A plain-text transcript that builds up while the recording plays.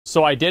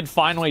So I did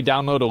finally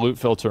download a loot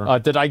filter.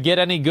 Did I get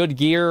any good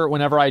gear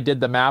whenever I did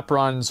the map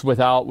runs with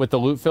the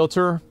loot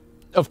filter?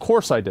 Of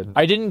course I didn't.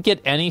 I didn't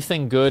get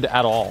anything good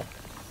at all.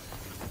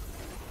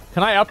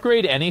 Can I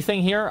upgrade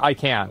anything here? I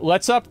can.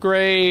 Let's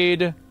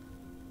upgrade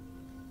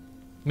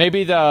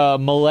maybe the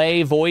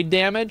melee void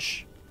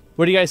damage.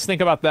 What do you guys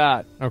think about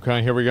that?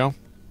 Okay, here we go.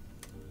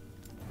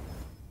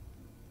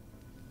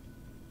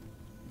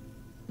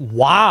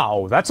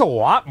 Wow, that's a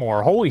lot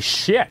more. Holy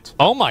shit.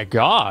 Oh my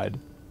god.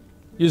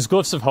 Use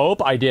Glyphs of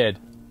Hope? I did.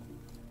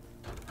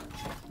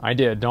 I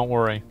did, don't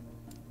worry.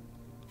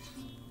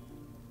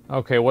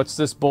 Okay, what's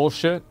this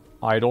bullshit?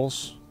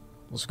 Idols.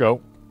 Let's go.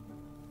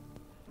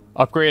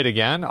 Upgrade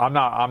again?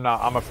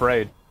 I'm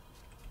afraid.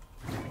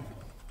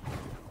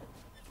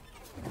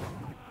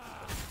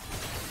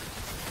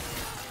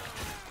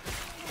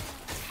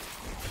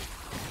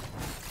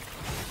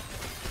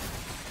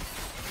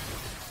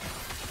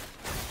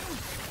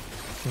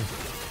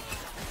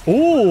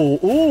 Ooh,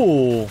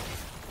 ooh.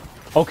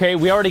 Okay,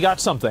 we already got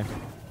something.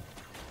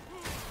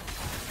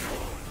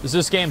 Is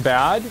this game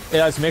bad? It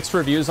has mixed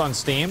reviews on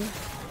Steam.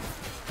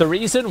 The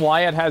reason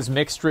why it has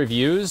mixed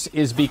reviews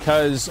is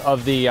because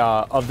of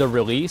the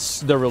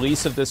release. The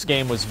release of this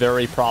game was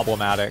very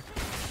problematic.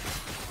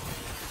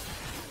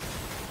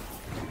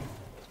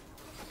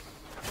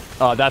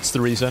 That's the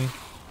reason.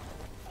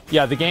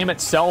 Yeah, the game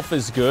itself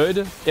is good.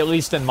 At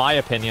least in my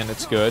opinion,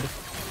 it's good.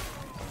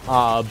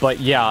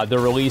 But yeah, the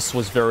release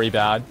was very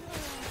bad.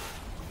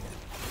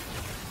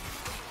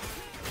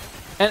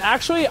 And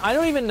actually, I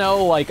don't even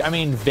know, like, I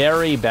mean,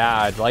 very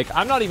bad. Like,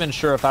 I'm not even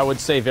sure if I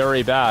would say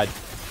very bad.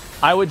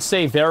 I would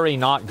say very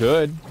not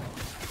good.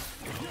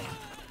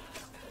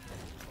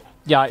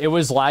 Yeah, it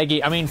was laggy.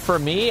 I mean, for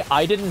me,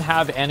 I didn't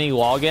have any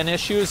login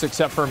issues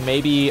except for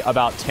maybe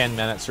about 10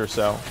 minutes or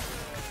so.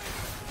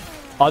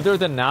 Other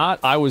than that,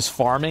 I was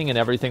farming and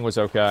everything was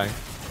okay.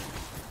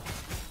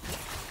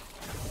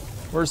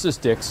 Where's this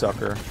dick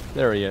sucker?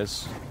 There he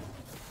is.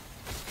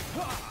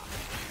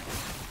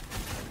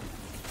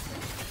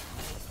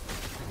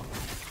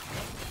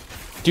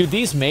 Dude,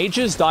 these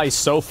mages die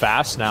so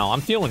fast now.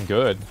 I'm feeling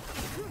good.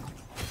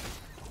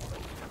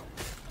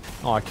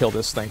 Oh, I killed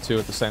this thing too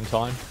at the same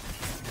time.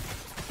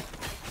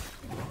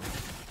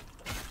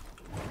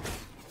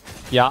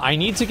 Yeah, I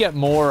need to get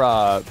more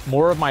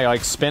of my,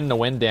 like, spin to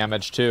win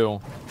damage too.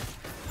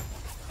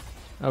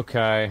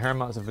 Okay,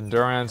 Hermits of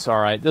Endurance.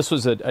 Alright, this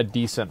was a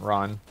decent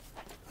run.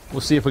 We'll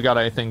see if we got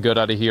anything good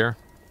out of here.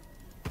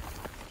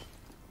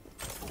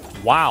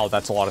 Wow,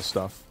 that's a lot of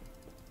stuff.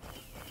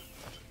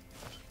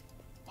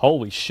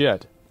 Holy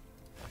shit.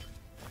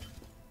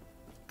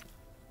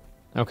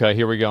 Okay,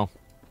 here we go.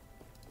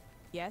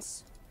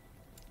 Yes?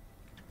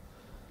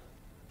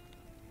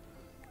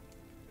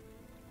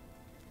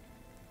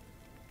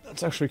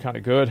 That's actually kind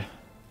of good.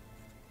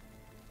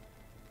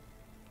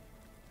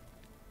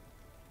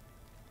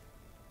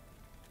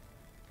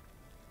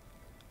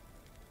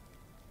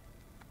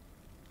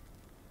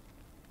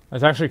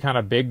 That's actually kind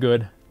of big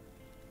good.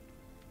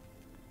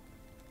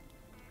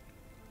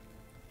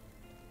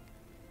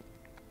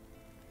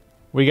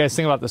 What do you guys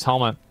think about this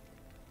helmet?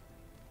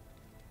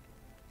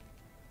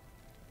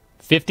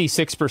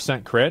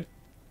 56% crit.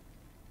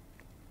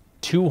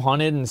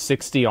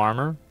 260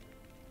 armor.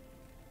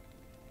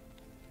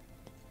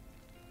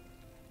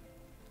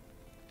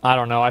 I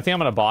don't know. I think I'm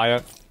going to buy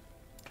it.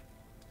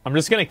 I'm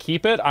just going to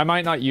keep it. I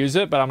might not use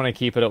it, but I'm going to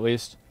keep it at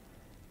least.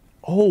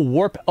 Oh,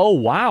 warp. Oh,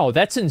 wow.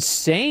 That's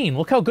insane.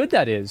 Look how good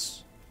that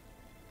is.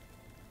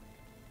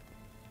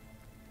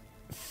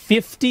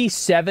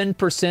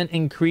 57%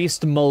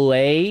 increased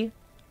melee.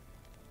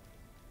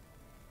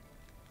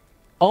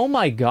 Oh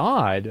my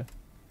god.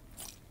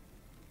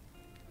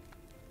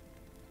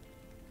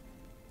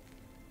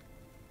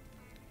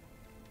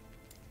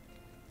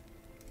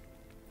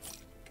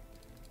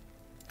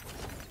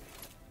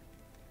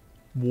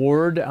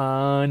 Ward,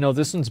 no,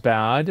 this one's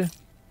bad.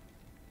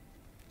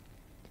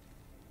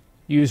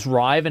 Use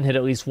Rive and hit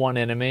at least one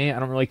enemy. I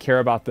don't really care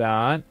about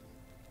that.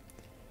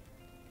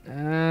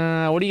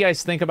 What do you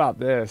guys think about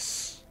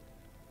this?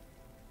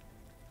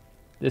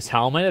 This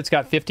helmet, it's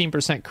got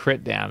 15%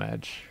 crit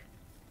damage.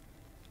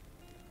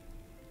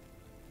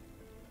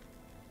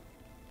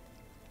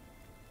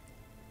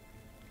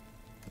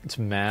 It's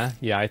meh.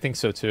 Yeah, I think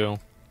so too.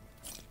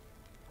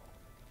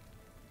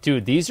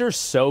 Dude, these are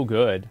so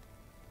good.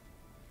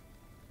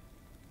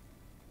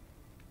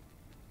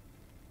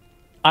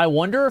 I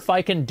wonder if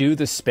I can do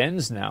the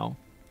spins now.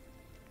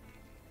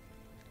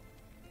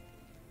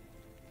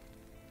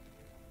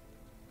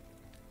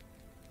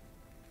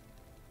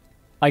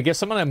 I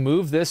guess I'm going to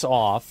move this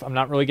off. I'm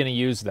not really going to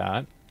use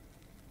that.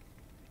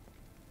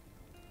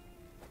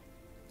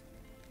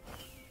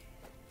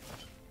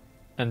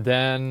 And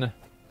then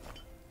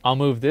I'll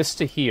move this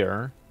to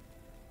here.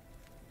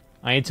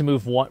 I need to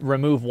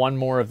remove one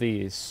more of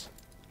these.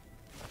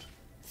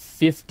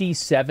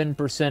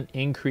 57%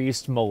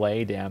 increased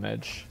melee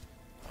damage.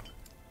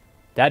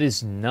 That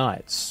is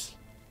nuts.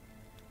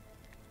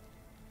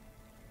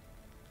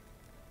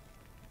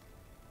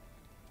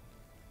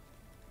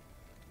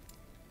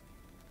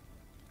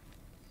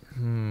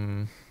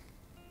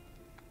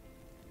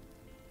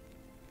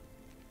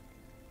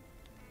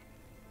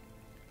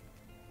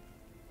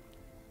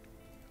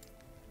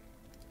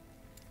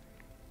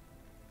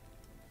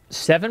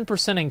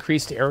 7%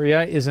 increased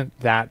area isn't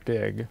that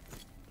big.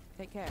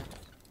 Take care.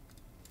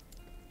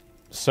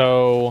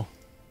 So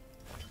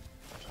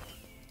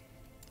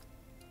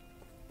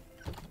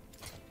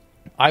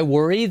I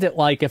worry that,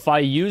 like, if I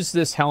use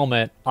this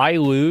helmet, I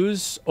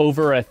lose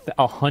over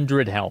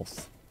 100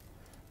 health.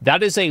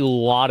 That is a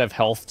lot of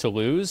health to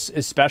lose,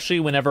 especially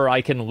whenever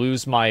I can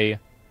lose my,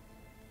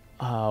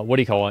 what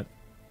do you call it?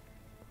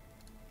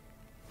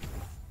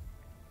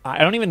 I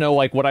don't even know,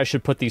 like, what I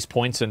should put these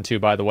points into,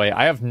 by the way.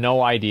 I have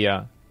no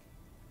idea.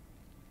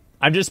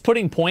 I'm just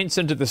putting points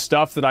into the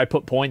stuff that I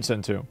put points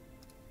into.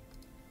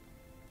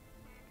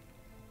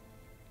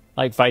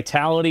 Like,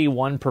 vitality,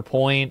 1 per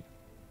point.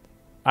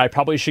 I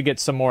probably should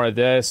get some more of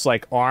this.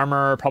 Like,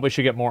 armor, probably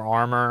should get more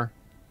armor.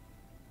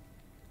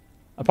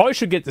 I probably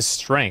should get the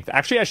strength.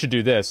 Actually, I should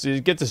do this.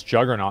 Get this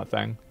juggernaut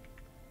thing.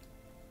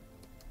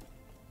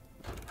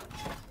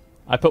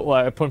 I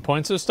put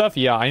points to stuff?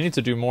 Yeah, I need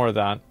to do more of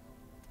that.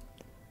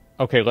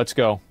 Okay, let's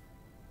go.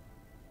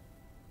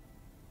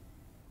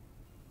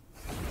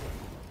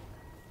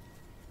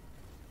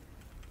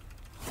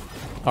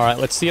 Alright,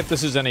 let's see if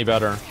this is any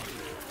better.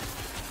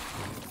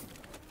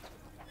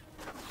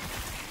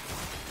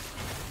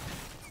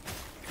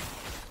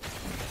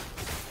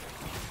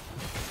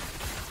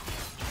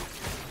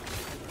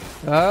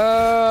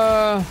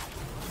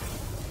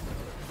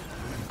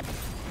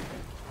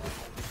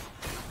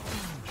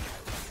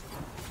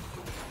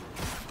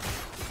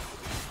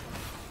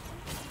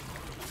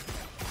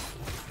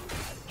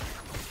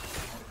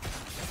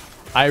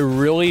 I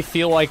really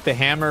feel like the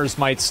hammers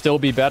might still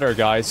be better,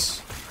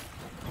 guys.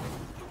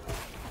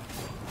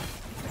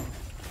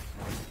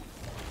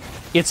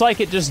 It's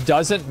like it just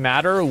doesn't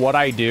matter what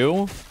I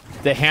do.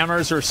 The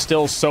hammers are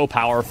still so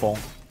powerful.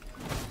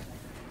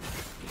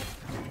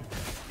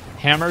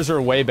 Hammers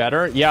are way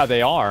better? Yeah,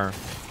 they are.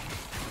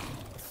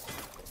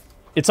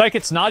 It's like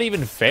it's not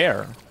even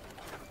fair.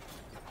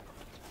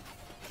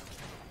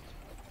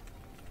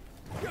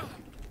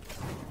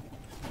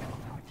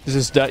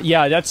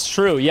 Yeah, that's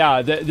true. Yeah,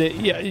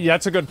 yeah,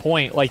 that's a good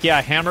point. Like,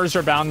 yeah, hammers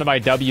are bound to my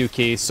W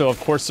key, so of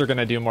course they're going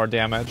to do more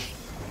damage.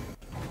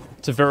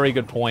 It's a very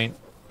good point.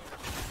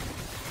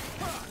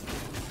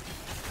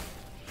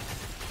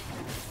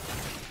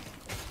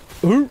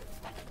 Ooh.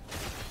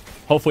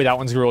 Hopefully that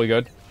one's really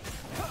good.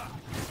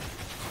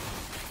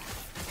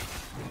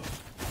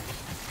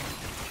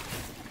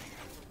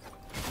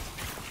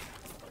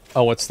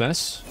 Oh, what's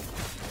this?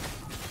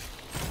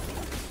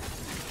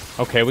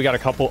 Okay, we got a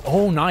couple.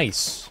 Oh,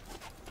 nice.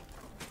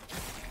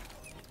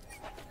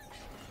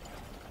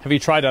 Have you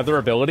tried other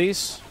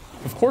abilities?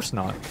 Of course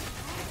not.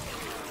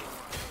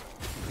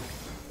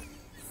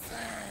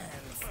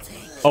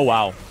 Oh,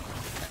 wow.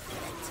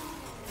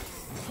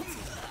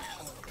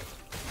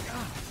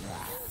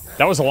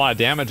 That was a lot of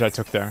damage I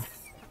took there.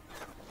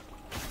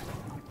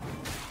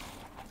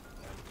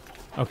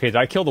 Okay, did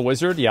I kill the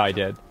wizard? Yeah, I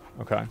did.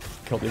 Okay,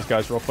 kill these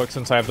guys real quick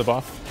since I have the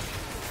buff.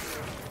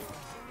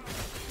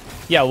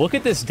 Yeah, look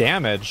at this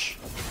damage.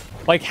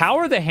 Like, how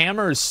are the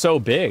hammers so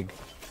big?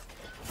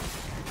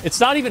 It's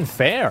not even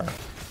fair.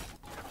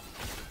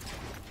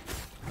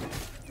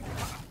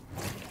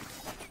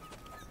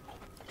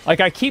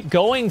 Like, I keep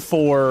going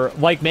for...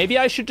 Like, maybe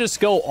I should just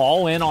go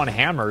all in on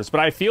hammers,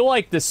 but I feel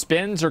like the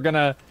spins are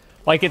gonna...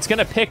 Like, it's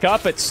gonna pick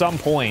up at some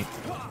point.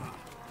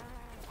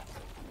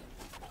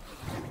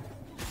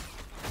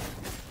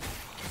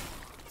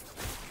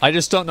 I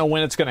just don't know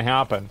when it's gonna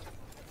happen.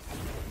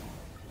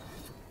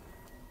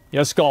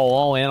 Just go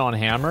all in on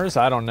hammers?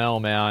 I don't know,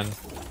 man.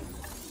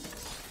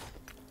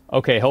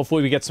 Okay,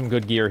 hopefully we get some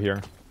good gear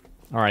here.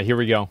 Alright, here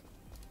we go.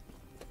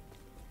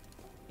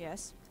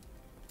 Yes.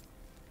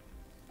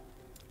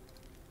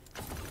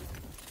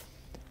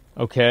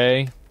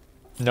 Okay.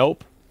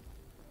 Nope.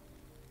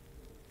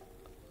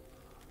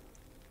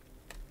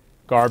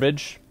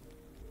 Garbage.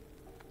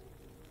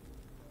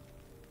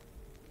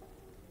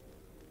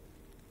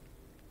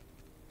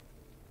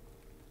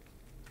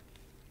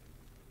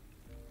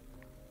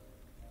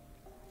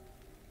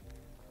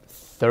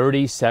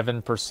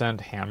 %37%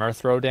 hammer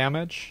throw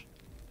damage.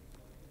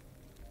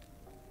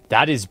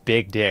 That is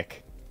big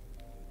dick.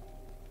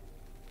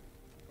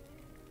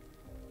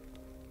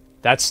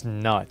 That's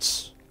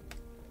nuts.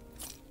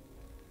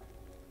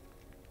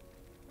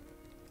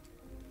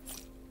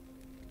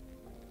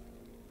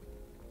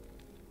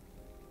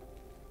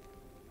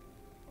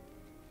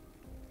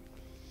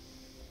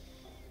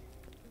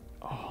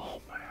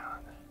 Oh, man.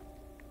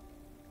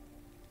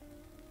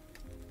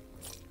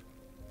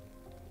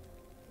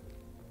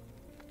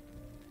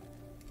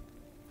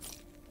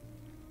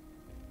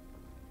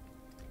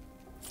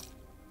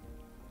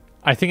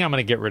 I think I'm going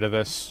to get rid of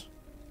this.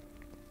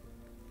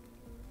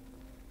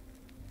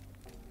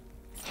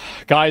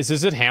 Guys,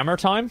 is it hammer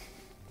time?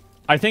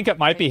 I think it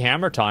might be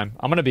hammer time.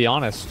 I'm going to be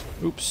honest.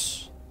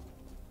 Oops.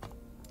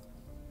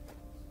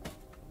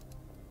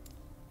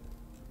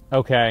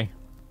 Okay.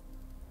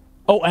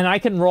 Oh, and I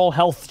can roll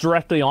health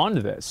directly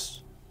onto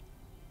this.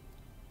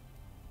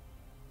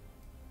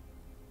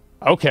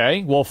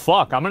 Okay, well,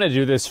 fuck. I'm going to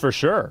do this for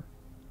sure.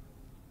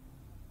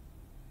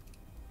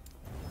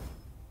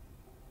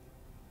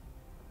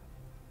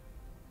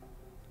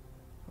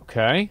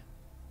 Okay.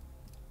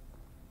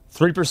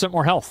 3%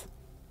 more health.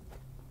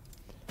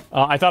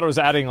 I thought it was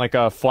adding like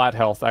a flat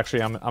health.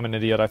 Actually, I'm an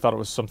idiot. I thought it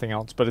was something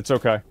else, but it's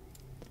okay.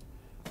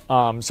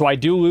 So I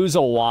do lose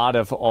a lot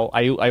of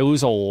I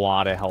lose a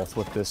lot of health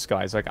with this,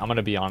 guys. Like, I'm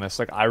gonna be honest.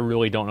 Like, I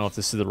really don't know if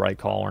this is the right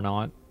call or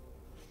not.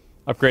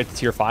 Upgrade to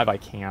tier 5. I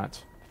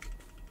can't.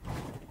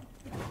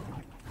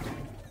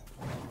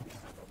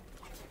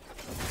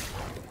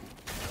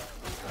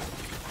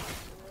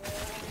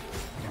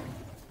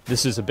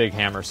 This is a big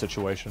hammer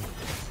situation.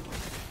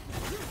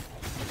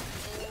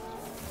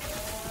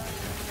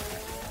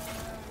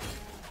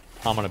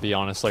 I'm gonna be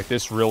honest, like,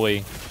 this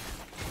really...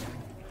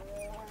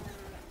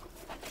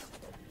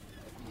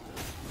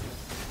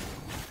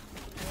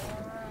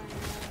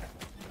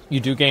 You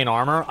do gain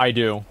armor? I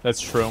do.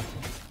 That's true.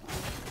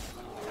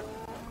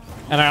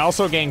 And I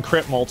also gain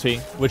crit multi,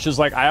 which is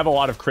like, I have a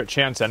lot of crit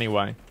chance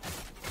anyway.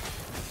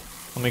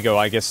 Let me go,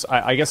 I guess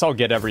I'll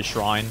get every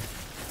shrine.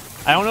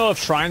 I don't know if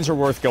shrines are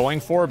worth going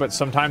for, but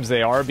sometimes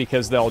they are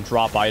because they'll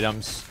drop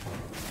items.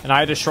 And I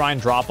had a shrine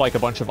drop like a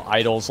bunch of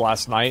idols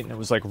last night, and it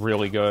was like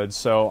really good.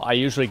 So I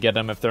usually get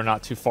them if they're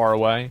not too far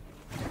away.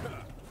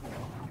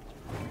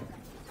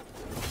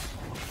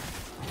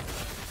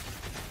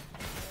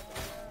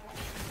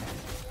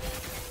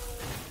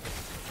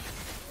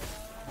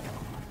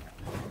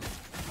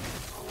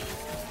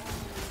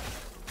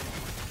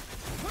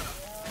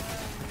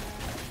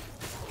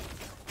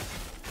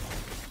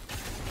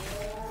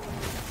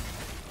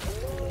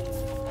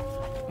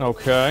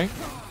 Okay,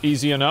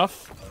 easy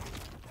enough.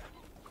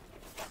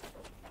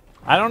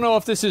 I don't know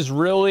if this is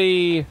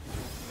really...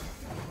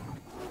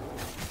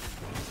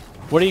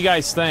 What do you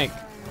guys think?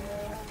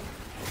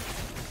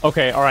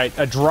 Okay, alright,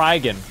 a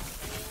dragon.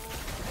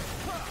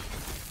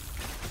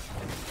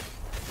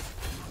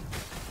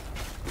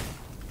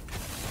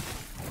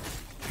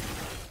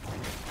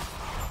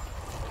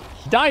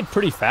 He died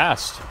pretty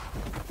fast.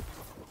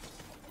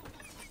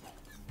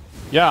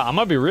 Yeah, I'm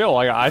gonna be real,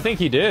 I think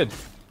he did.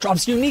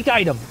 Drops unique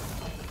item.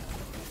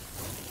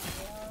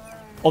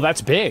 Oh,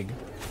 that's big.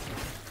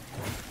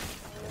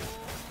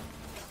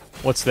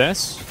 What's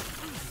this?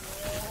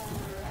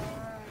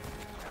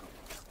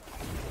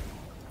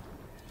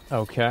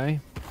 Okay.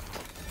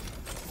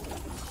 Oh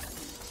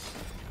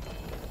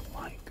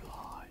my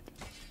god.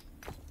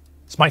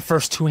 It's my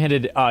first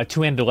two-handed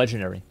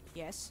legendary.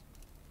 Yes.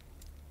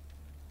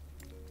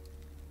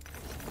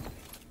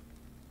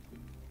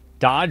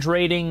 Dodge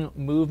rating,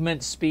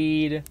 movement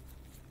speed,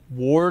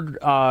 ward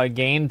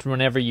gained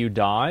whenever you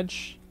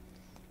dodge.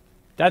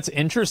 That's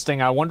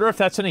interesting. I wonder if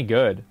that's any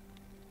good.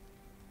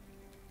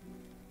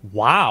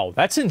 Wow,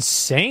 that's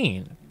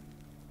insane.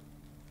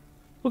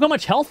 Look how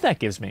much health that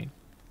gives me.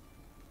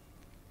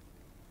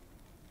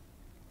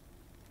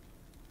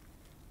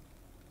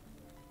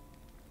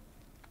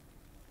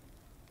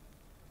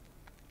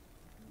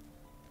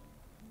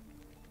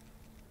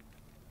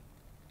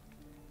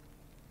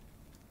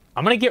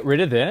 I'm going to get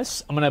rid of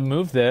this. I'm going to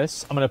move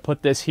this. I'm going to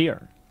put this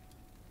here.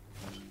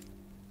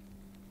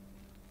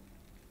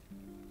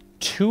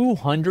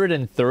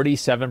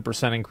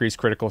 237% increased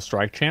critical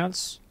strike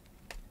chance.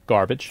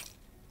 Garbage.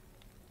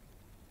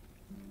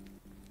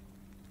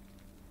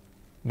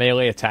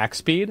 Melee attack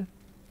speed.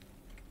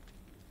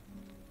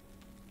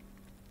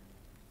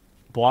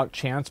 Block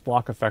chance,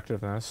 block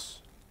effectiveness.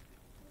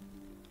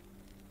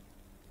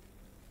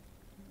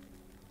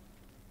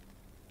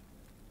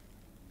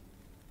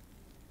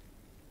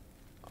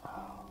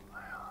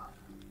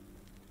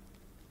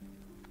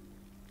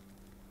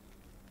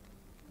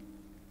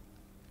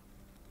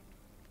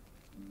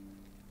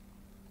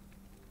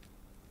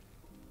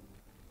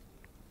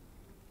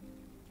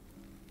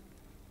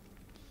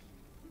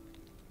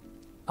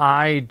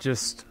 I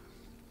just...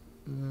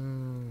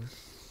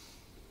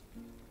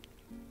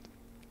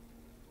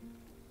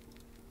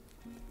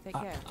 Take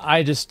care.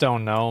 I just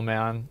don't know,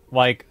 man.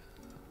 Like...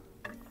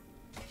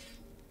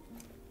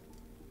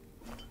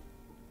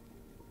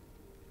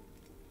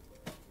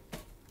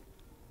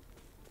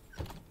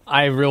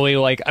 I really,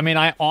 like... I mean,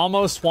 I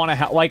almost want to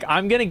have... Like,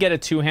 I'm gonna get a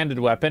two-handed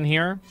weapon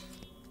here.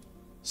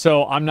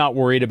 So, I'm not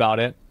worried about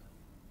it.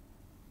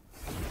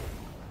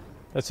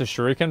 That's a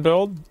shuriken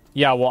build?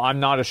 Yeah, well, I'm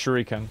not a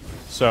shuriken,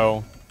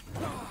 so...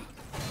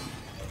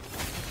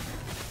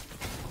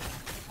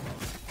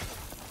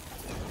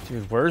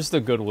 Dude, where's the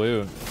good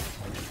loot?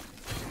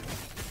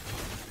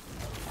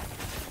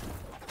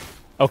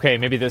 Okay,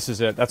 maybe this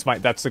is it.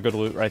 That's the good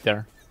loot right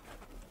there.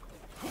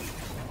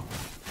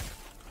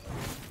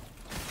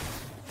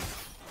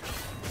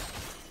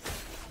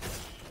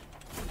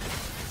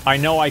 I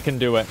know I can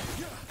do it.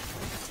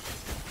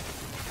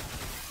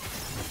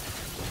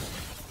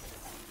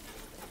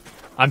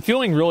 I'm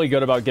feeling really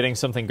good about getting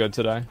something good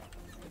today.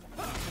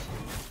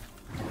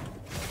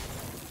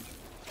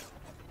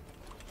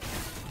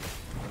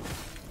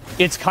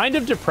 It's kind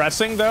of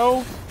depressing,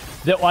 though,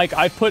 that, like,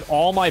 I put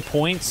all my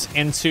points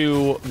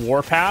into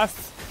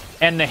Warpath,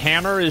 and the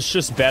hammer is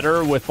just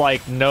better with,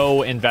 like,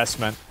 no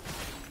investment.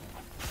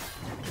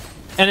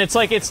 And it's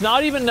like, it's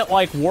not even that,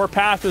 like,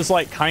 Warpath is,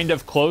 like, kind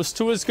of close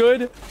to as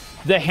good.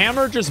 The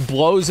hammer just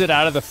blows it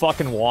out of the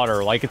fucking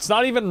water. Like, it's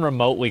not even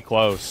remotely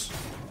close.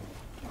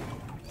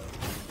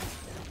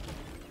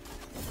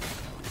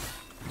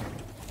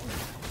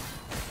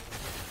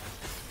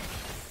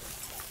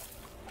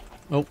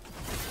 Oh.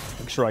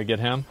 Make sure I get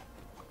him.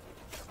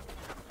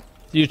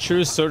 Do you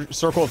choose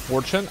Circle of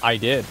Fortune? I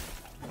did.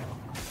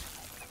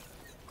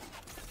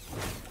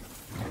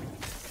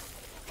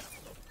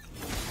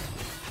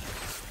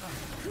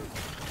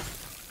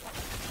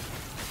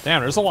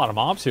 Damn, there's a lot of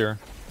mobs here.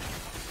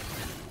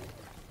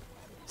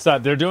 So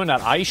they're doing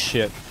that ice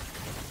shit.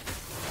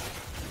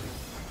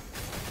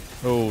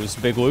 Oh, it's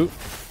big loot.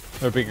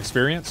 Or big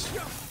experience.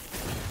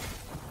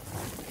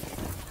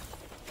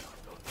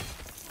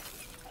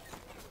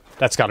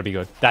 That's got to be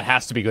good. That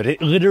has to be good.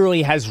 It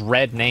literally has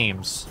red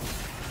names.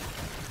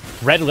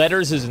 Red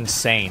letters is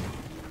insane.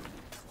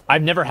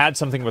 I've never had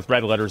something with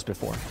red letters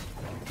before.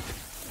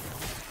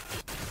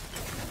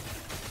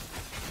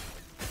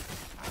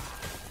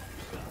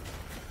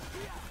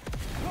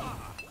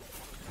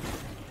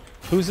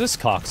 Who's this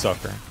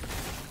cocksucker?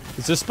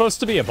 Is this supposed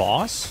to be a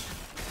boss?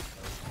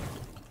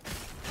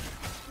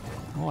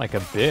 Oh, like a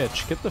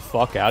bitch. Get the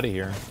fuck out of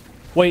here.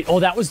 Wait, oh,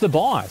 that was the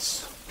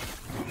boss.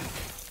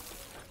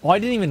 Oh, I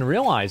didn't even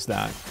realize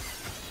that.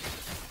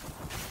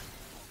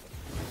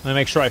 Let me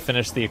make sure I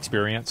finish the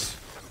experience.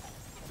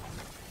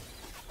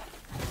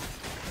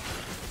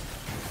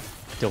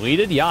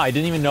 Deleted? Yeah, I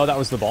didn't even know that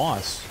was the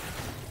boss.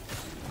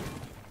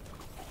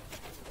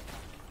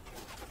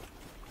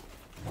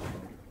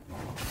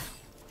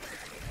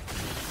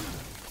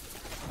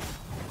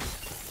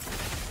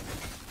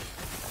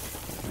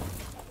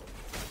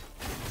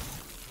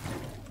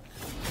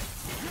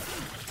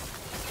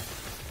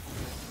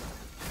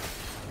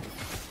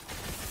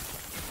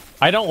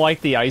 I don't like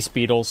the ice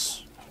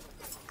beetles.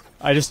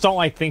 I just don't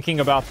like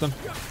thinking about them.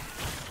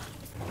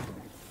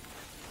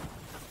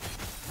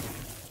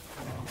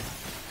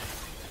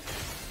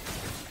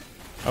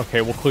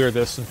 Okay, we'll clear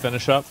this and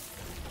finish up.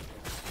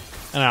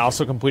 And I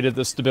also completed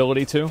the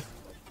stability too.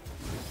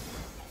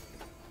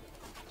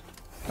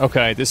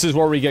 Okay, this is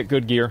where we get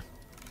good gear.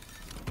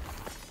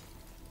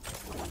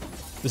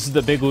 This is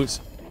the big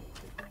loot.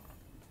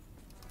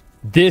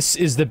 This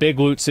is the big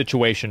loot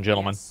situation,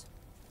 gentlemen. Yes.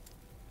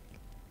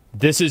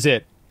 This is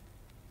it.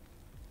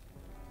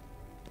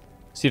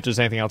 See if there's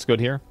anything else good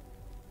here.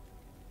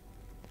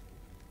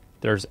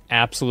 There's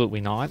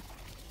absolutely not.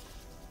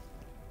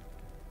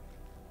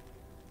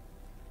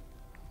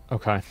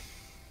 Okay.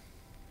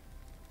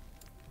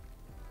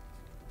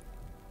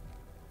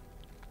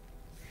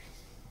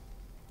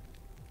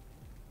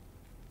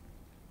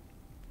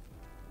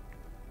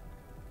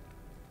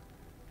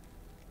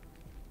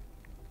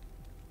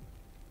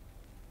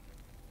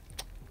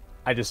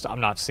 I'm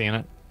not seeing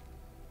it.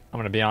 I'm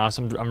gonna be honest,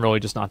 I'm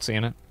really just not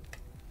seeing it.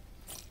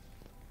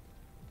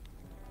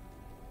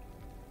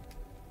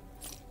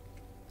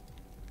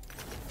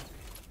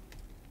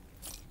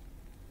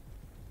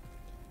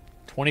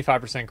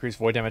 %25 increased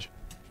void damage.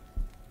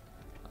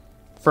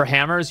 For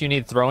hammers, you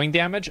need throwing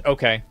damage?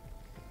 Okay.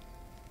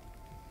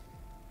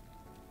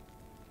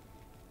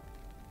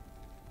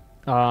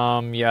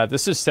 Yeah,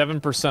 this is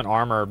 7%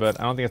 armor, but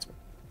I don't think it's...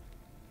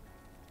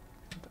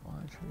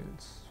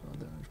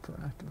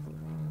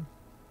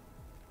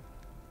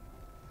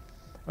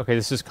 Okay,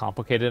 this is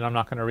complicated. I'm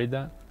not going to read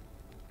that.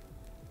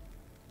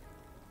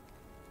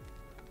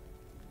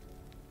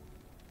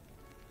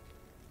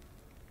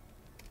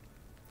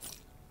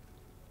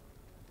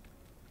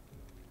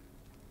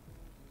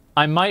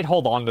 I might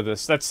hold on to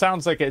this. That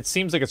sounds like... It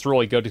seems like it's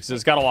really good because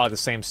it's got a lot of the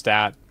same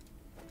stat.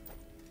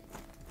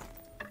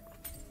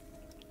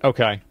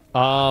 Okay.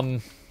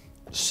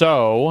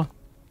 So...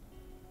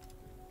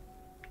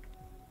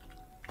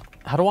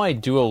 How do I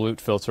do a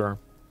loot filter?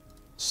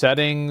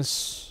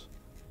 Settings...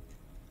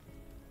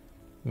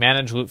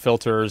 Manage loot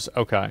filters.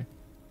 Okay.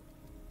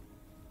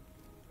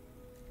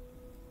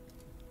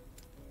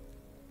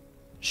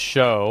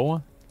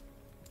 Show.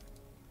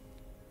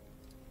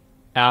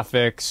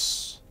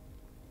 Affix.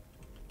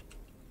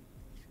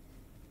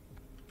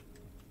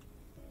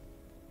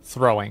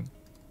 Throwing.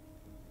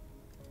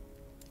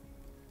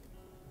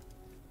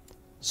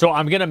 So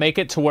I'm going to make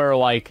it to where,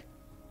 like,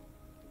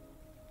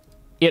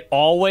 it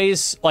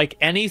always, like,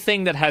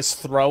 anything that has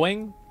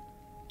throwing,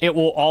 it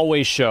will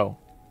always show.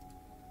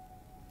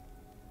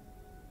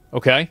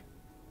 Okay.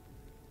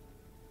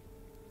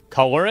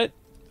 Color it.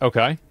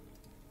 Okay.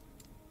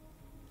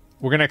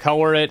 We're going to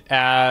color it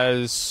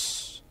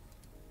as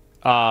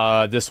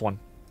this one.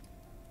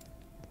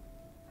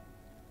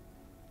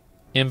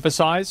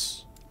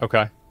 Emphasize.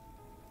 Okay.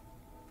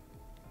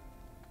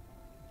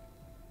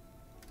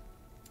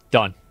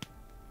 Done.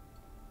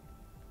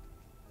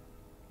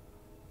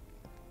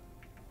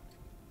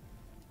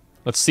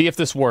 Let's see if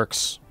this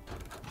works.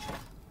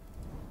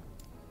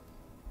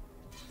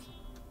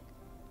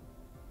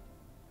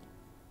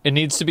 It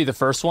needs to be the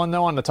first one,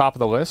 though, on the top of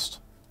the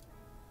list.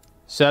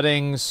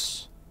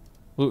 Settings,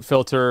 loot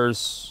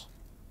filters.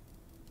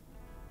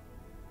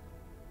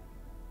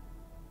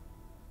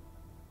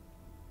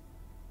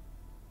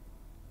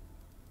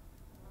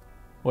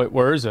 Wait,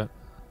 where is it?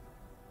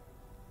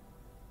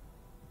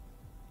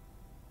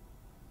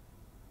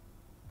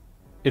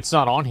 It's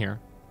not on here.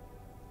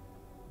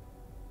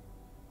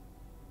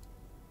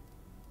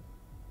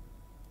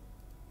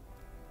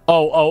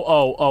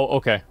 Oh,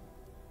 okay.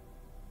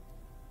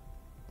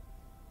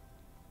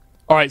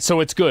 Alright, so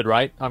it's good,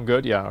 right? I'm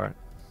good? Yeah, alright.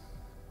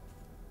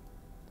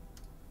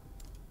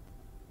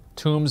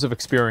 Tombs of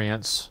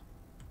Experience.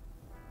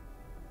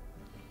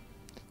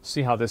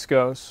 See how this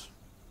goes.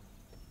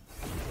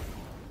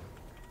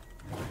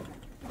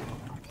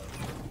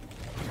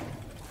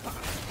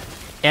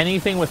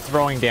 Anything with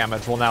throwing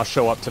damage will now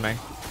show up to me.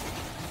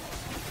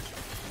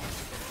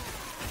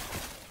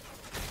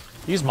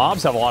 These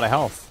mobs have a lot of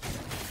health.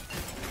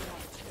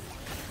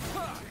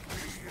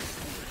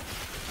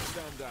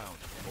 Stand down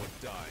or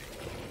die.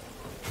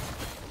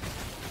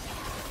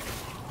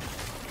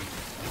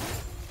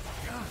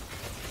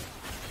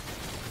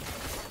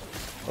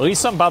 At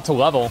least I'm about to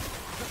level.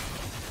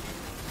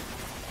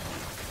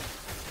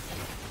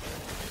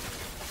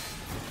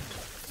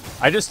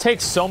 I just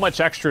take so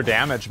much extra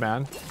damage,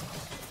 man.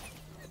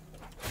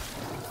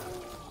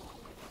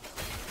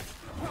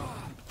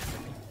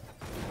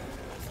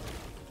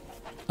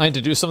 I need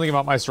to do something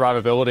about my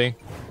survivability.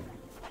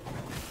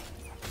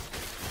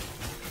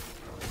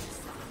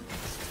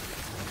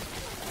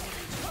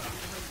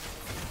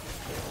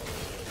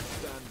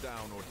 Stand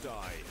down or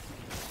die.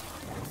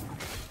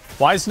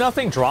 Why is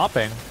nothing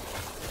dropping?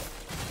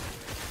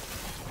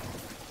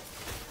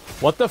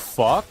 What the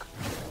fuck?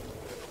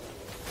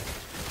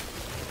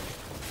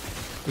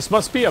 This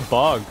must be a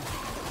bug.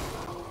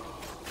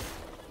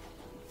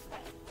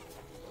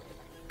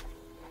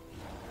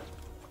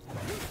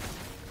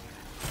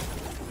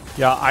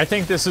 Yeah, I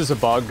think this is a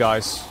bug,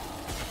 guys.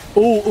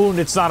 Ooh,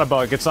 it's not a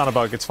bug. It's not a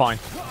bug. It's fine.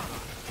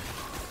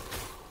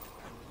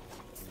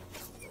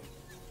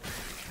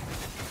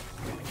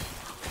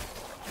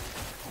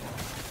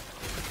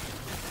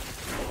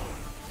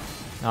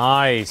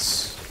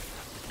 Nice.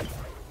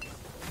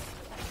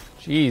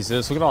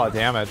 Jesus, look at all that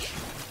damage.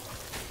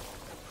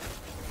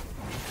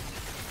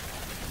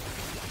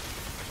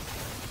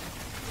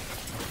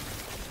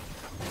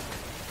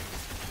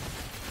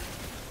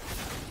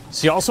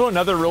 See, also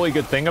another really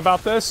good thing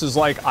about this is,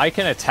 like, I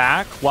can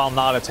attack while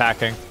not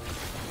attacking.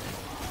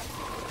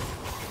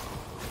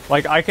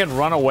 Like, I can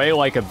run away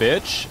like a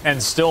bitch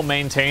and still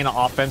maintain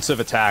offensive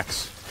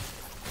attacks.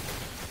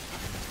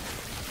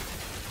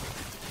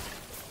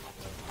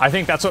 I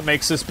think that's what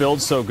makes this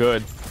build so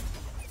good.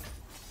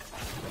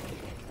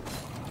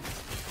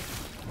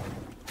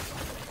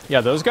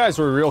 Yeah, those guys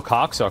were real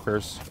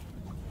cocksuckers.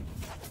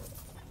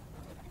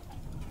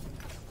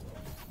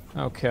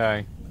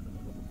 Okay.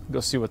 Go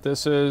see what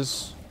this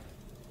is.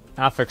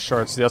 Affix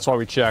charts. That's why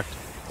we checked.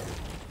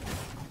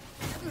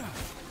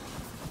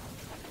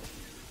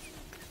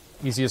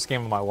 Easiest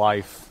game of my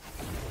life.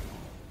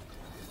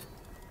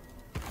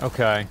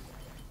 Okay.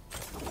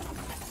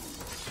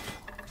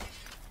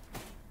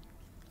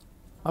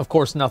 Of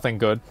course, nothing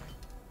good.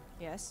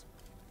 Yes.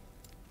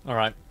 All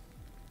right.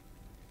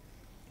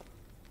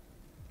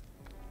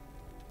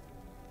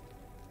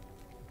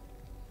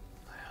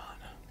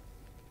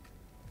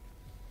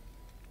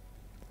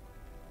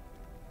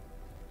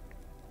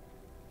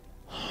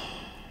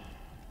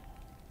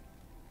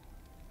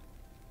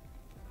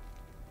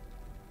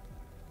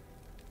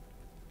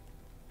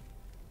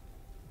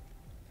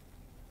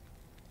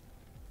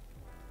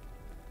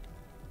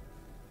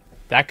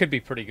 That could be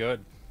pretty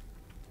good.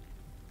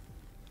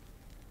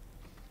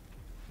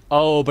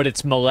 Oh, but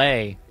it's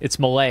melee. It's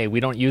melee. We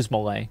don't use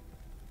melee.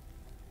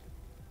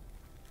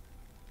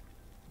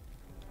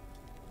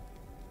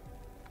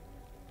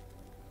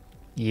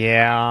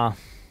 Yeah.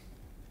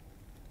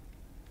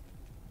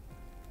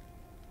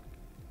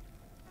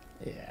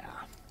 Yeah.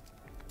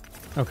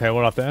 Okay, what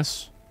about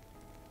this?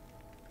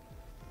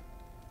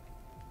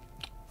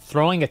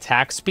 Throwing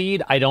attack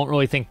speed, I don't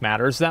really think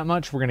matters that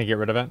much. We're going to get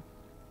rid of it.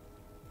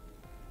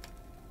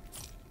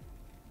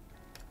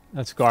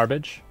 That's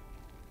garbage.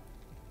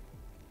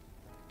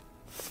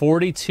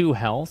 42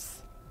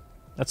 health?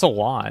 That's a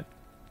lot.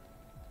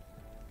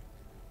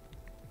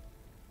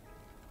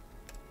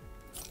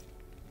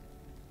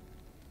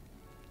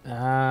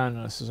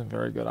 No, this isn't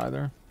very good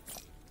either.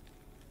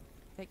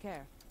 Take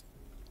care.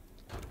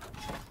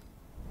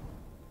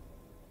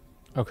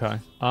 Okay.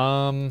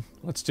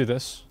 Let's do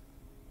this.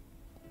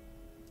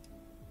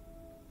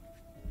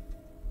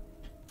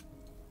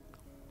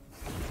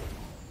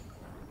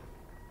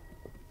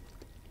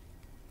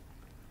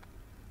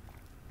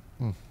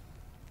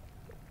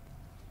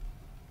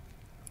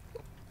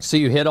 So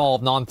you hit all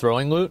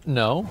non-throwing loot?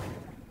 No.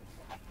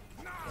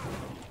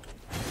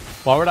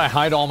 Why would I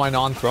hide all my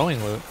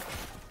non-throwing loot?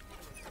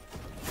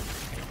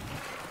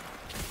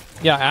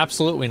 Yeah,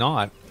 absolutely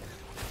not.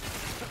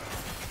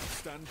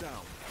 Stand down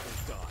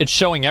or die. It's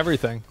showing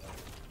everything.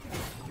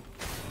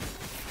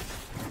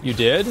 You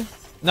did?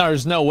 No,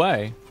 there's no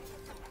way.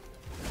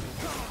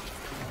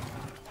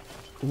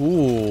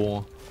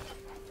 Ooh.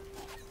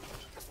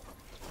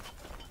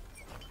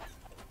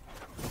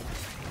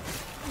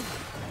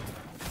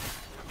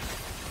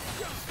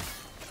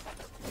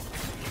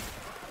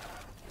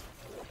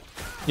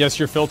 Yes,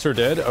 your filter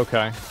did?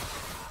 Okay.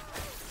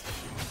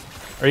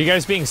 Are you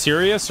guys being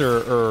serious,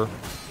 or...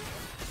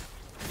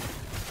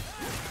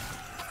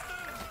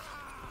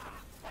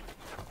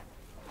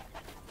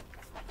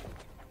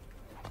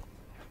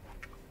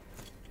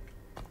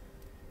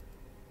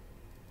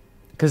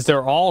 Because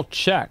they're all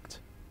checked.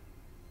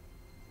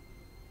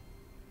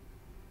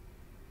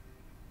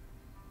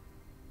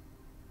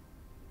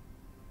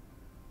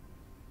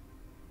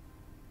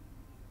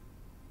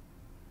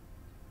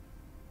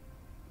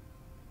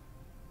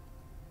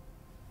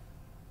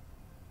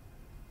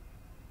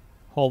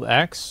 Hold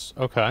X?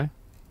 Okay.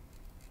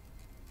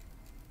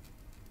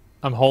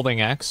 I'm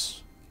holding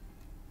X.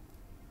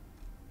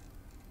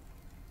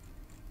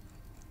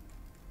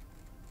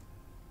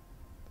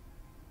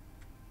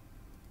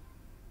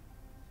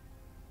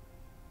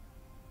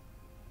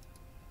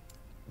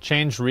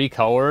 Change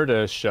recolor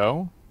to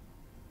show.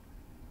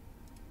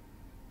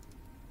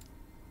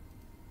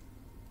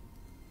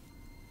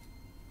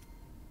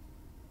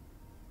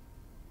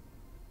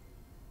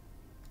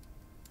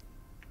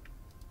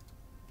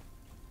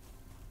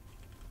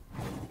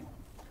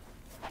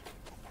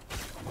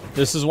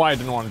 This is why I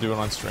didn't want to do it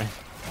on stream.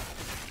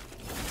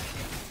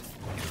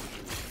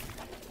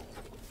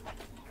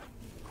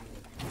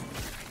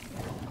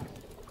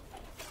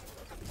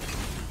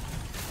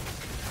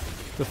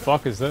 The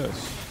fuck is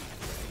this?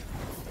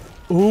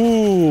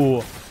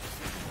 Ooh.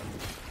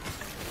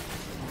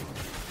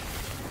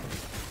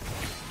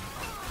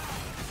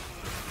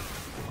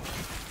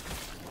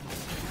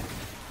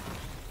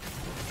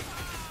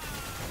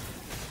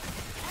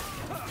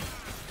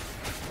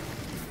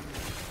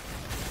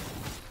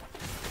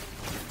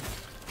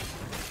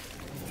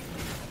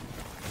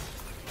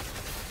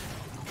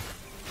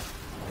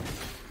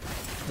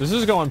 This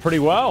is going pretty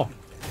well.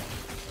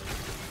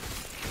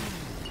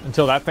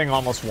 Until that thing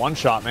almost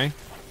one-shot me.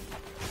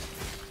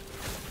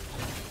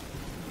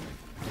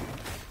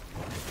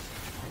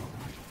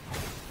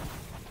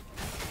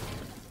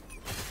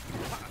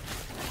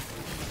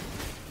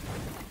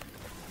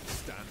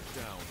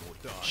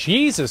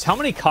 Jesus, how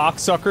many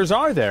cocksuckers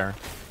are there?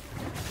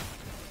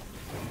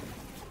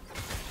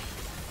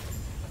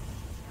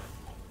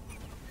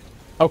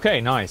 Okay,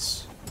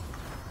 nice.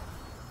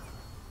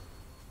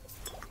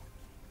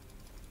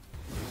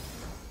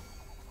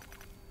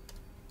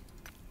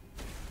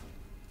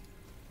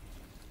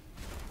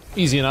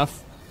 Easy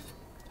enough.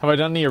 Have I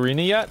done the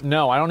arena yet?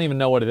 No, I don't even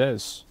know what it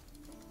is.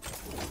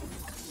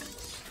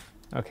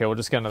 Okay, we'll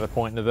just get another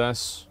point into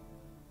this.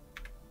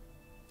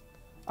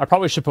 I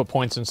probably should put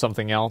points in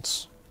something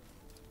else.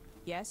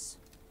 Yes.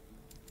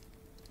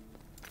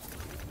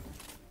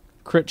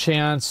 Crit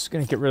chance,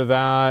 gonna get rid of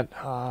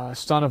that.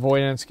 Stun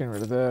avoidance, getting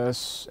rid of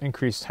this.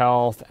 Increased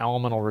health,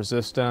 elemental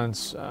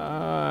resistance.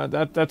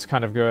 That's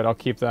kind of good. I'll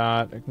keep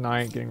that.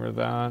 Ignite, getting rid of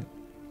that.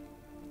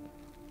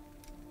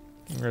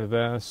 Getting rid of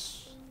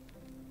this.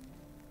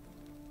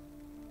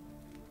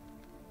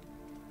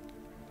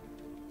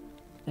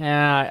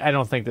 Yeah, I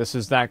don't think this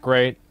is that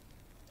great.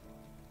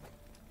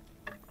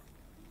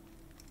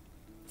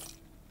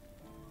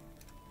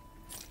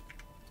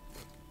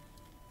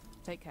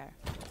 Take care.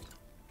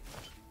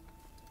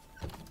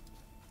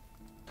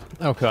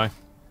 Okay.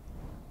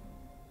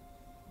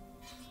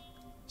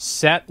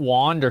 Set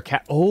wand or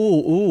cat.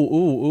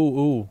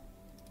 Ooh.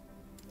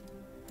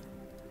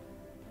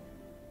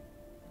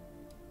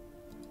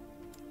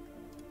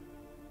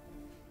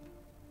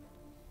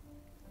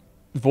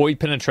 Void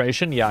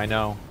penetration? Yeah, I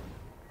know.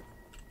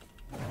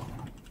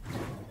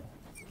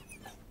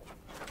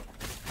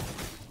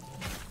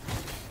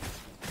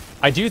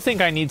 I do think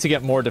I need to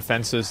get more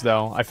defenses,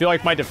 though. I feel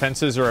like my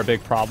defenses are a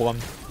big problem.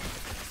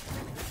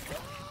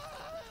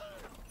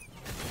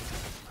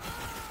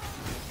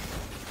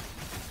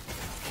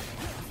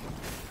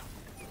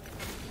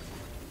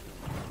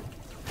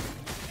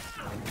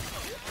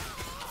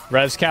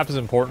 Res cap is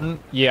important?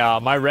 Yeah,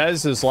 my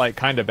res is, like,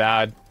 kind of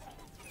bad.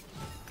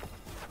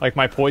 Like,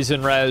 my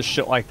poison res,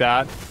 shit like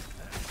that.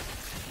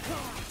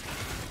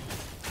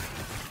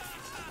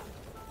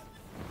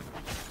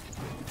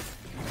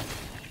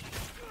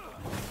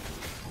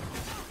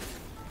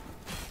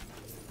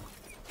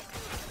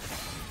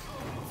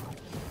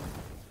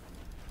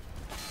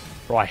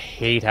 Bro, I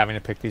hate having to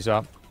pick these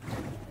up.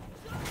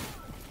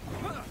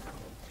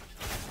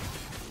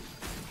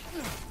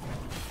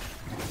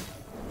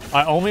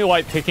 I only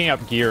like picking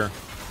up gear.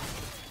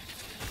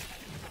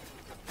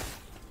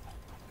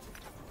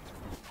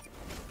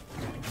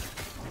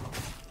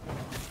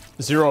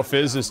 Zero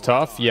fizz is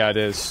tough? Yeah, it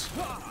is.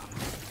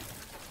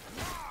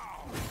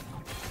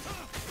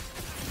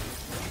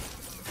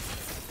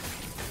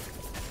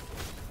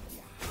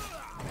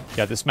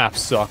 Yeah, this map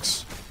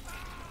sucks.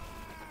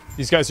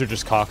 These guys are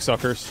just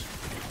cocksuckers.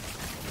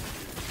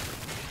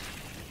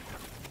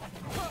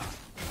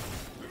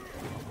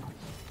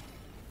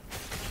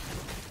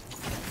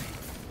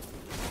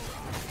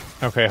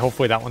 Okay,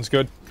 hopefully that one's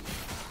good.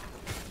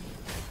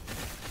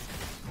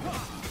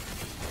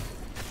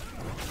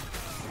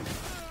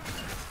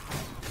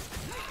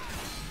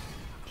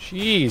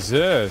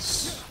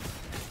 Jesus.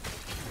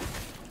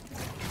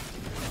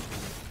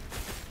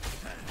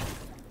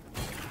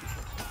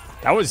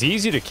 That was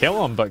easy to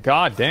kill him, but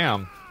god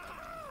damn.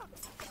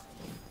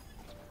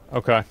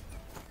 Okay.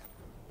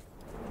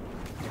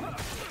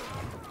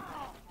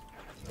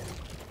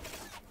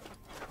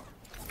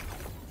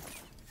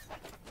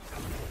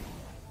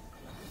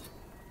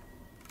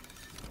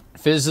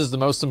 Fizz is the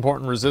most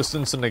important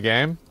resistance in the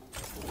game?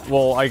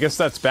 Well, I guess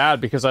that's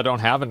bad because I don't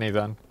have any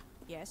then.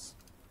 Yes.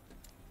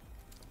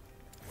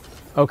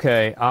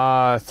 Okay,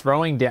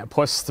 throwing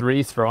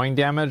 +3 throwing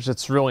damage,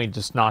 that's really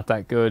just not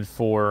that good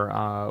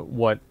for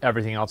what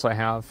everything else I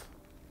have.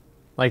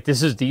 Like,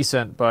 this is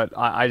decent, but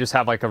I just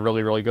have like a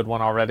really, really good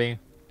one already.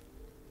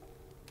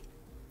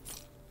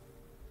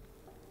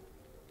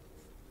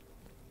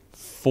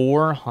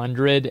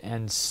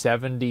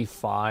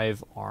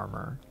 $475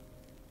 armor.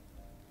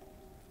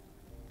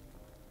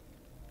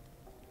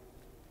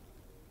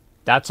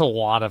 That's a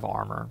lot of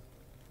armor.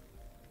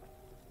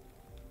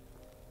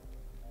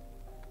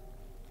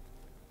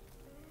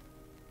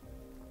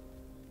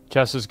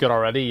 Chest is good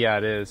already? Yeah,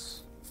 it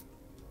is.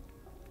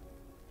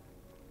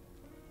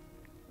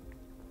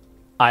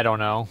 I don't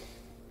know.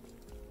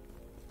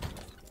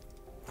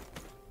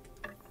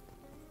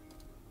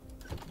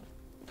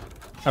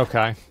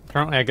 Okay.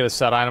 Apparently I get a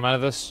set item out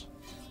of this.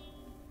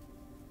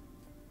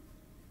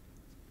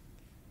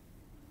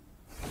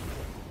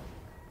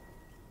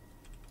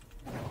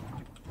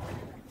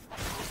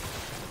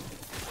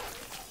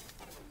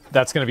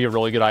 That's going to be a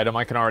really good item,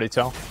 I can already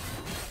tell.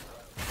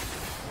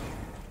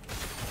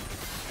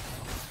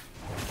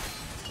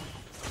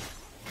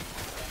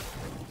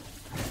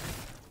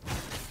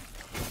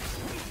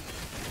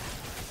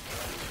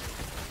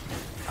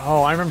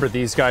 Oh, I remember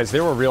these guys. They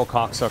were real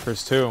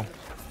cocksuckers, too.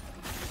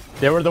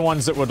 They were the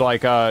ones that would,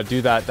 like,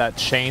 do that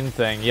chain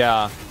thing.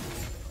 Yeah.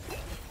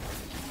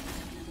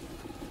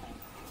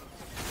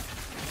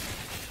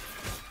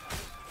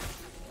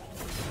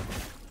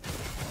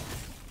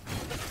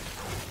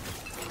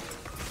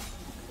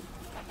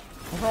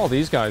 What are all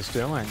these guys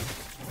doing?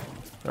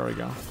 There we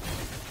go.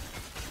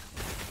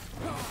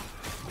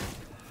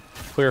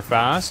 Clear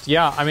fast?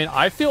 Yeah, I mean,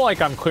 I feel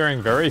like I'm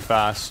clearing very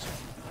fast.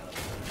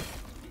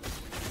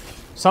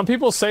 Some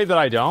people say that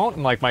I don't,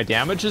 and like my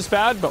damage is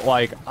bad, but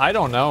like, I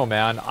don't know,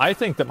 man. I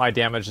think that my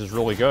damage is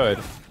really good.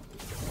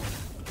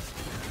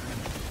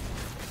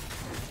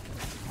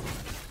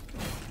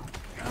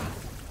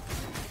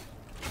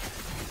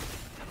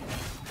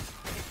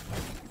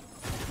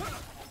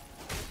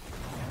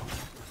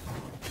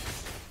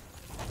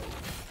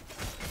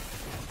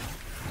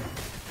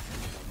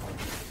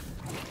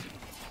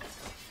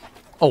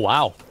 Oh,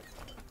 wow.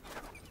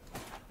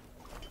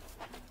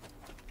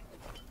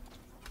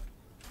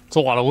 It's a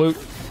lot of loot.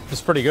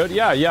 It's pretty good.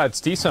 Yeah, it's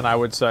decent, I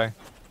would say.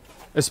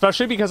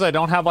 Especially because I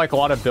don't have, like, a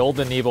lot of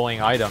build-enabling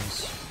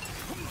items.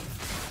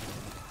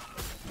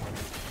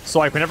 So,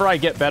 like, whenever I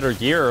get better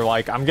gear,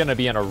 like, I'm gonna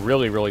be in a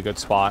really, really good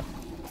spot.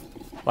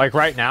 Like,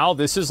 right now,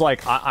 this is,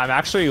 like, I'm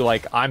actually,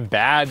 like, I'm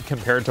bad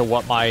compared to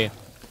what my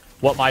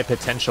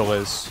potential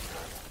is.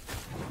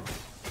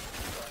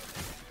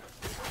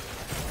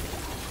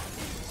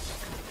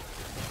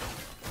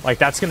 Like,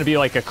 that's going to be,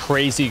 like, a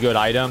crazy good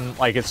item.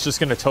 Like, it's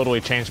just going to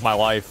totally change my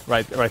life.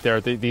 Right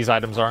there, these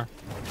items are.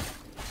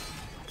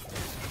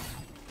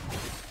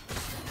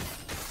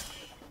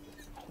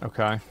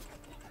 Okay.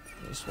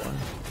 This one.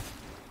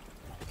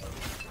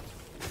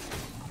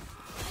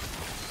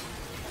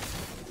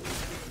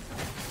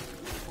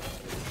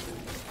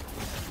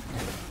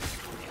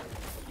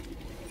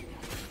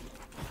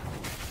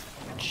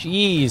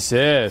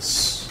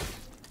 Jesus.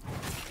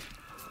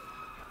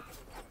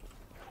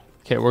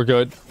 Okay, we're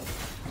good.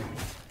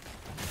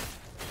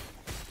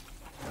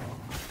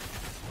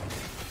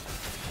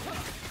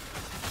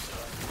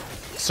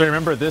 So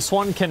remember, this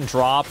one can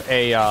drop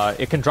a,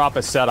 it can drop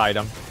a set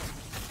item.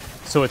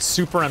 So it's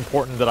super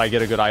important that I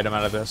get a good item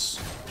out of this.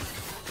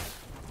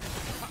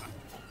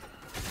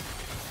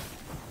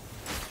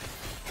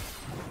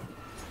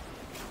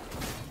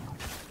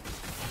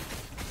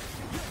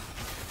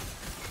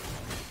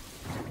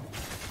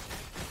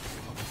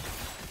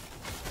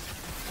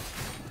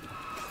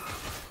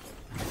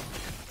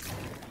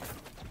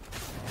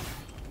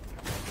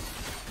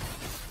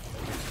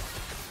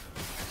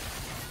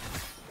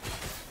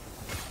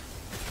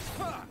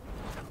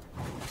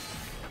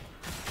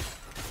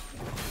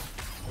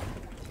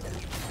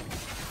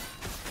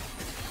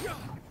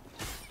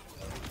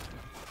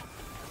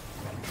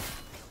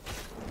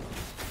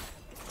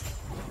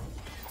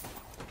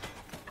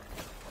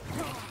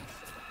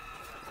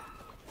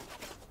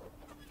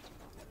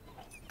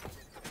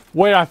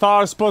 Wait, I thought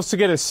I was supposed to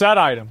get a set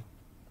item.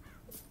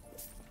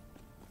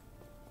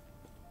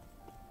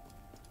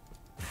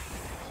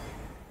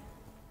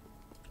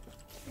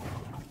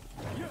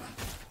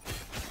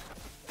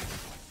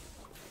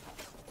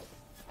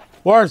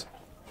 Where's?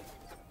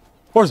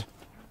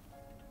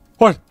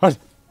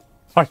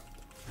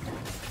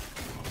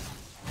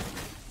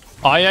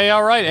 Oh, yeah,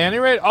 all right, Annie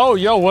raid. Oh,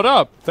 yo, what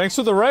up? Thanks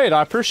for the raid.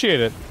 I appreciate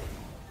it.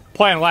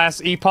 Playing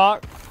Last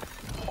Epoch.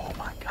 Oh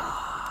my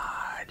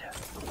god.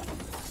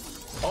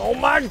 Oh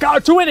my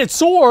god, two-handed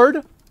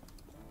sword.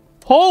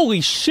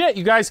 Holy shit,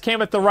 you guys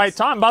came at the right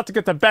time. I'm about to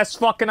get the best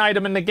fucking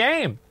item in the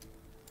game.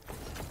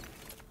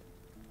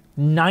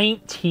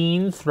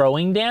 19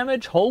 throwing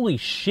damage? Holy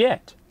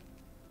shit.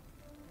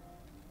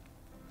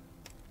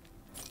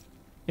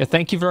 Yeah,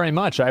 thank you very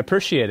much. I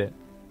appreciate it.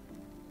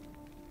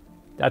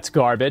 That's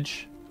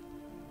garbage.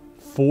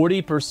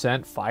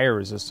 40% fire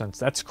resistance.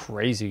 That's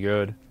crazy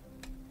good.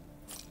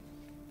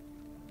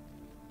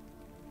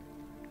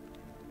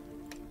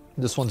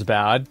 This one's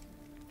bad.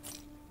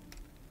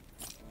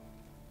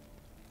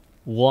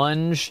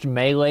 Lunged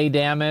melee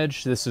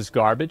damage. This is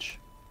garbage.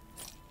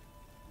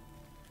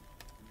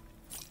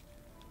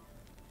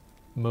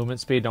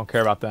 Movement speed, don't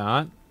care about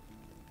that.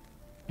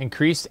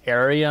 Increased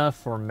area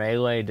for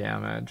melee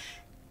damage.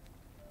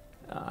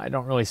 I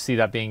don't really see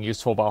that being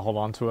useful, but I'll hold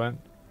on to it.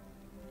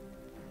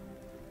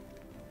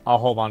 I'll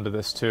hold on to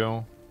this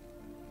too.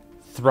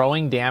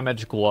 Throwing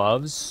damage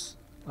gloves.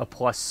 A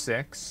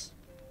 +6.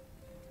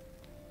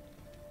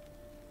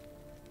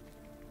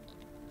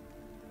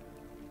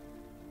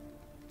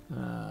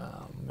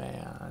 Oh,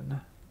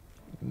 man.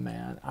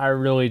 Man, I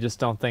really just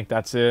don't think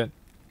that's it.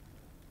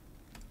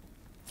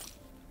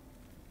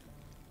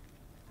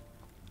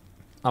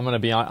 I'm going to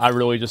be honest. I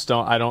really just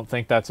don't. I don't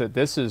think that's it.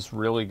 This is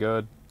really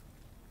good.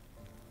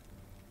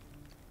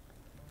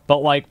 But,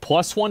 like,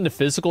 +1 to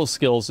physical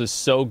skills is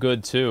so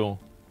good, too.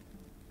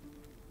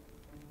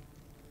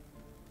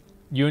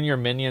 You and your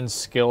minions'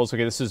 skills.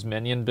 Okay, this is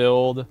minion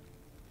build.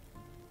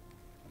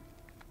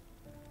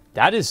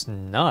 That is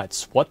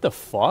nuts. What the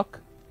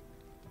fuck?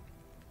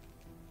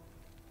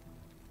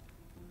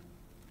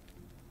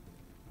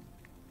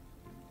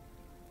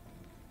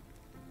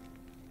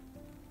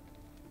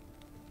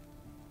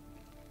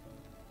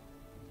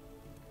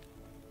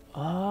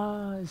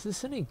 Is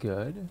this any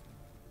good?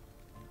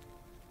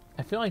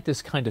 I feel like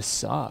this kind of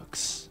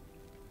sucks.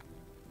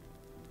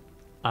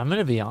 I'm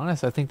gonna be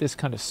honest, I think this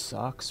kind of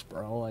sucks,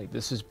 bro. Like,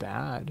 this is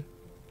bad.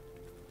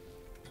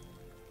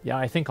 Yeah,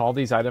 I think all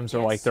these items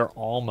are like, they're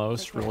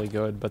almost really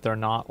good, but they're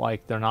not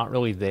like, they're not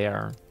really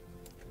there.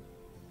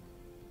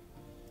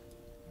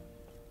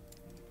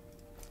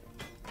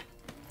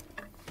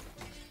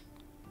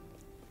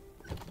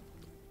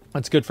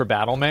 That's good for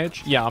Battle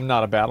Mage? Yeah, I'm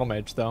not a Battle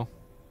Mage, though.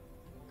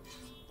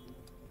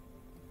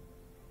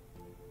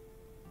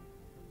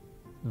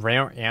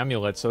 Rare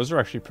amulets, those are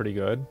actually pretty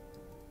good.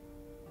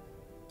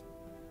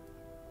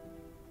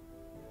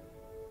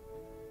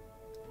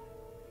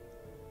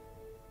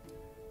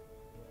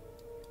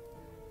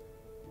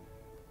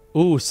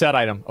 Ooh, set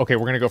item. Okay,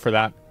 we're gonna go for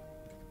that.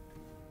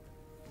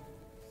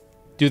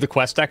 Do the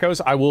quest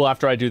echoes? I will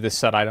after I do this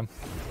set item.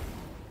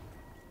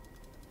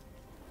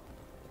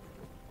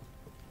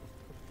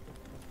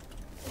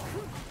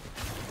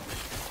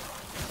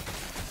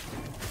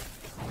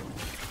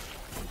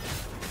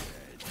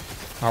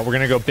 Alright, we're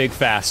gonna go big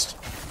fast.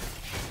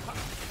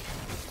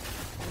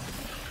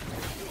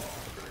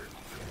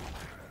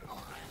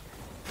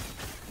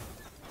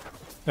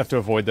 Have to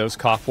avoid those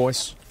cock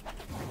boys.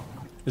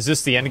 Is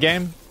this the end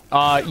game?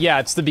 Yeah,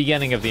 it's the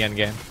beginning of the end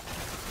game.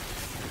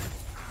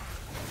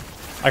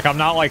 Like, I'm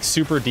not, like,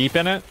 super deep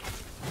in it,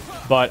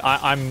 but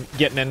I'm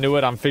getting into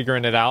it. I'm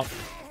figuring it out.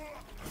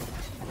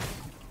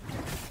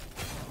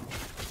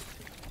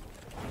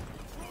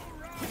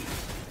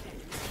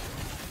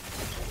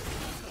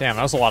 Damn,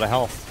 that was a lot of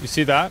health. You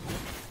see that?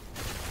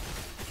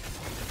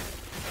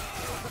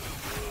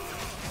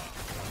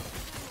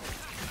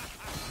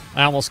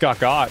 I almost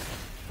got.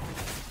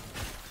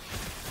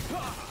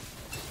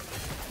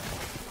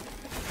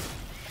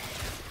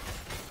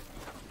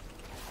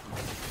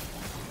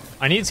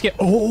 I need to get...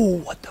 Oh,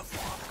 what the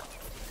fuck?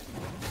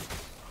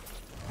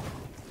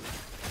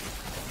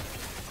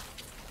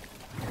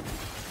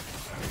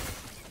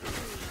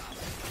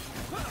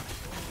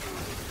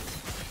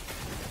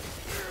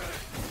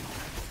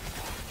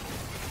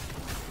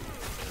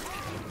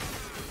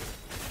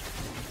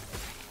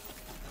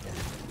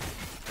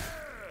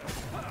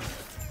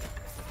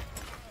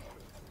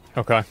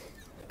 Okay.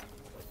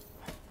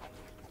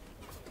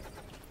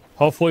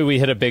 Hopefully we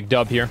hit a big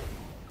dub here.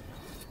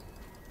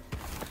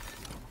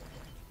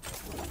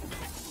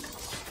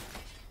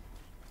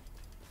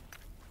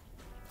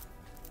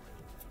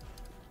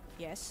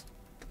 Yes.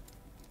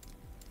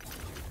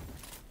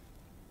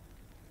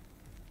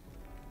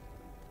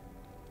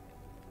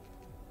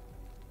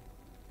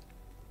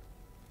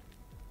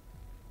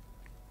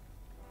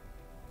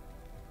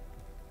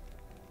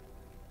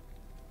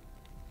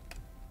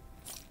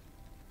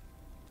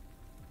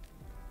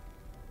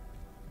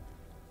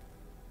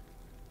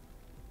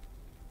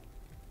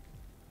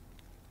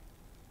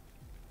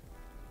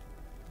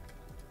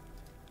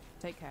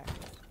 Take care.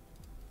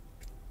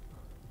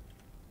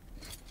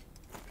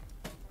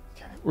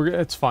 Okay,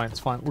 it's fine, it's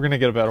fine. We're gonna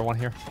get a better one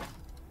here.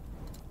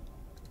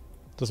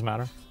 Doesn't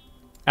matter.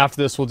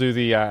 After this, we'll do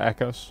the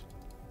echoes.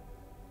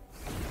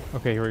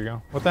 Okay, here we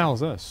go. What the hell is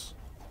this?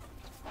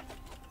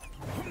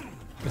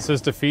 It says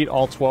defeat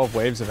all 12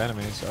 waves of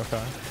enemies.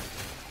 Okay.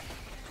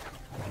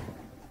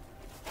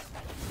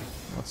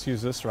 Let's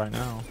use this right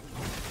now.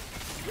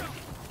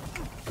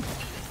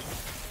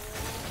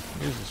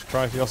 Jesus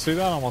Christ, y'all see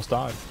that? I almost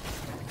died.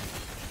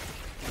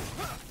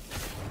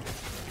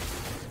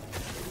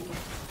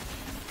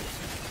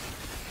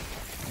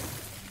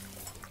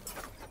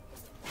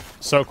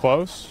 So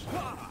close.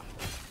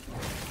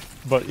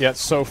 But yet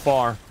so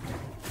far.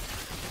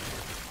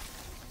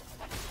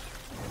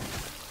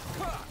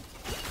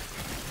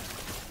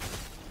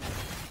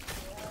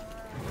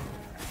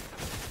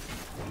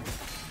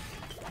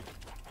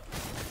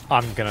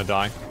 I'm gonna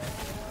die.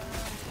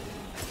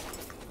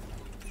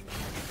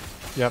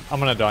 Yep, I'm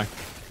gonna die.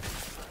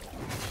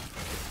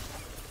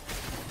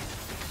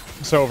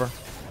 It's over.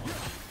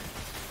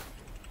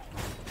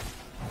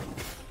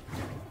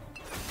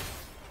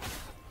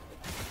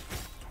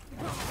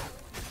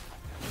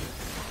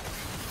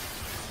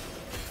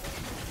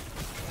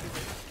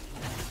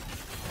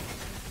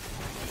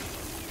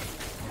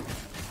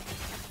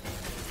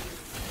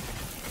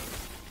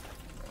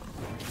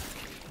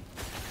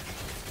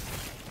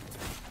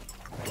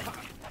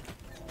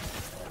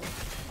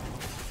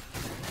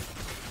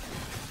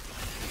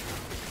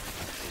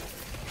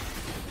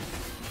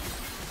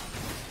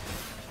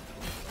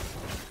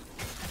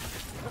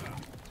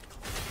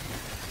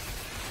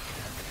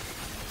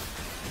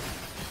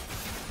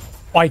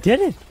 Oh, I did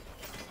it!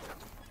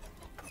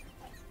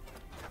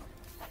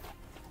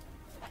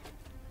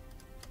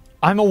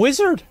 I'm a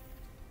wizard!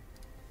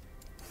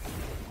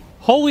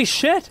 Holy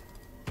shit!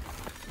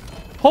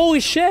 Holy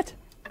shit!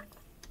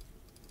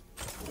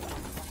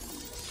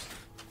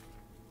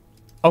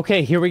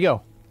 Okay, here we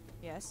go.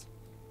 Yes.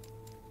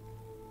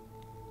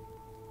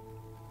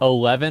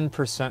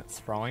 11%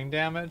 throwing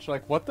damage?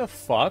 Like, what the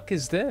fuck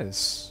is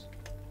this?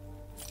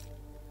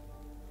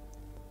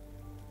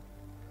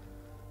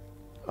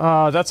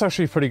 That's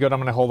actually pretty good. I'm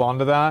gonna hold on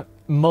to that.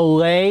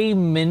 Melee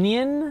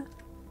minion?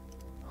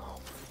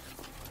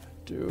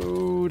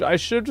 Dude, I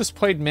should have just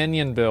played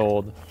minion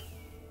build.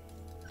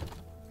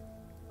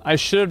 I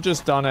should have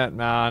just done it,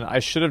 man. I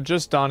should have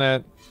just done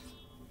it.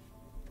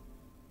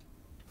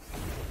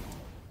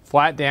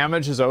 Flat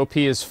damage is OP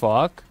as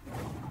fuck.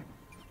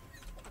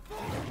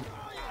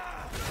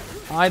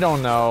 I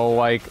don't know,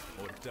 like...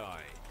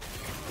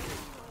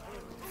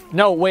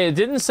 No, wait, it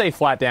didn't say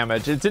flat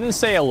damage. It didn't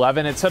say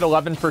 11, it said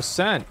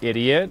 11%,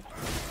 idiot.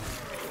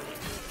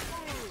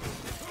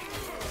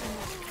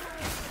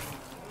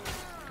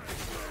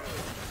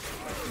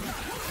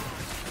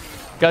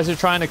 You guys are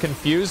trying to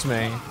confuse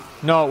me.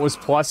 No, it was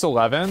plus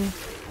 11.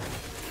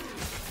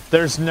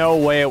 There's no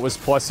way it was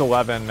plus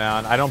 11,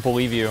 man. I don't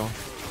believe you.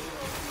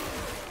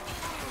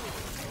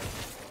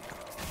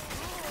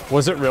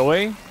 Was it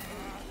really?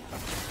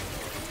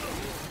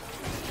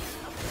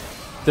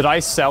 Did I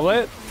sell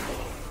it?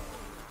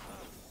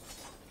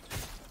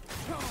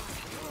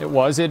 It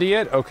was,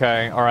 idiot?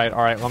 Okay,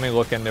 alright, let me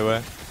look into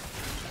it.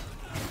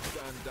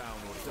 Stand down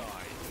or die.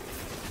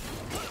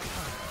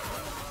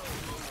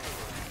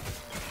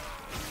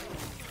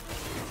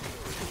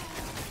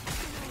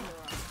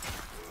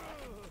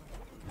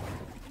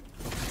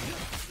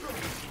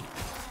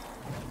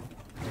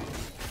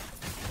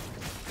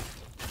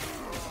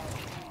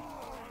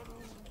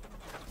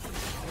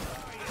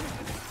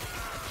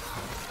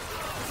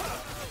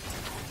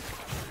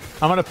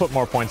 I'm gonna put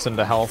more points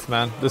into health,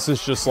 man. This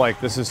is just like,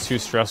 this is too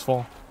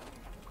stressful.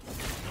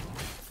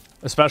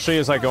 Especially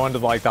as I go into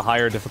like the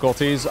higher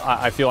difficulties,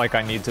 I feel like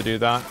I need to do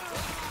that.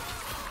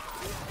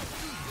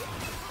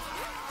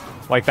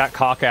 Like that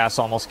cock ass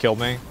almost killed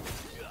me.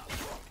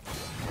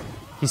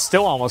 He's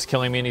still almost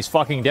killing me and he's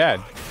fucking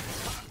dead.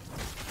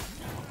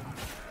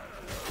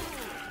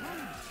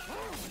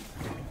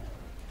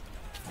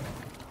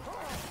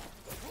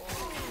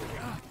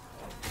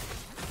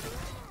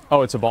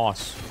 Oh, it's a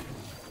boss.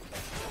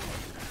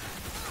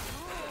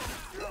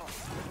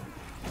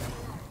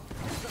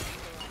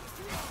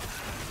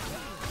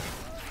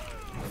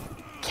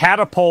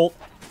 Catapult.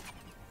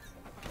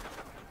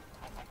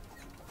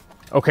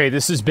 Okay,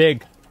 this is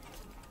big.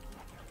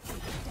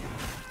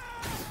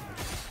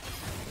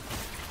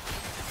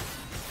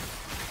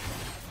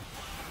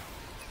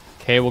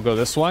 Okay, we'll go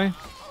this way.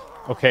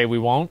 Okay, we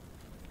won't.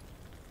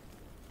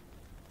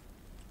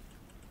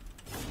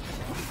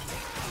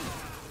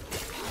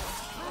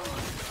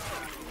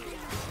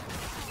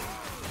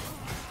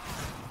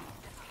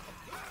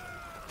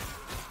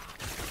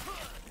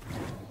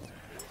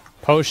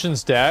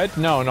 Potions dead?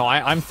 No,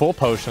 I'm full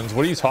potions.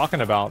 What are you talking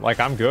about? Like,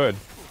 I'm good.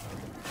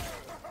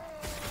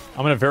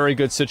 I'm in a very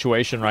good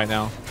situation right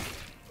now.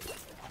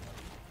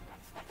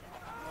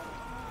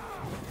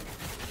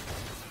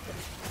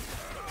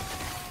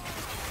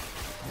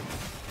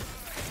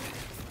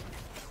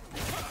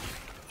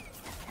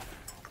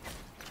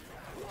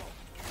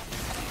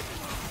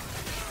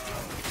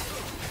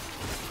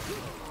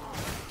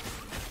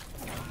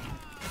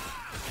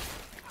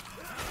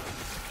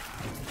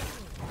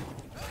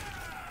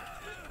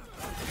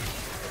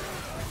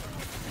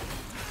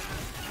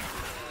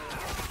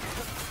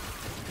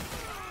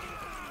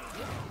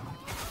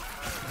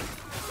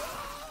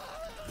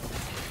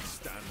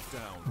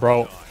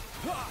 Bro,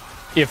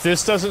 if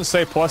this doesn't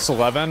say plus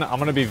 11, I'm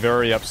gonna be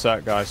very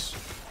upset, guys.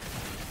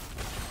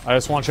 I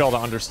just want y'all to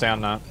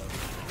understand that.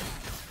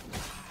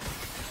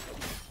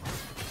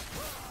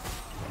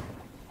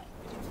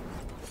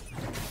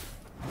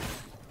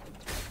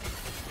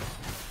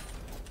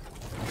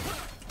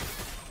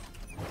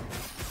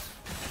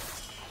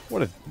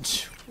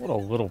 What a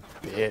little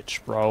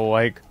bitch, bro.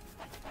 Like,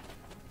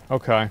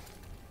 okay.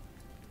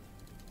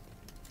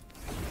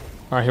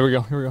 All right, here we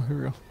go. Here we go. Here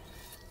we go.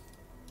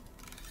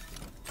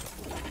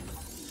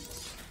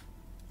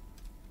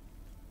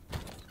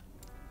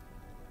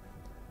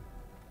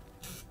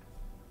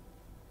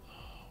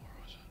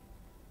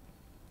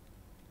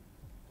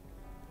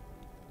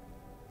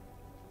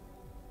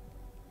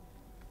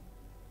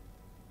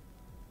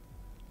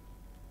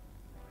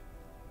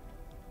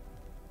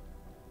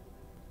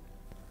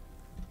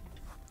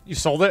 You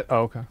sold it?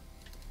 Oh, okay.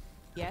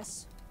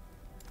 Yes.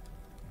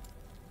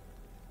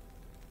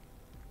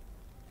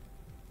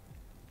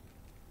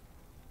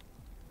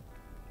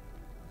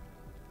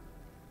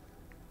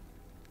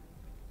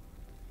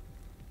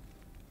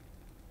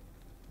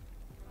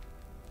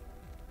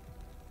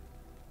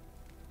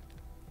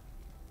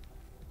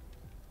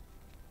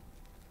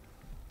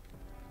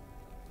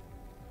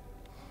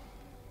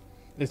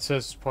 It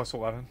says plus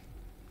 11.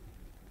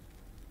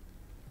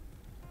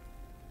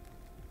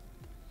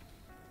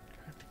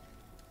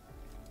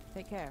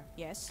 Take care.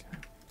 Yes.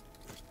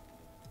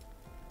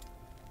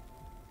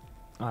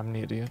 I'm an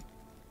idiot.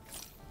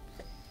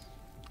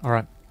 All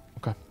right.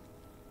 Okay.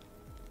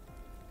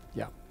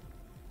 Yeah.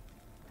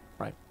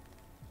 Right.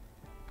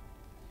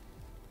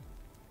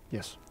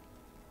 Yes.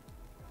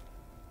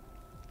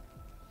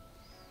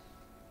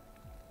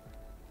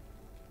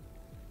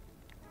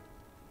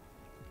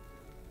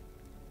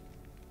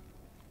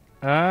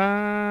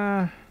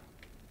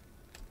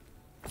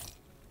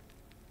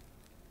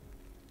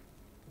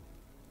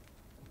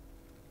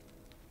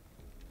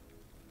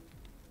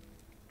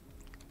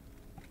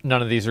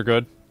 None of these are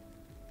good.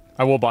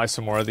 I will buy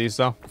some more of these,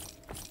 though.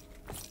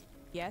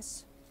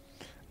 Yes.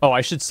 Oh,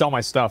 I should sell my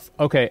stuff.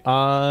 Okay,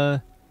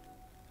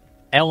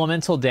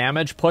 elemental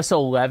damage plus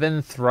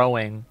 11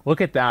 throwing.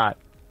 Look at that.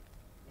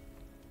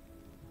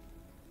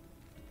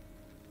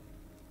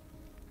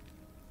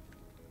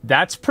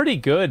 That's pretty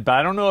good, but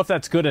I don't know if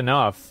that's good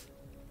enough.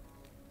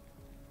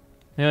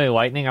 Melee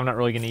lightning, I'm not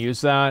really going to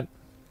use that.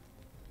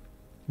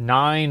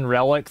 9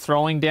 relic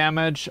throwing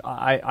damage.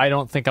 I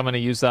don't think I'm going to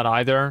use that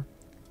either.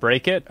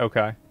 Break it?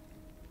 Okay.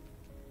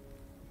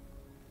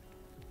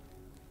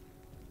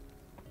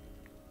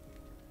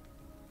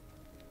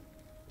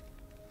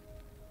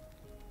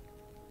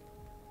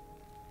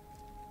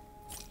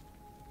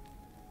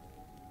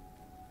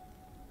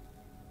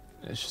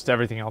 It's just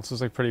everything else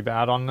is like pretty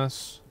bad on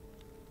this.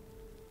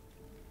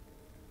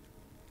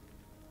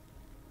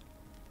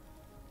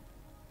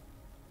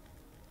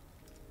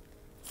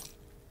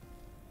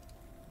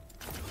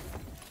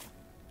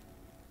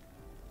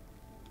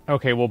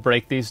 Okay, we'll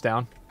break these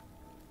down.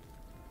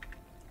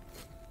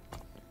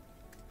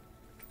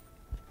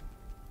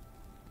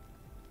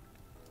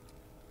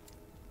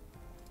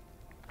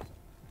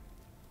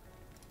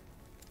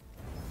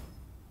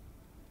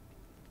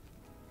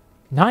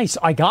 Nice,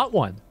 I got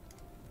one.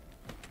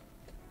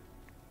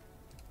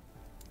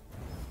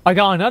 I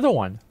got another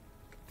one.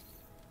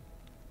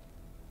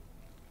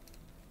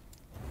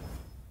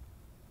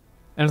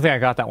 I don't think I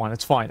got that one.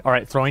 It's fine. All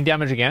right, throwing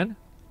damage again.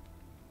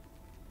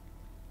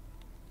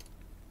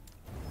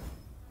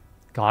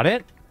 Got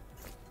it?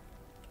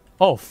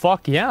 Oh,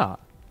 fuck yeah.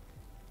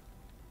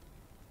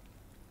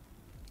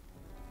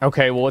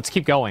 Okay, well, let's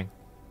keep going.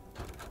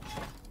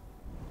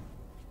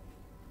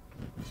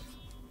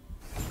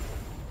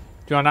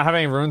 Do I not have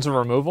any runes of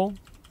removal?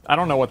 I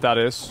don't know what that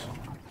is.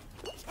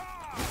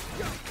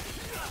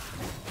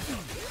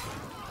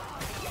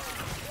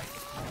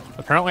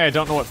 Apparently I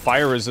don't know what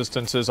fire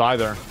resistance is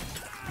either.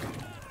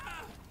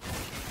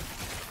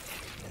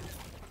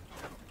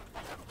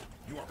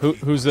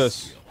 Who's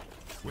this?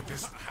 With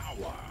this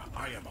power,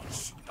 I am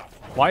unstoppable.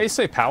 Why do you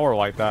say power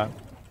like that?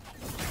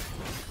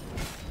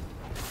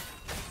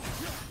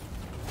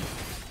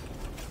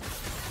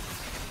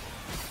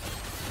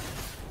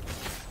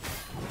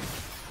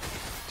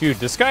 Dude,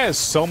 this guy has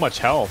so much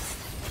health.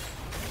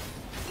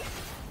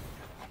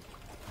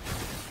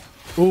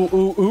 Ooh,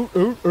 ooh, ooh,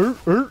 ooh, ooh,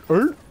 ooh,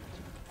 ooh.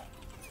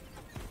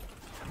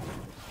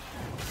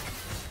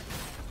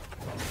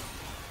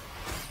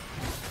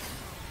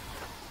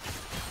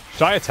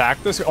 Should I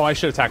attack this? Oh, I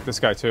should attack this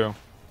guy too.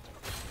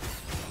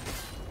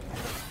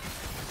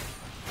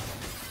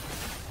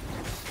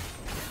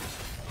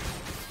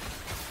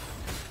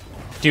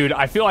 Dude,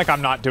 I feel like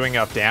I'm not doing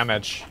enough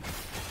damage.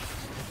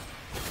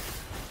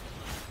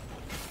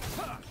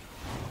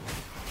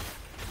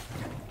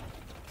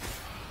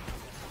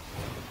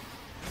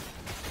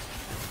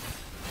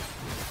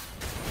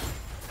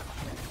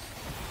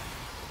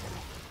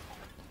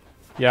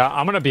 Yeah,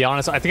 I'm gonna be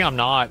honest. I think I'm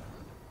not.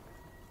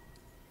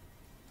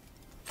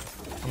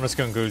 I'm just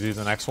gonna go do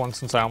the next one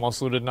since I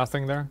almost looted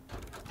nothing there.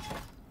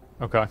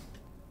 Okay.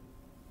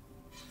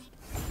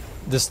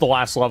 This is the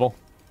last level.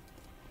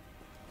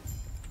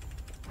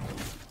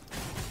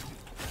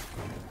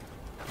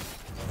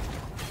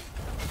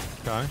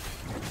 Okay.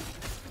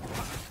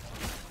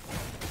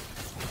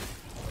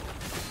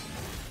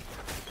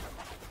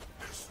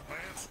 This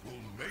lance will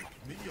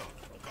make me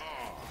a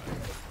god.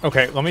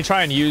 Okay, let me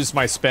try and use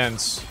my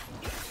spins.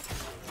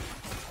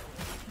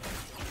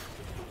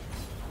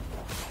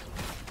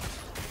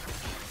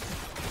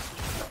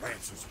 The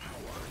lance's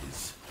power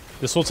is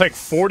This will take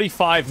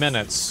 45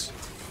 minutes.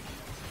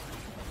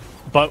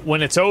 But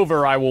when it's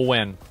over, I will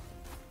win.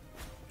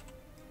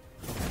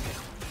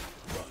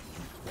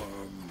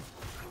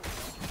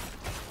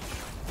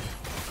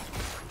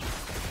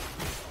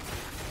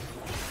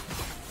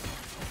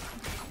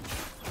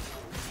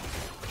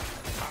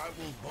 I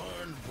will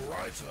burn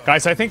brighter.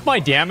 Guys, I think my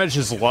damage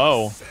is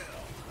low.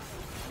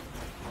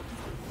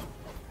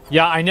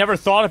 Yeah, I never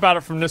thought about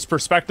it from this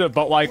perspective,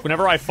 but like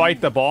whenever I fight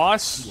the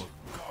boss,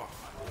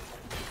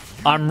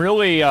 I'm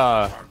really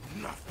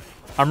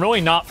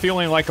not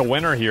feeling like a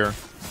winner here.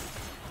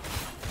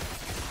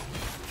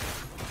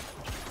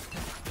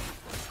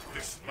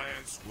 This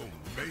lance will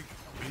make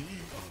me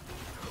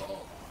a god.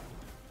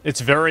 It's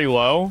very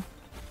low.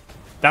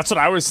 That's what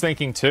I was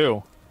thinking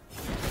too.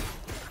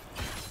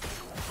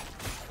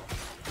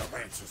 The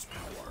lance's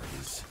power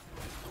is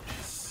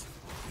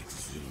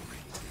exhilarating.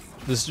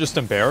 This is just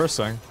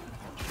embarrassing.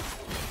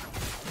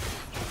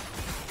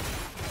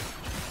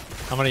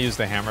 I'm gonna use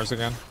the hammers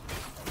again.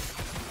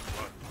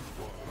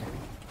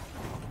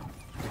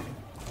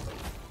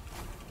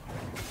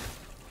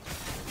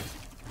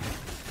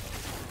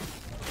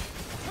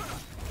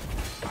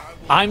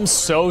 I'm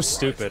so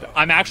stupid.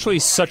 I'm actually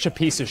such a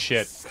piece of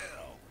shit.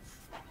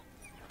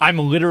 I'm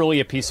literally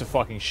a piece of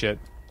fucking shit.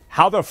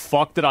 How the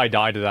fuck did I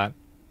die to that?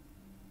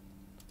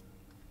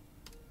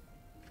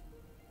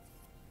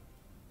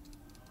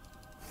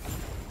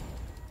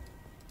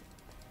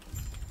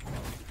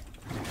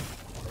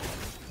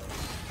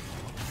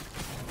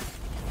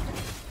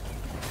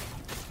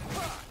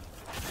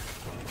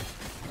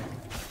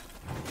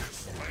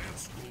 This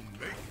lance will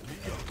make me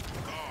a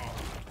god.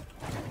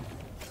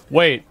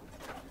 Wait.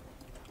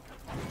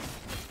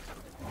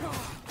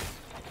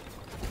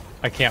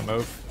 I can't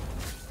move.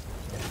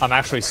 I'm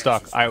actually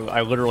stuck.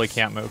 I literally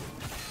can't move.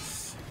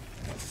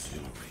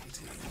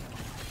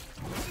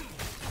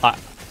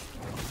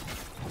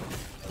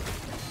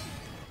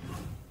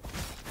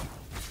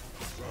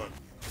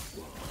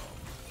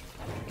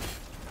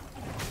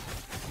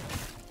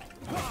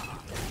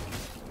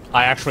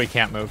 I actually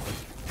can't move.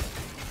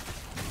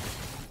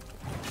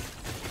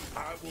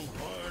 I will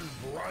burn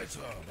brighter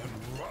than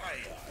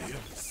Raya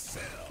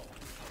himself.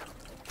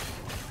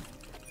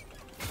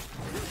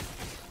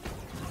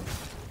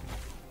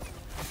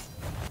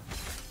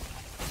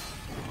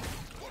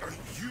 What are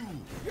you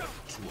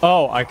to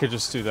Oh, I could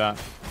just do that.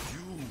 You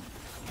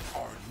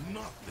are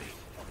nothing.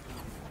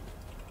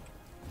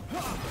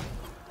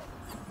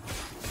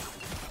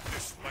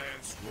 This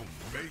lance will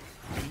make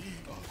me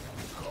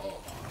a god.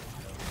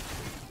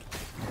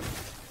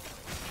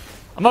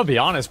 I'm gonna be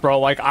honest, bro.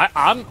 Like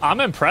I'm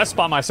impressed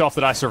by myself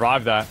that I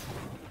survived that.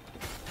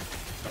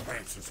 The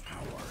lance's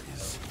power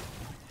is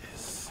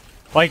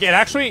Like it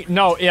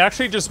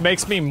actually just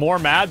makes me more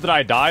mad that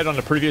I died on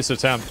the previous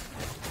attempt.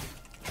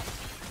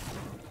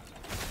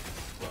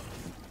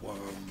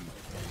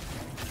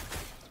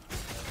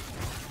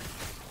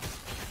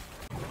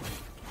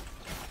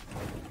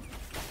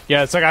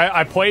 Yeah, it's like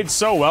I played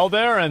so well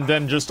there, and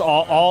then just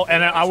all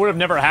and I would have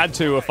never had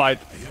to if I.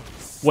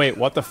 Wait,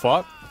 what the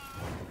fuck?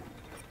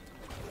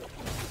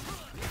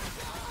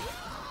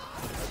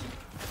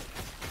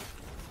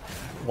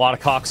 A lot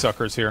of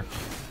cocksuckers here.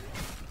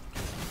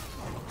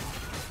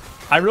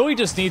 I really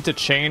just need to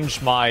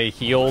change my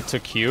heal to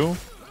Q,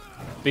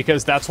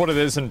 because that's what it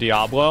is in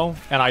Diablo,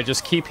 and I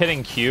just keep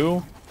hitting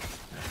Q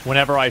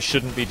whenever I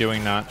shouldn't be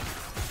doing that.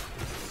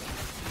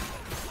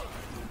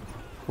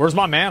 Where's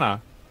my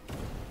mana?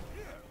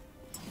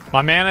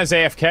 My mana's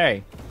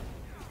AFK.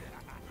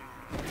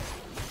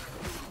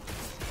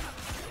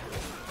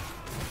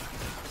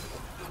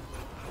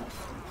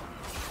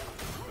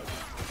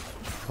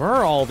 Where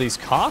are all these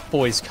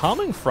cockboys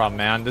coming from,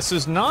 man? This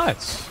is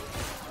nuts.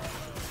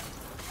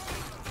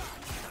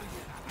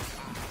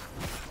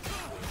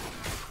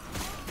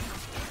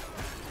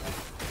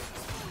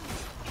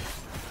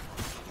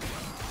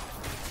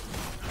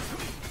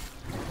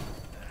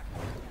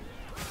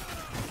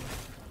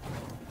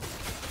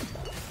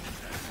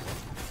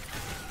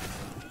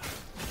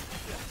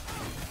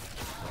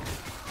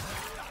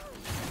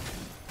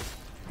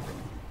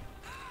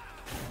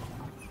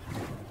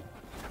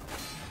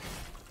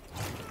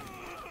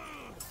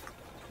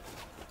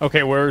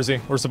 Okay, where is he?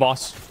 Where's the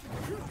boss?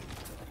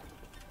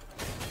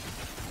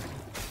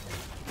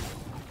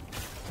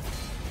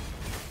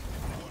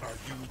 what are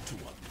you to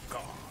a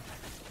god?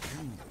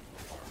 You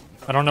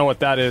I don't know what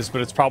that is, but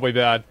it's probably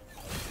bad.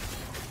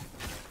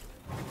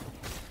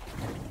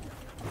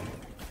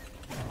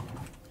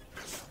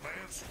 this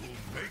lance will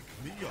make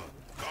me a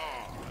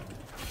god.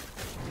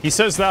 He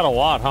says that a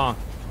lot, huh?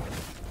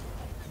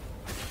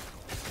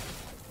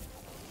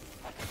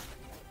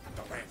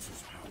 The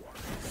lance's power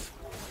is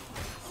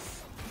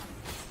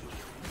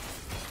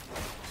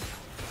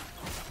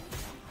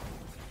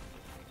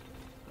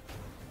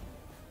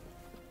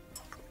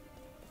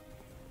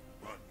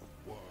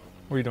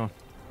What are you doing?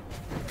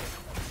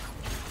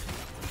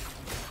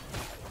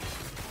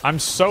 I'm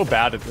so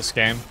bad at this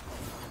game.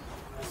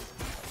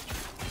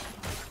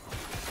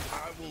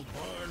 I will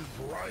burn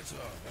brighter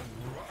than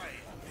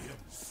Ryan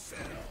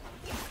himself.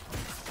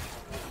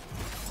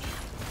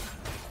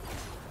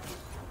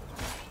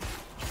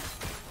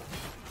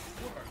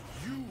 What are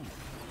you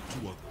to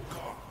a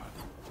god?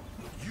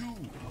 You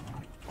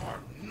are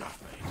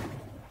nothing.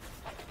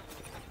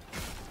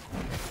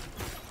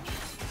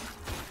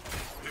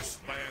 This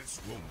lance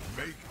will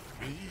make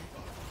me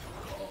a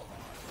god.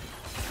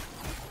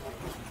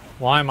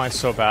 Why am I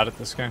so bad at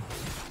this game?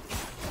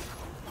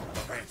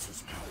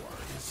 Lance's power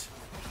is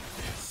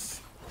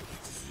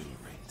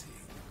exhilarating.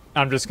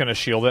 I'm just gonna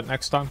shield it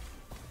next time.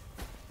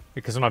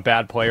 Because I'm a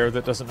bad player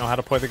that doesn't know how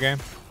to play the game.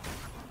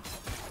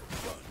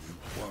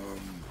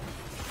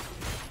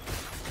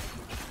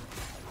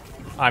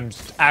 I'm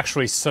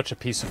actually such a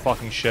piece of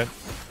fucking shit.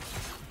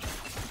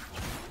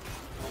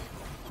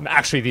 I'm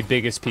actually the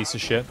biggest piece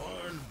of shit.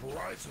 Burn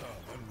brighter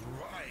than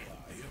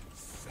Raya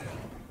himself.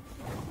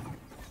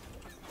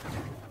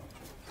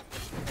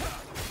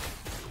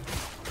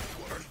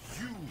 What are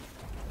you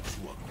to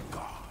a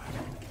god?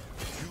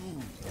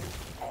 You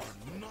are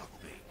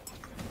nothing.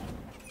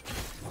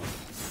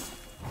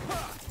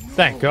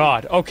 Thank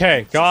God.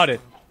 Okay, got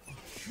it.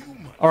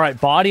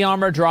 Alright, body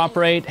armor drop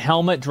rate,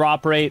 helmet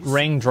drop rate,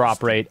 ring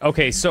drop rate.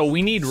 Okay, so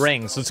we need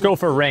rings. Let's go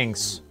for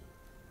rings.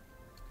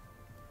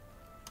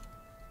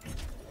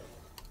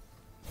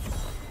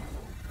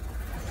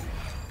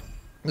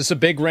 This is a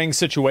big ring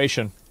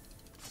situation.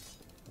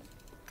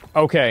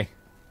 Okay.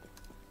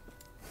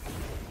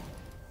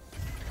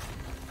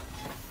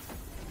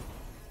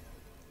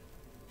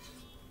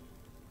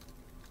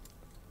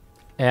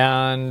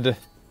 And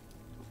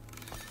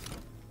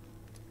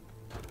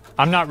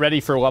I'm not ready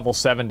for level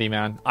 70,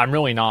 man. I'm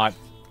really not.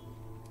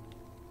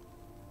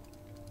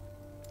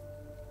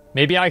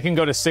 Maybe I can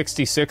go to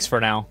 66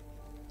 for now.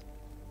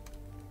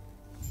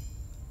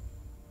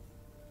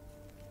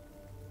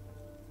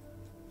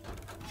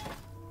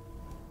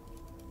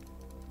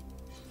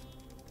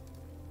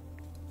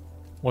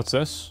 What's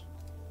this?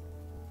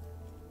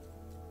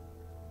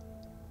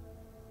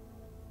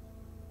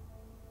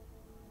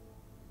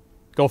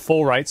 Go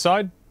full right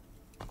side?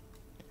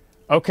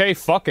 Okay,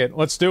 fuck it.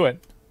 Let's do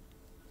it.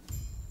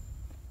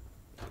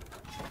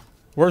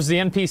 Where's the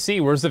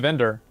NPC? Where's the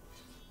vendor?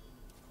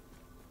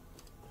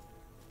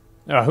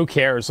 Who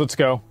cares? Let's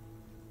go.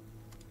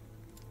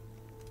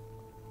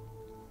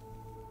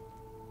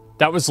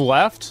 That was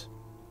left?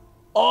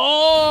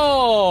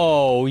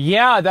 Oh,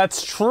 yeah,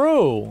 that's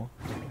true.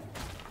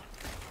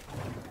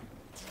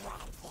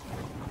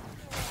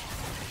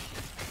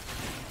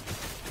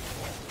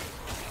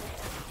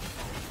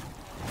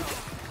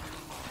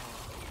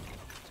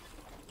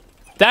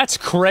 That's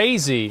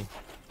crazy.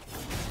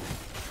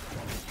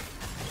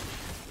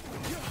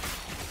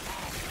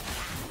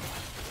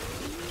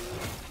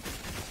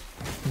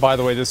 By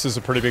the way, this is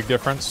a pretty big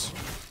difference.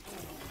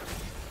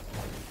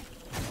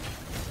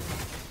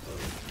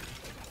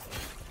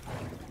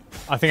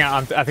 I think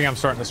I'm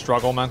starting to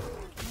struggle, man.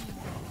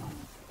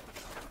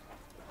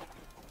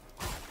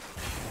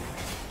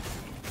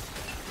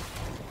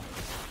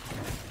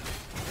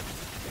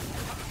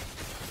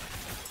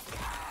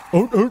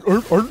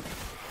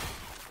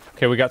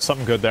 Okay, we got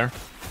something good there.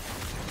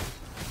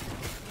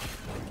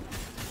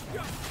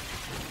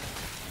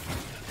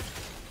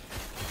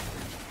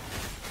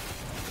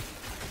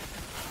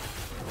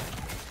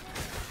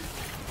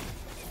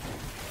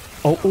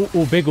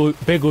 Oh, big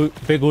loot, big loot,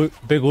 big loot,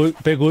 big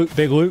loot, big loot,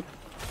 big loot.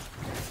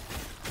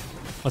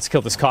 Let's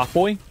kill this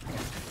cockboy.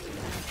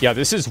 Yeah,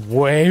 this is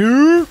way...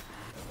 Look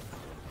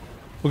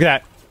at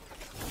that.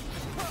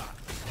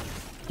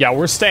 Yeah,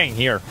 we're staying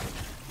here.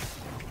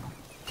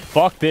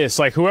 Fuck this.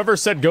 Like, whoever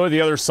said go to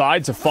the other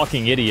side's a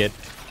fucking idiot.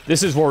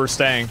 This is where we're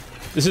staying.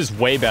 This is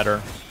way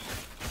better.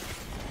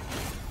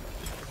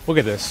 Look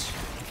at this.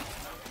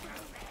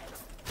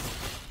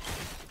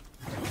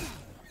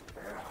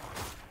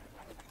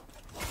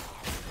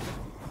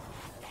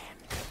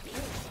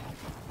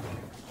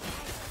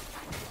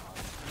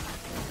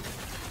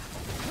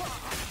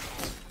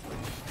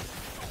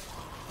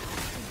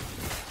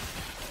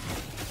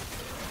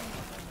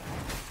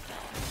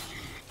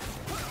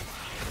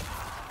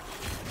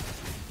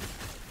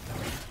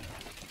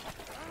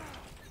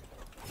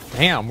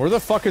 Damn, where the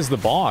fuck is the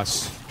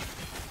boss?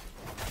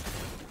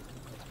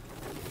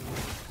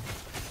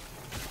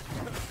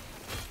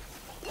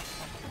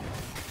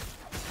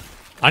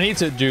 I need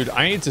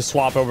to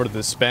swap over to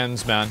the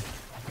spins, man.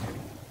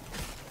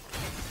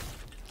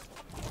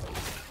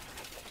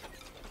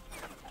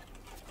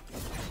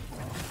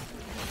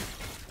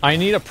 I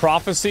need a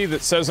prophecy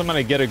that says I'm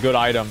gonna get a good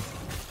item.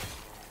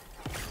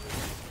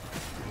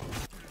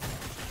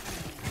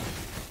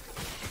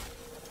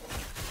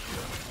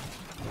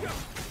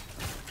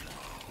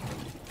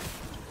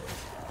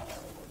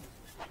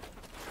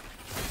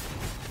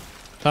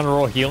 Time to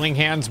roll Healing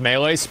Hands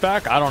melee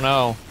spec? I don't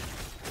know.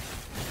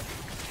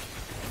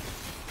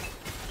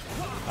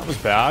 That was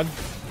bad.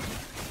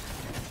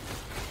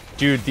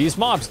 Dude, these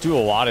mobs do a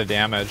lot of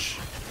damage.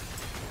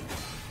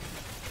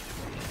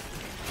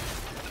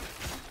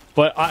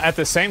 But at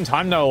the same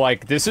time, though,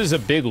 like, this is a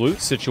big loot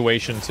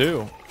situation,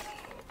 too.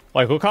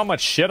 Like, look how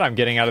much shit I'm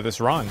getting out of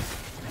this run.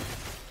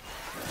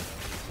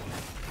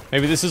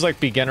 Maybe this is,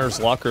 like, beginner's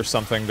luck or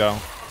something, though.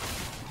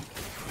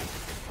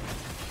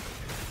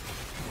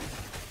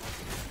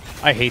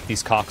 I hate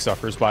these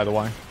cocksuckers, by the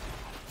way.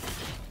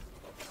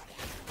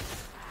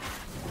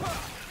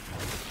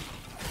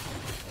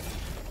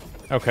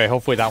 Okay,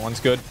 hopefully that one's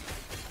good.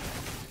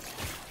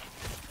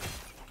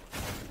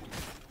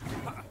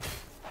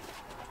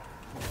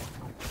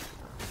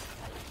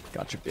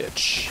 Gotcha,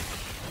 bitch.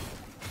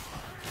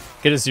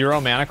 Get a 0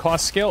 mana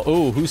cost skill?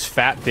 Ooh, who's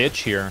fat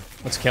bitch here?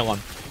 Let's kill him.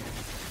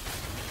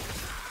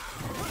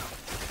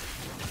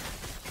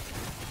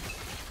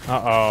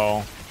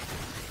 Uh-oh.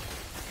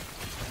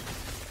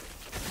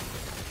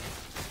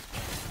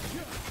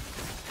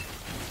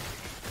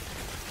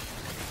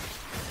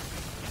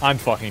 I'm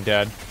fucking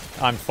dead.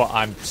 I'm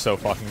so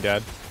fucking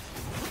dead.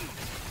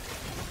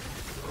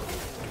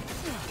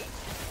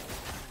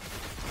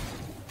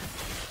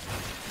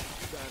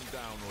 Stand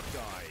down or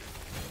die.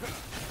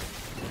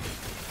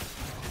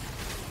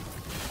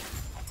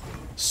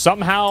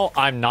 Somehow,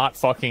 I'm not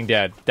fucking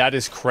dead. That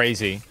is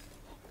crazy.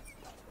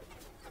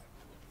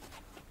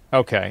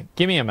 Okay,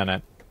 give me a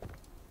minute.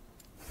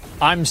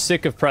 I'm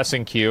sick of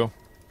pressing Q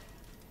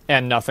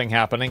and nothing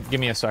happening.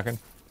 Give me a second.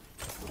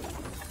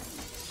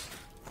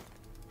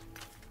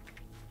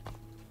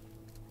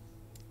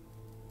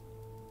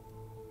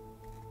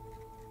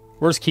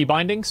 Where's key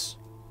bindings?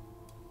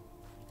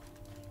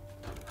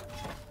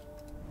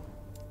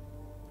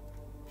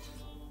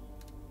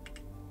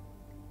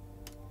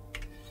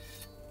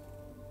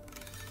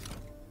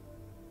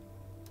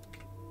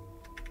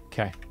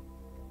 Okay.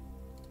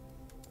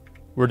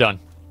 We're done.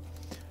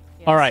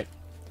 Yes. All right.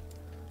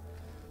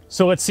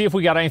 So let's see if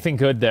we got anything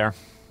good there.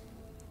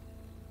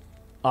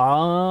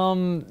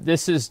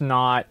 This is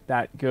not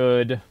that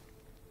good.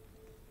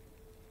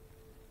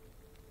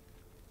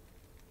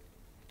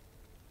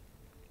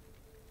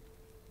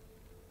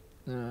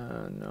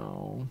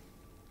 No.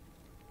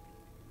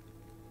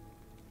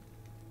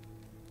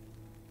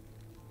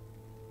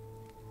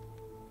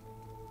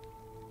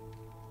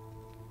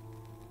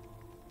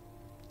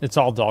 It's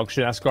all dog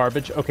shit ass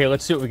garbage. Okay,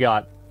 let's see what we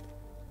got.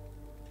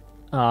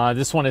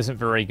 This one isn't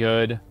very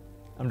good.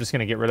 I'm just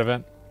gonna get rid of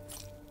it.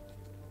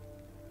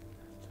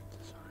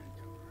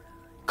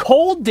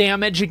 Cold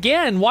damage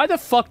again. Why the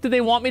fuck do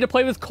they want me to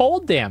play with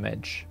cold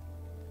damage?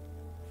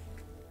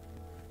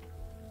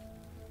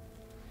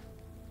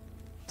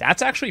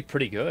 That's actually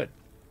pretty good.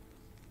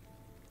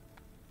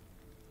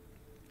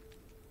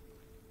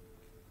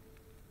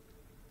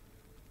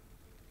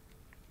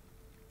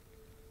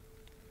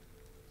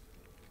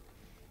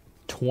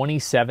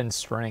 $27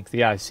 strength.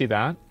 Yeah, I see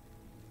that.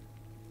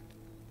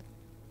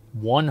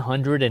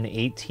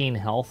 118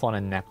 health on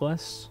a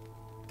necklace.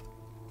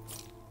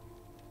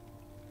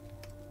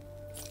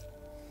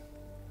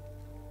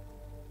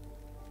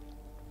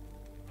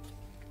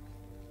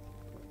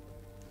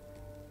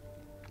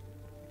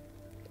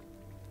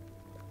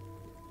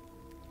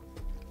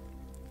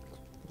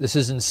 This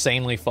is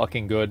insanely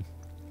fucking good.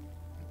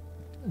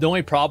 The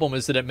only problem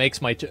is that it makes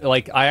my...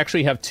 Like, I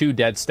actually have 2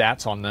 dead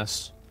stats on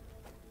this.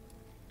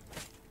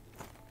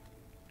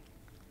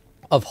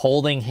 Of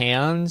holding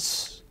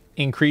hands,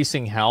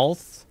 increasing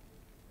health.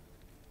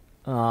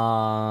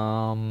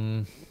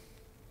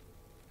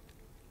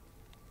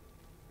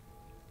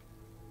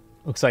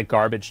 Looks like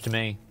garbage to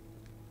me.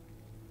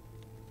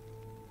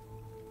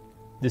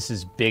 This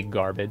is big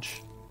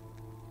garbage.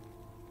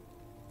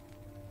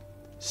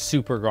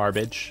 Super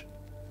garbage.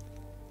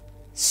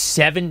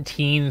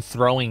 17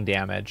 throwing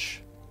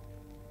damage.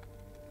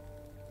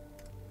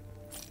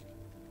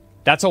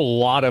 That's a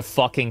lot of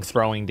fucking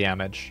throwing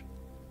damage.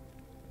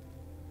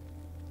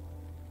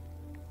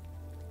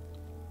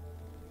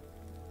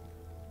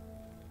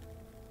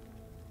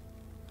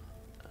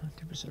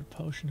 Of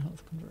potion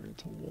health converted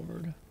to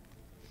ward.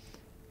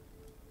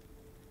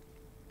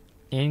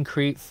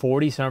 Increase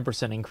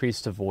 47%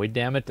 increase to void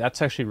damage.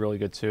 That's actually really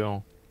good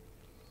too.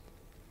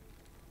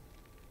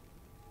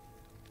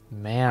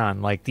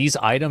 Man, like these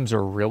items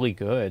are really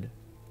good.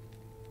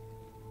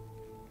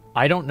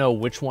 I don't know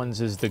which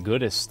ones is the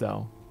goodest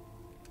though.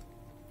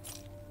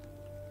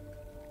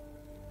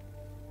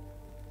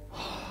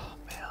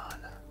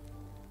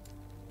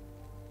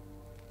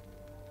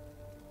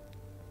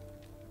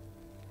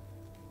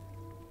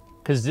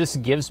 Because this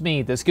gives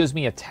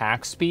me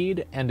attack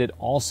speed, and it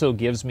also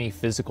gives me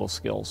physical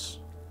skills.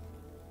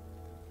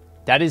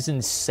 That is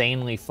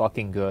insanely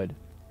fucking good.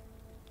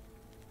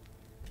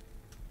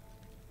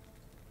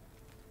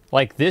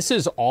 Like, this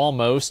is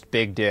almost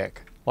big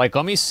dick. Like,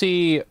 let me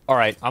see. All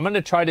right, I'm going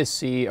to try to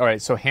see. All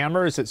right, so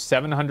hammer is at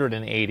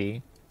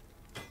 780.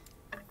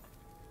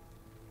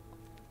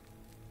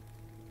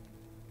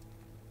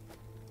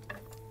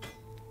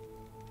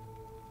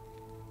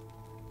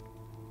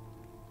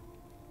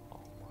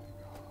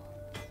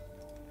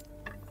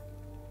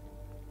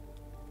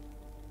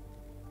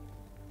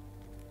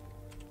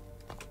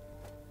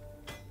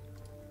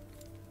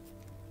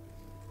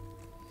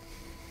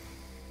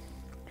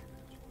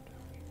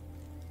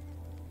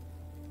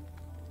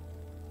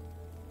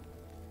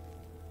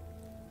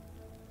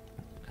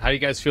 do you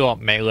guys feel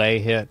about melee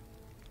hit?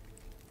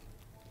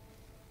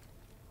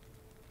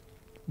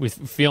 We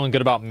feeling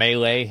good about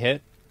melee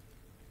hit?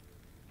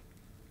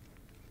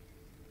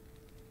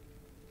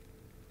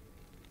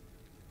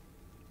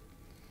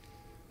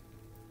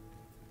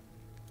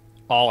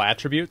 All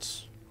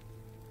attributes?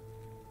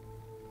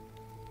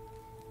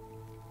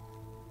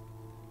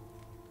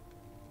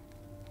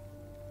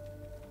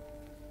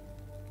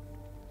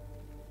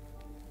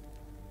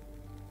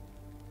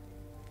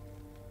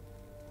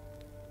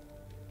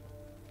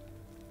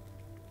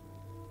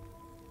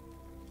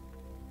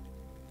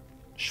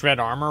 Shred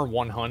armor,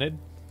 100.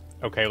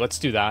 Okay, let's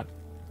do that.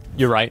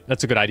 You're right.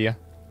 That's a good idea.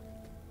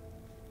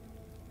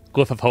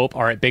 Glyph of Hope.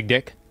 All right, big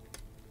dick.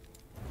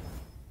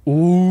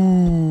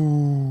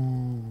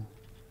 Ooh.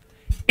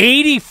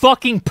 80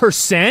 fucking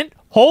 %?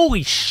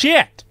 Holy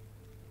shit.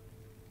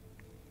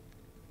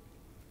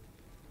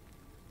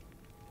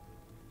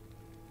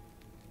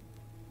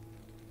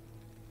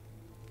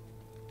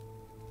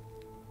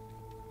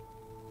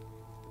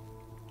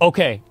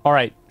 Okay, all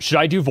right. Should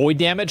I do void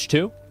damage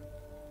too?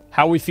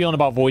 How are we feeling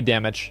about void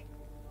damage?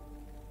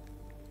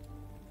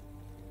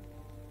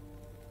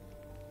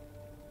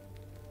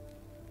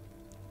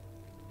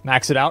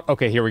 Max it out?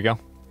 Okay, here we go.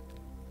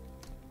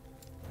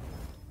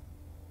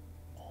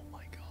 Oh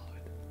my god.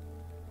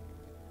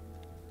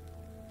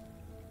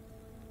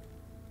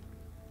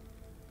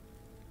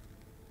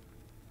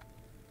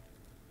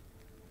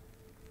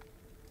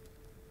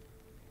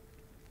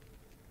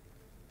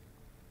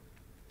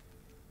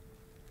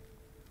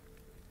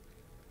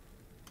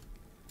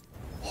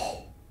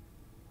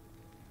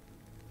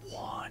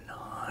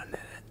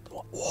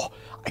 Oh,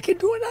 I can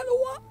do another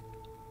one.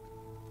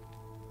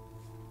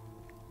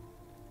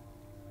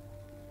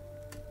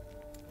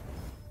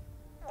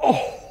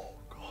 Oh,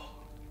 God.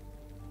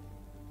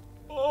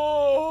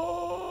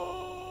 Oh.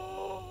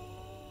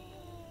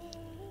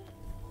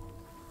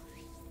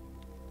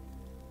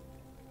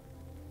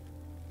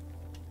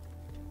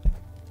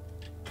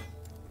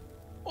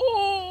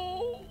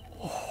 Oh.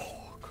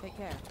 Take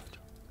care.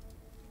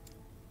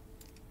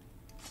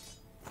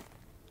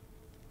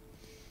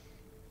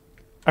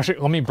 Actually,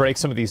 let me break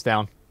some of these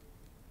down.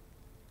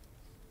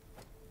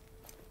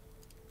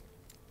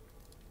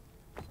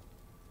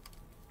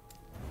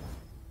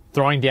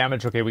 Throwing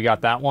damage. Okay, we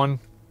got that one.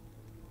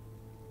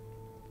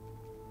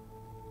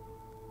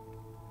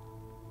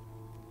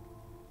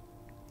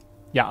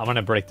 Yeah, I'm going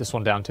to break this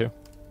one down too.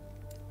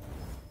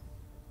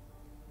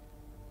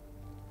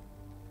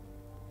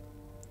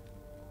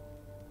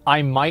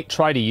 I might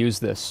try to use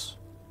this.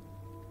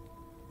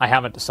 I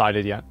haven't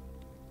decided yet.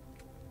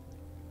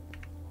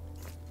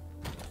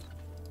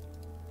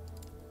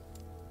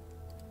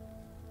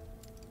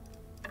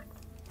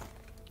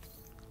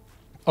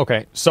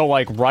 Okay, so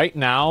like right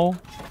now,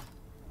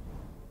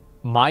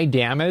 my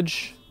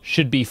damage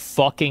should be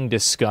fucking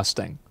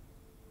disgusting.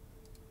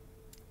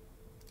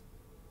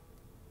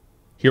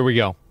 Here we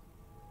go.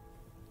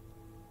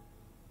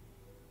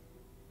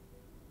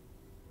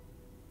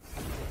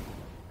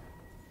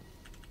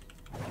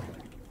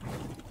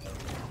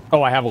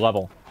 Oh, I have a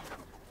level.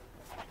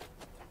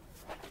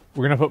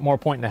 We're gonna put more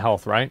point in the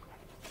health, right?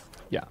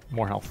 Yeah,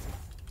 more health.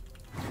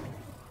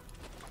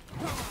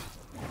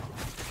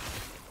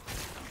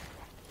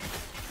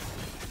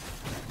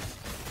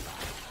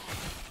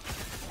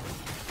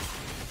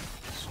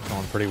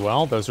 Going pretty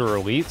well. Those are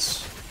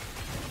elites.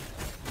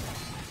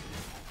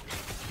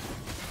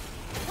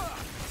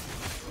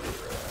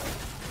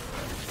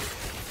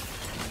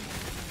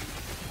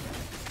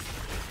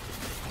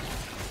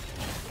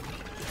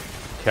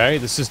 Okay,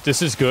 this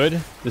is good.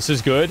 This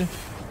is good.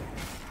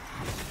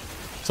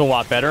 It's a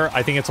lot better.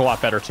 I think it's a lot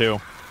better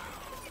too.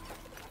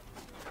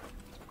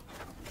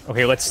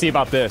 Okay, let's see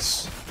about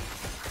this.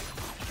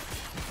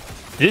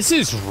 This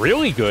is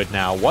really good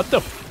now. What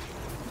the...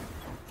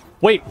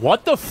 Wait,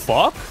 what the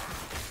fuck?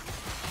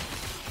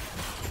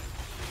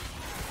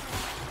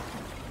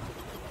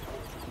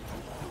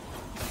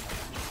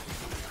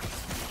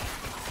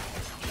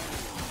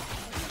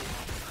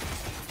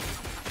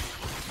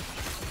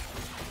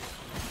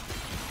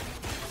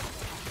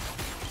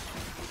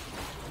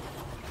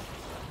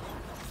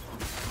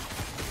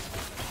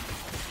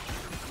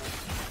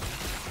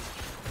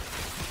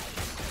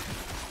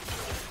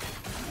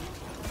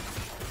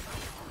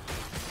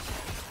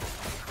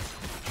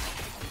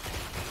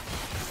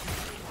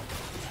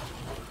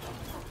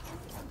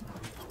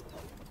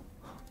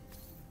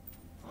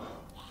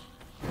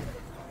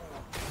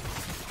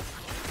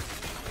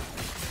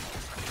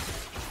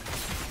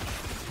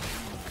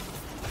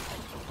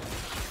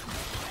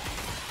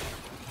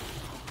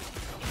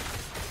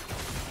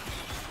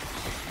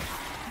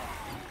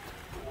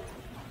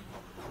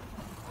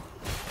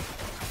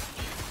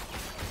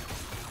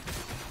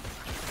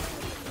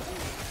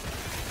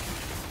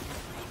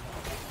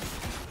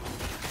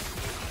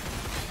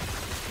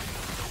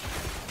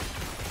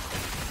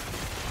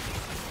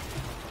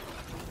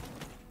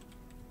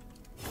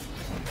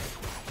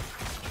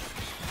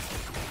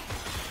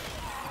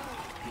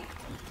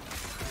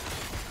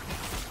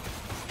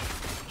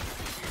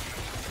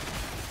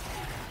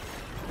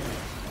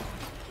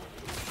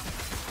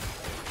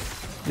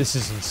 This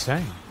is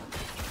insane.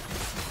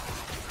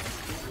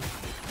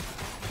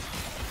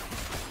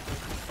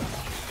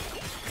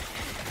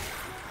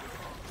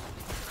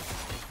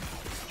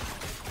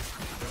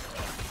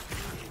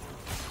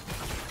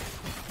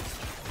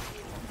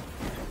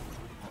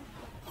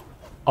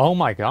 Oh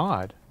my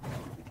god.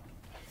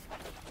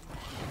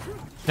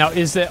 Now,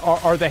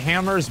 are the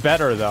hammers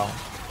better, though?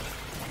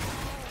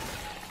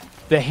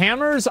 The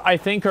hammers, I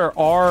think,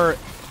 are...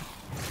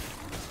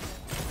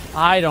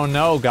 I don't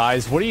know,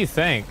 guys. What do you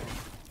think?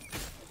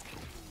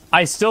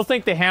 I still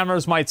think the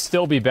hammers might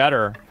still be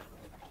better.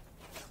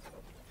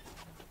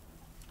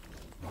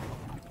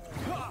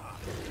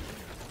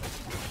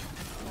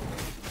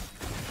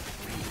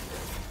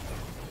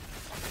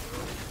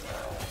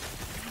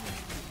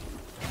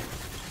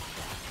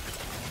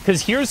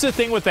 Because here's the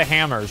thing with the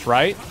hammers,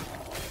 right?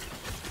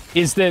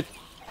 Is that...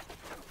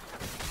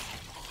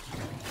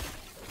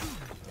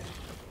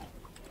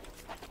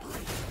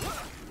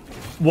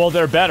 well,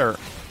 they're better.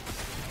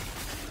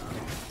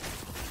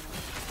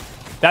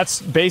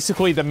 That's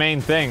basically the main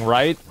thing,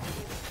 right?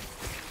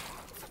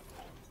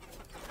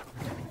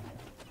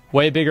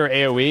 Way bigger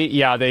AoE?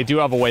 Yeah, they do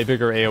have a way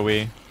bigger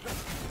AoE.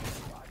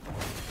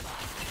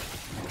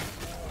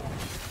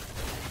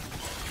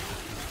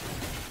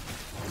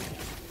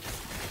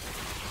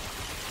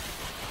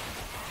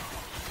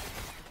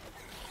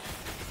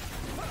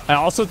 I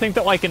also think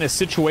that, like, in a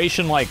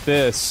situation like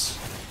this,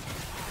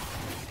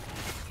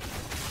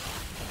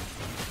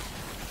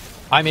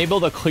 I'm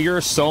able to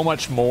clear so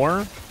much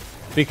more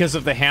because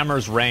of the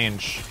hammer's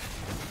range.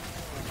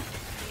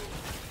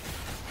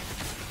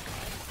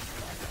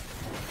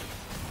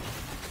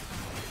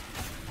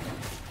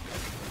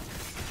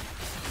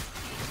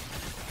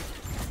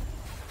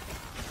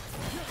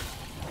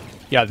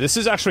 Yeah, this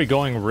is actually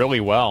going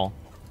really well.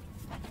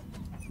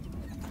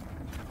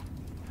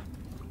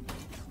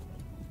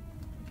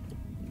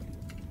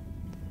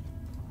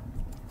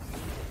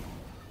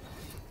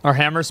 Are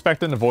hammers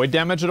spec'd into void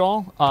damage at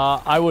all?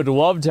 I would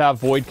love to have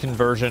void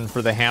conversion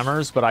for the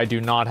hammers, but I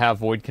do not have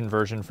void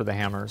conversion for the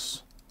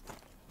hammers.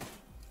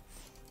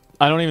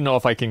 I don't even know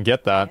if I can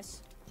get that.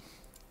 Yes.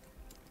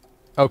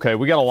 Okay,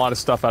 we got a lot of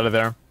stuff out of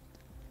there.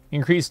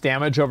 Increased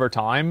damage over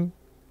time.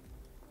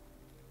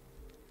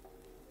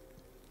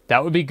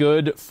 That would be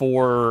good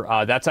for...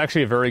 that's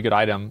actually a very good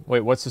item.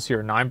 Wait, what's this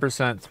here?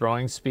 9%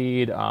 throwing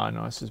speed.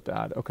 No, this is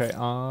bad. Okay,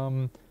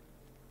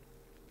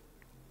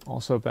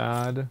 also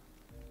bad.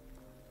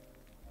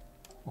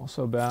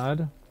 Also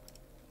bad.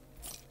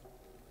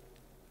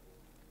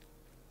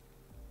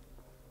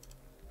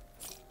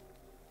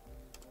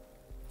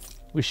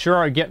 We sure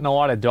are getting a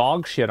lot of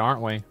dog shit,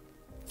 aren't we?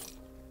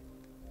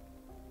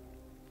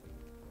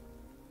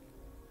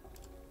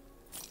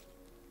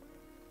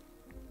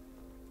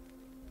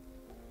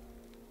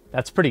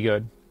 That's pretty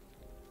good.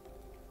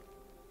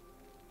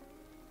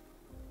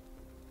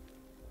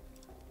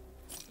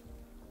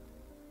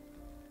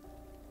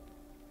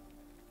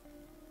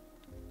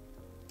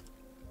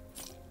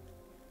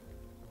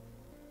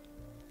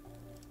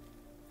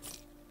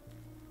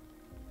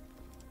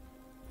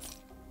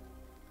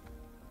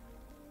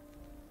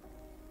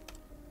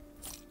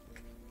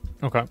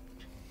 Okay.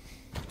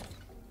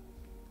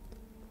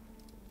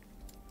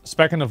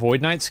 Spec into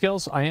Void Knight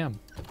skills? I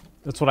am.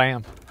 That's what I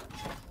am.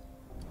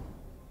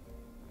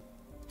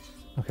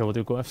 Okay, we'll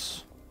do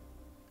glyphs.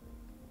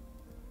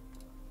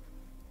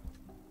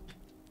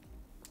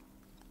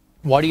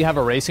 Why do you have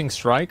a racing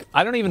strike?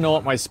 I don't even know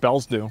what my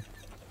spells do.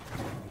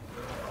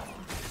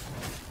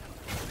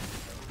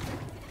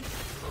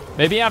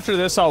 Maybe after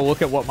this I'll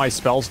look at what my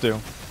spells do.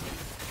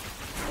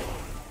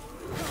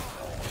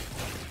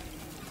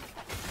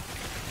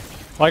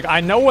 Like,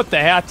 I know what the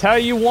hell. I tell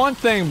you one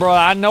thing, bro.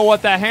 I know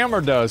what that hammer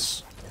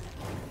does.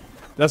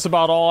 That's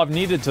about all I've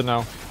needed to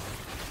know.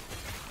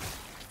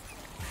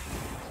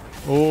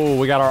 Oh,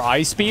 we got our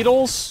ice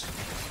beetles.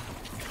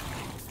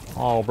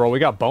 Oh, bro, we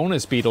got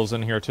bonus beetles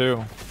in here,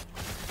 too.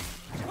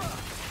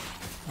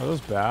 Are those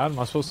bad? Am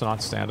I supposed to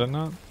not stand in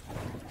that?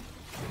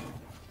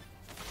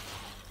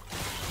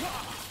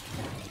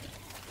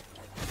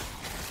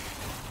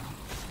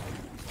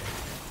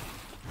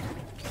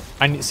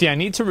 I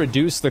need to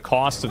reduce the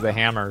cost of the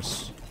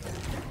hammers.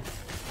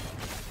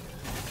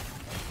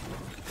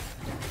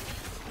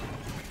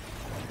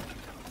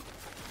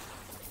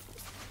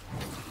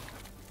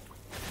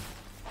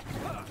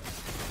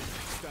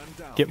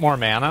 Get more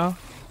mana?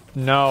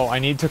 No, I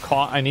need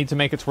to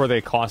make it to where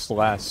they cost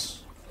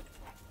less.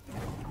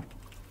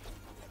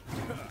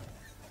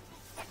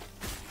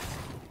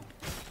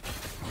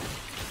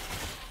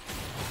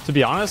 To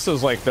be honest,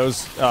 those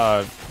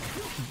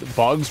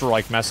bugs were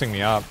like messing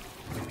me up.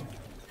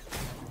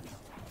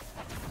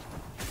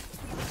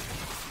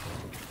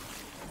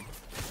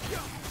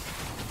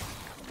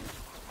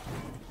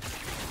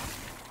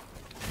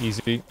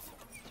 Easy.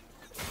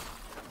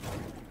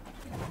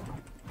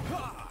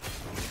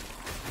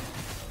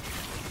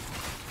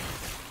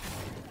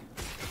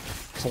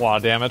 It's a lot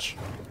of damage.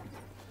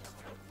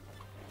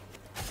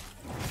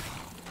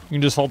 You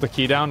can just hold the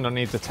key down, don't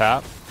need to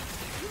tap.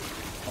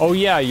 Oh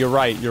yeah, you're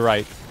right, you're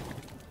right.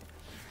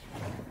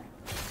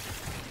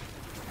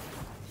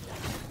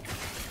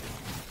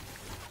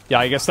 Yeah,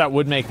 I guess that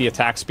would make the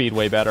attack speed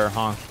way better,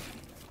 huh?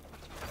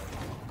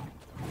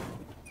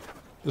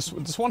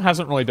 This one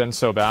hasn't really been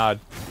so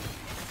bad.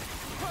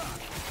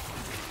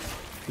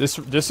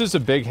 This is a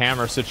big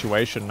hammer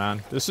situation,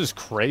 man. This is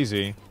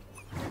crazy.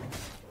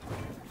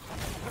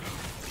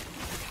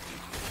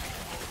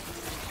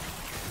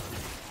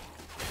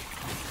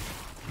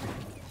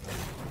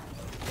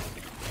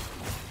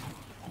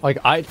 Like,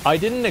 I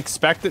didn't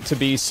expect it to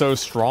be so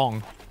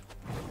strong.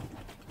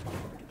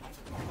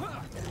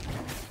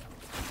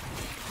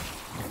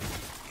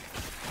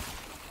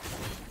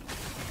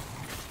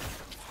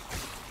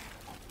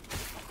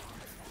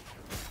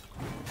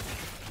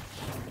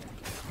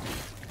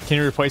 Can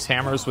you replace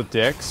hammers with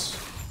dicks?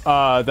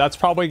 That's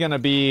probably going to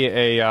be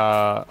a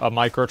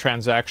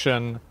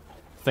microtransaction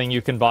thing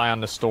you can buy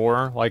on the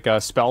store, like a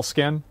spell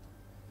skin.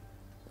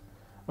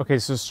 Okay,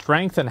 so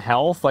strength and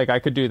health, like I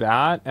could do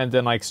that, and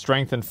then like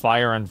strength and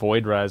fire and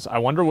void res. I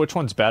wonder which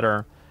one's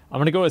better. I'm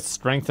gonna go with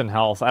strength and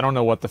health. I don't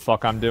know what the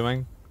fuck I'm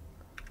doing.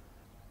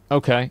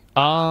 Okay,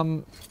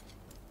 damn,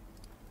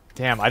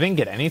 I didn't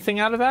get anything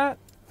out of that?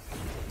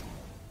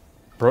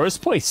 Bro, this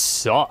place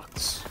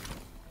sucks.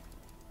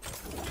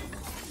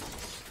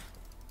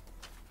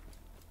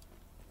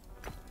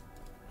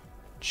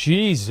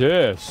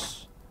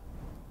 Jesus.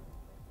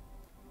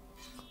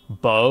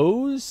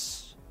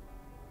 Bows?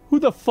 Who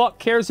the fuck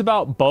cares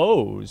about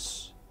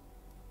bows?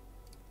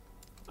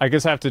 I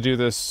guess I have to do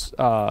this,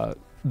 the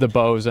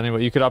bows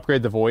anyway. You could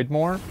upgrade the void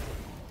more.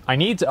 I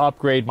need to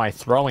upgrade my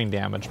throwing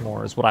damage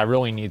more is what I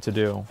really need to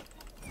do.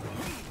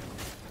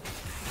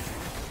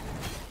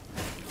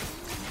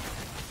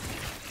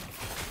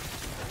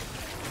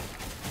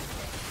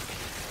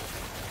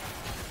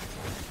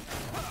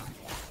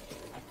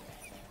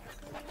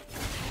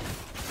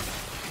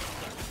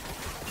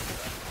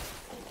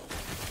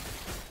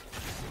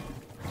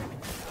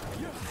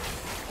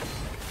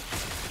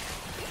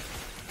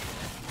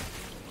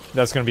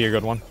 That's gonna be a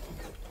good one.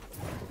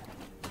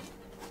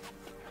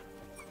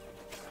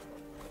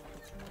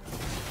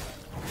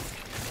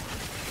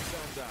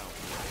 Stand down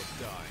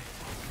or die.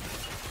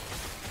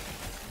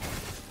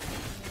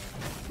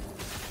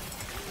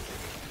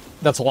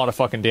 That's a lot of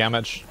fucking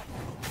damage.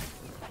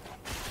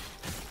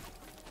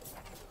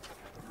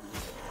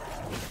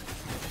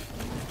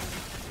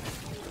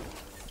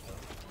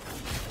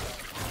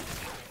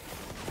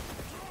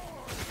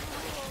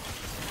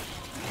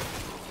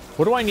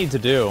 What do I need to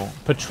do?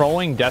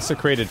 Patrolling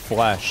desecrated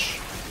flesh.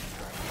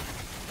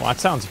 Well, that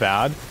sounds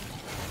bad.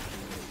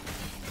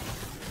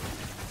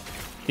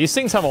 These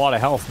things have a lot of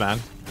health,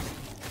 man.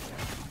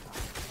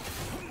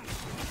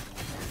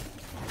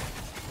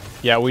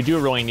 Yeah, we do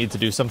really need to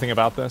do something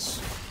about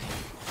this.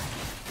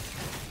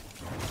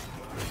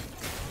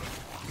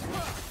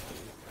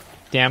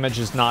 Damage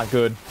is not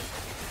good.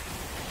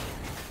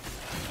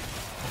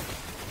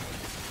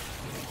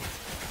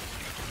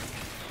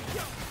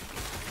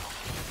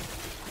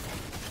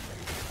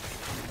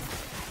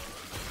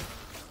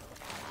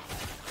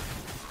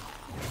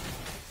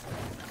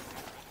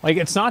 Like,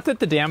 it's not that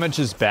the damage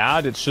is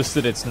bad, it's just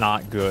that it's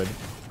not good.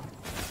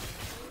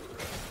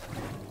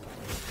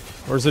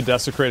 Where's the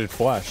desecrated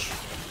flesh?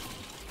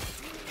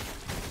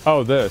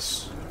 Oh,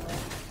 this.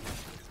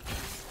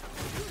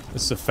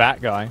 This is a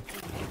fat guy.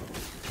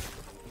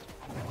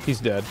 He's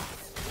dead.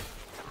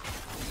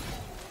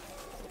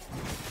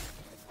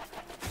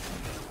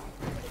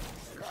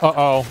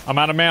 Uh-oh, I'm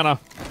out of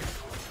mana.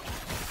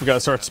 We gotta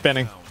start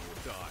spinning.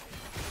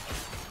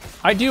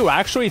 I do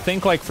actually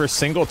think, like, for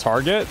single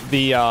target,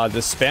 the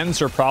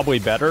spins are probably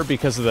better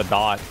because of the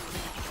dot.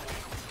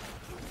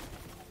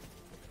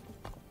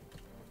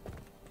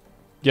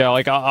 Yeah,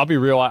 like, I'll be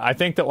real. I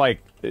think that,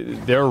 like,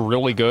 they're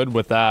really good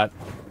with that.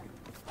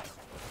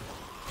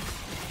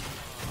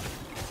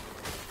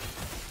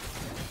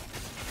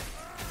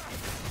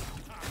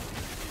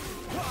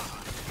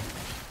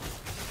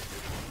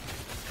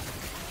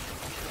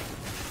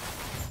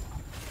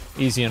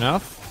 Easy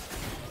enough.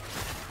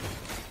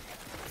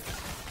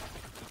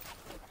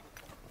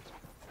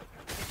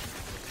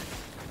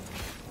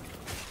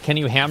 Can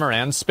you hammer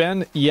and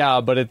spin? Yeah,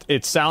 but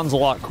it sounds a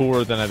lot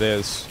cooler than it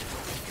is.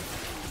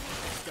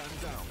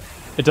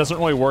 It doesn't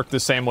really work the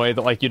same way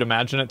that, like, you'd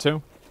imagine it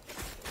to.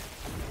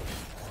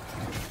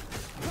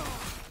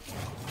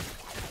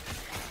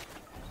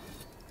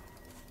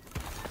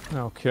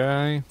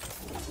 Okay.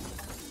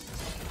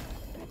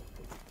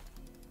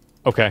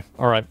 Okay,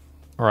 alright.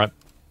 Alright.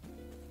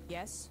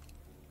 Yes.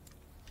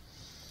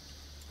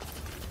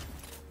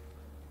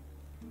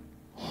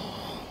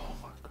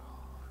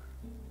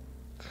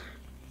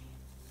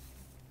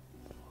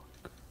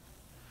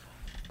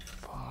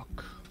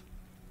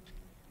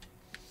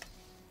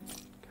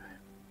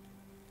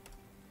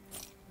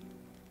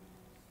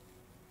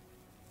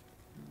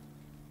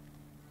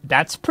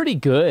 That's pretty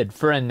good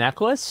for a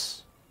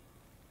necklace.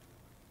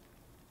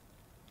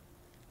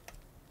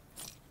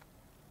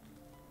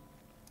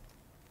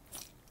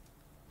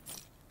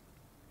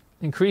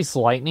 Increase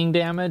lightning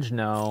damage?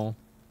 No.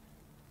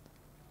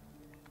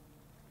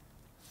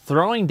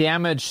 Throwing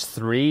damage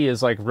 3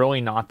 is, like,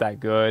 really not that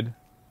good.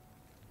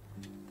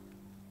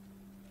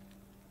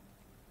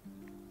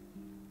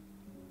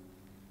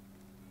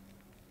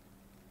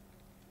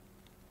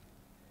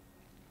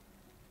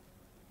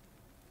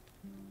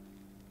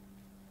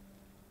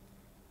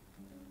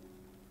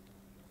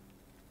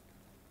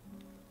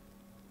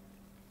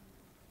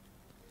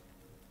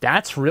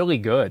 That's really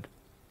good.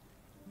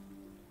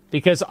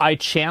 Because I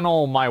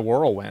channel my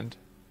whirlwind.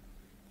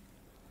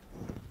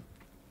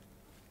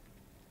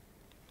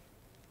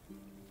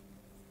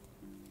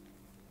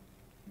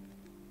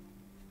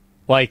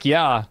 Like,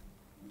 yeah.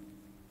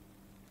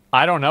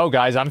 I don't know,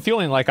 guys. I'm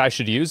feeling like I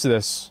should use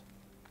this.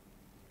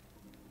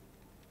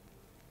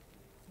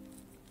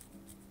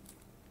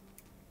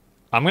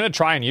 I'm gonna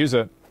try and use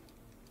it.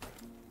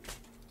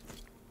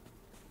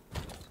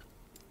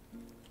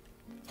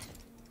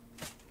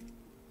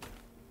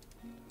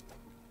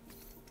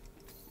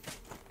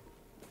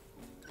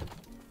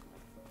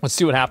 Let's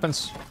see what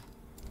happens.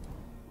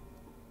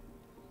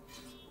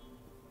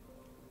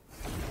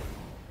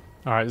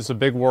 All right, this is a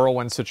big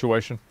whirlwind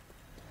situation.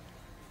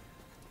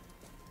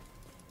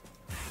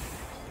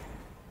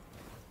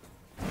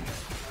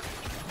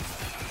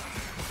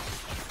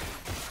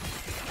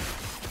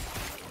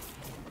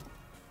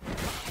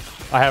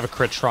 I have a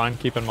crit shrine,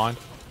 keep in mind.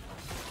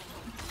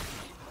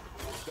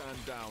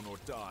 Stand down or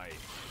die.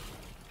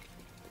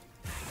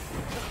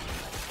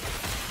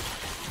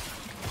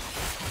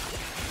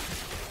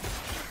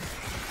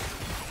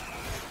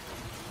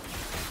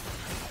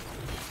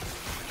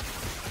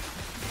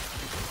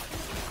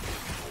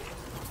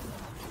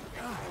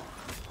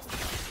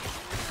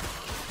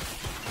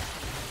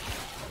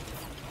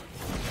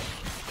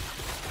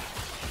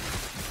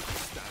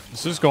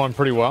 This is going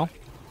pretty well.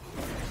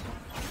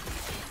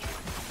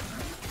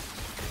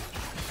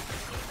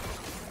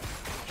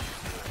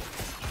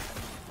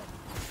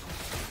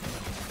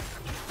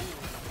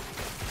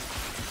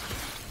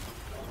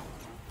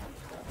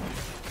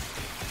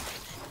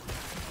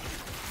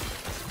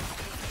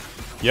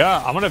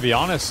 Yeah, I'm gonna be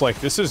honest, like,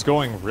 this is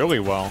going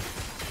really well.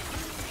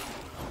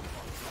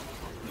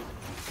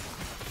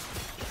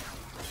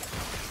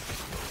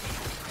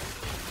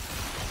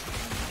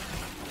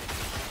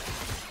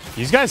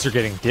 These guys are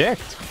getting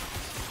dicked.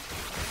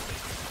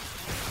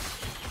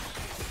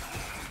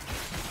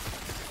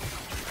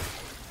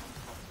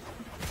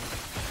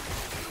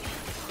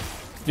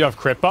 You have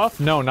crit buff?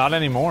 No, not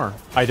anymore.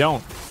 I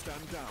don't.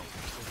 Stand down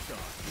or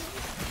die.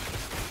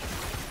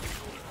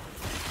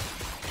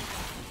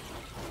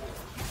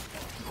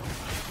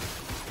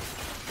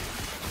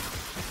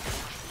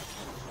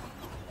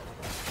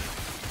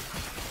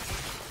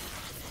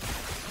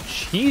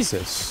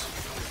 Jesus.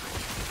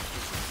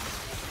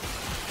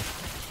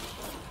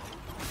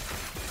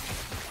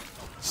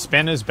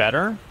 Spin is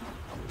better?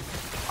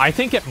 I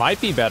think it might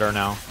be better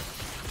now.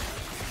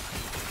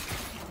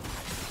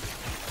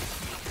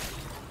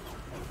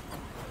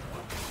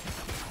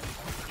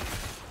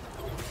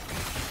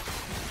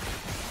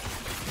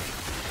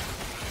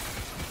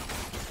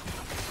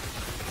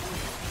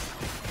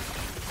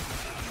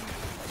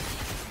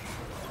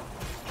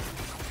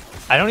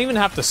 I don't even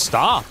have to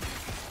stop.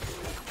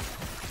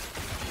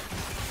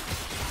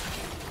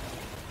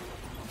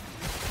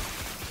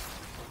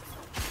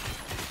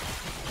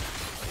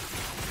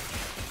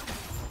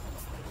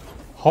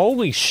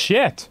 Holy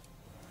shit.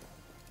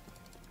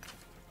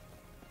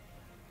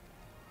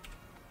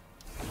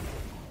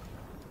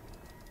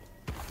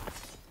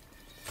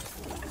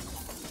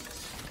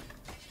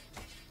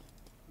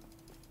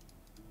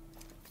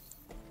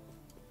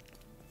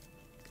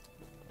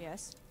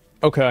 Yes.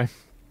 Okay.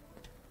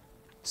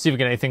 See if we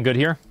get anything good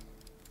here.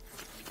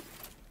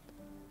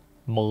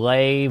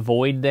 Melee,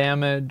 void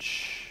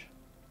damage.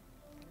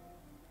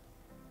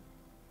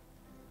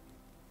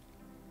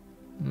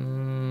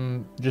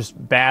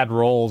 Just bad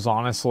rolls,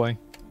 honestly.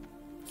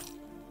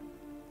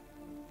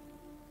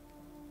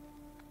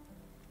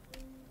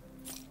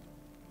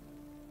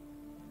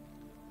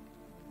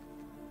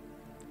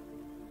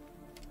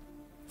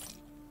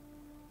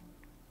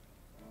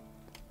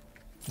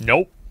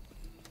 Nope.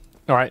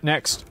 All right,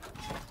 next.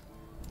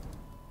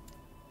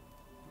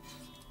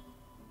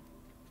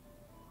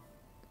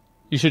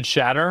 You should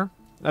shatter?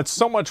 That's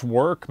so much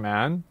work,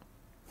 man.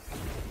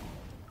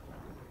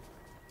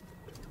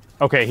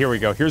 Okay, here we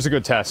go. Here's a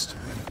good test.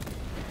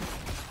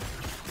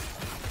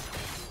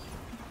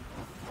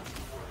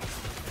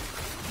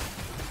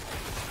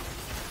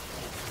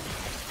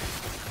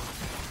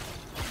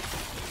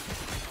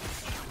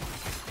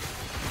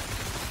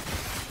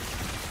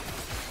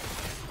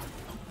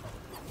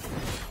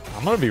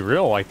 I'm gonna be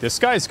real, like, this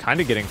guy's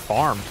kind of getting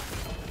farmed.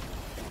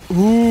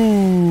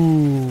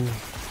 Ooh.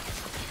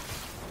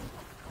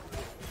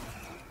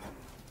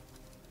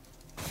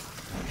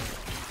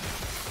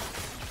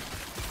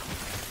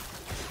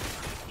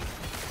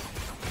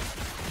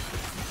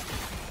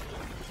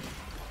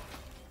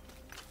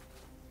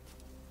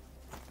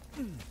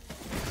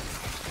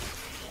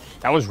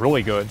 That was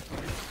really good.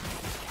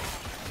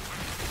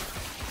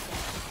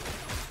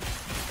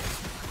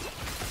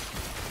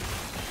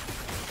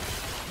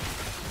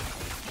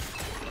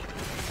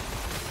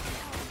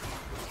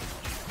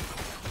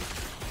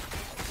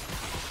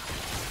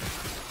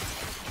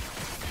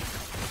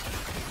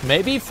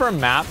 Maybe for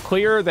map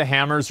clear, the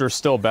hammers are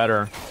still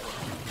better.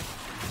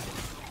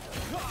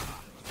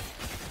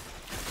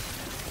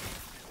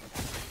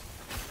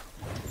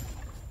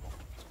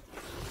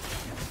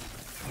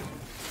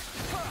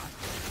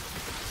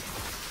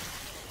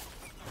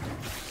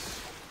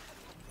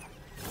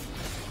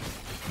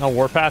 No,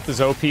 Warpath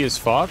is OP as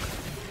fuck?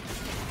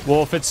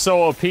 Well, if it's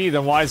so OP,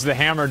 then why is the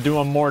hammer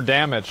doing more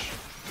damage?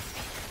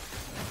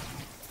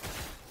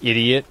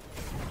 Idiot.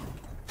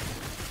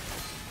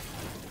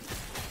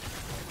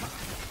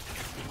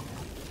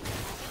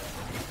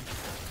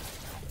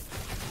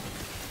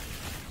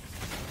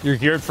 You're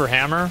geared for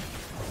hammer?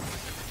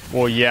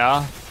 Well,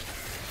 yeah.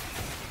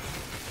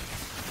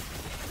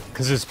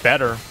 Because it's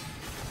better.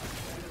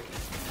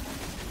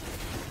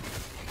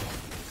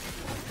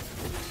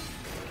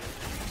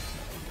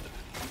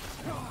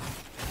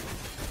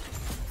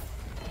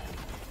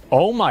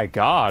 Oh my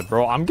god,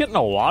 bro. I'm getting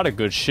a lot of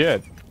good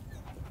shit.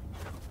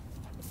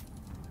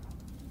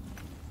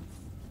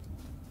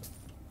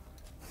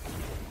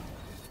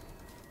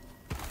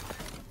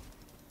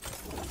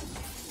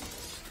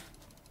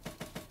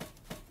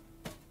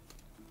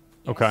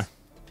 Okay.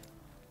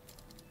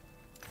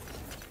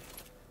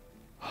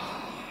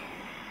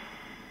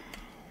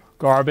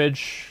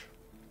 Garbage.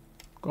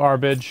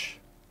 Garbage.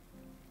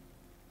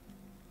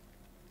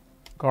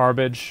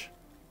 Garbage.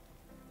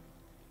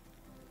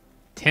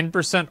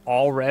 10%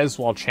 all res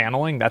while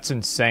channeling? That's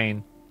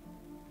insane.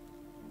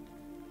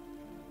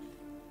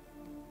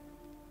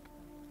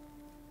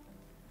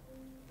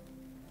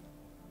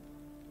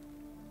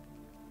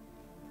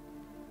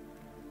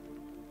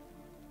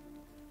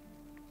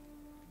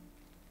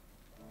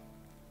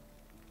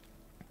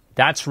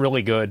 That's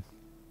really good.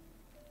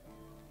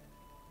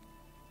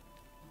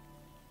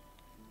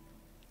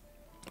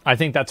 I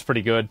think that's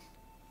pretty good.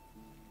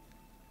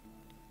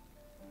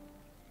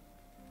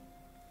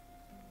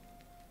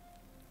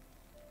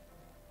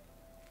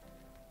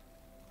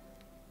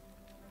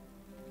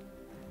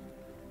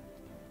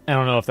 I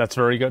don't know if that's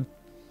very good.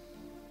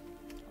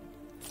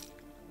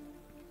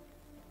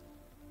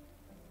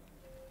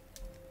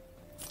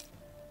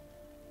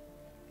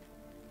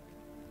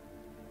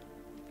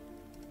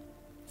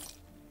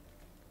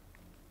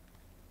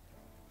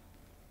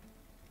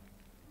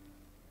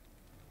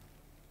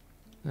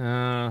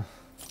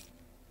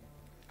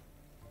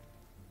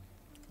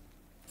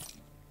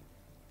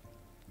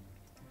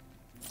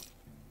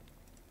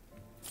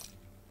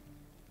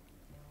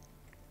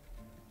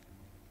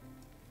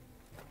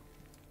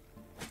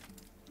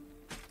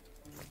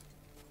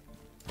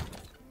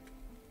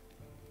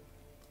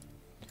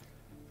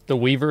 The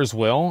Weaver's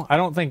Will? I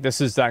don't think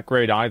this is that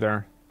great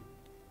either.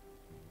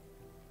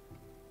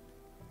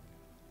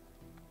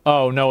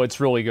 Oh, no,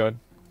 it's really good.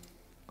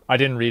 I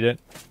didn't read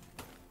it.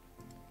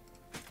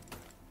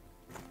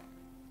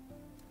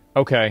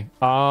 Okay,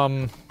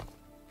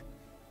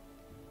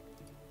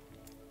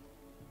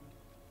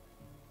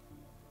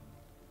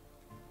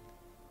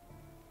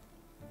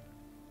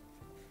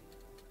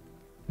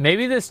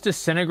 maybe this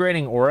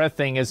disintegrating aura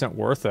thing isn't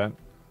worth it.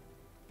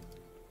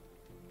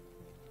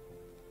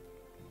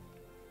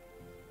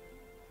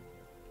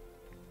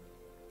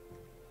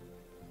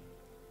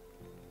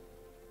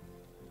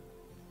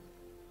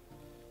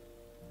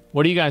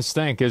 What do you guys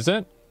think? Is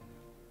it?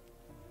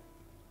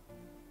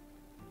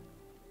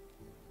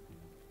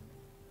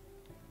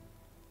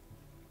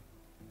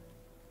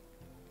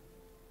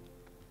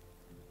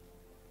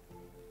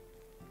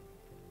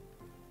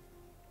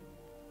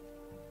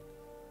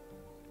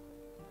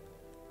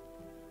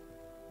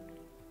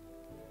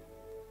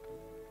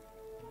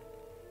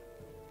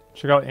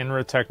 Check out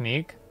Inra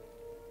Technique.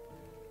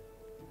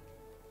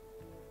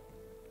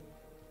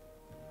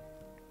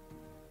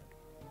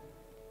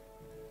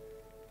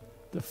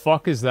 The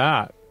fuck is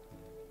that?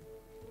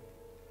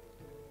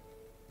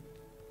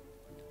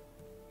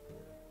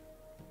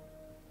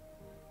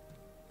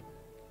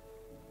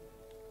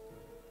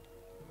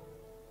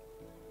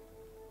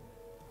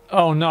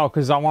 Oh no,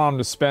 because I want him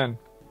to spin.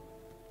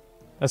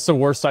 That's the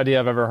worst idea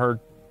I've ever heard.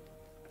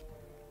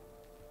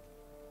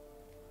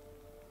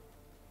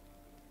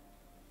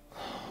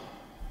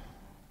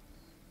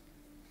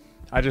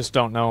 I just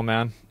don't know,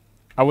 man.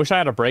 I wish I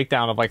had a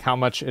breakdown of like how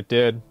much it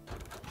did.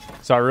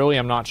 So I really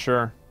am not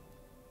sure.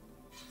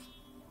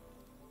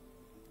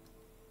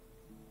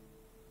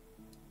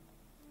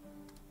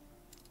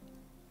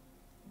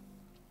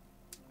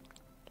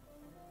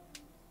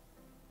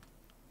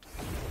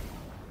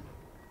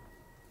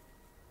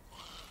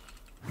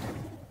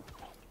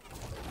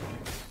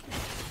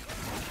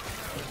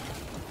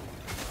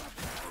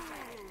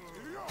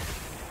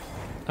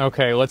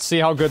 Okay, let's see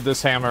how good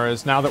this hammer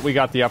is now that we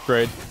got the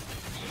upgrade.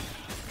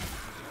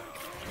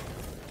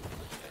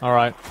 All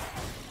right.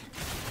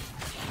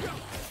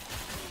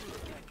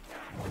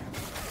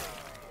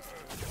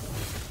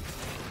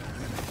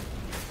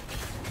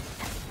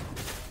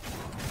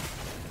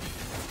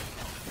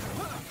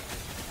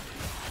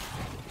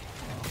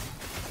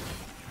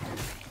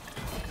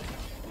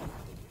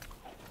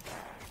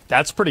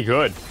 That's pretty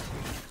good.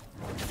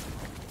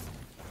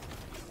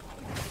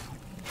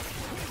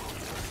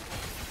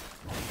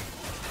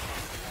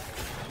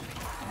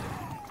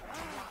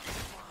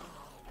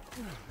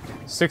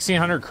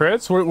 $1,600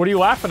 crits? What are you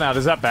laughing at?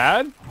 Is that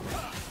bad?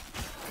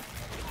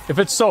 If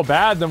it's so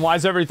bad, then why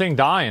is everything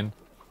dying?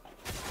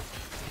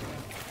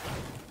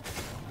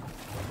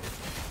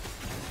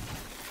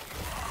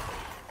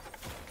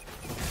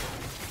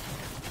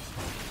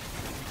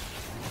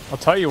 I'll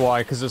tell you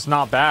why, because it's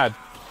not bad.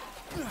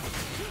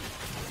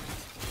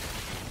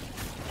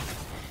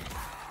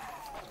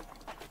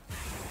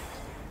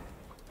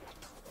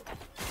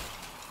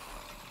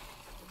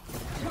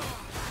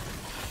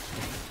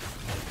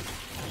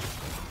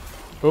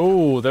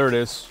 Oh, there it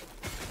is.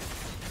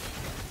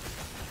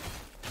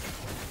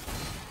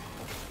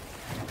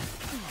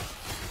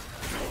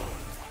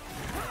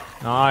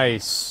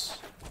 Nice.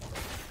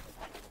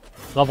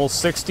 Level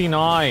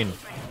 69.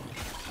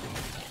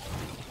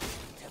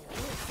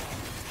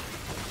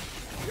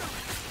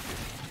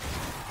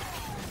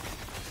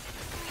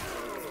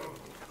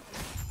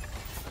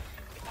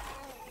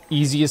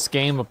 Easiest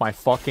game of my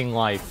fucking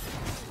life.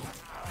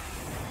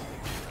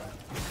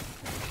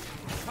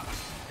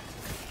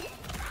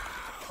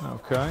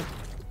 Okay.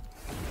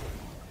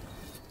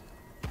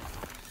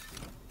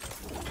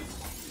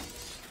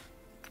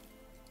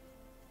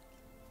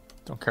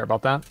 Don't care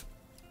about that.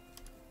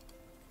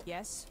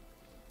 Yes.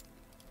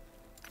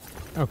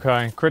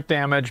 Okay, crit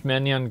damage,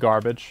 minion,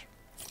 garbage.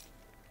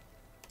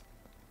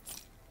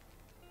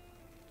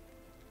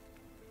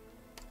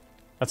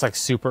 That's like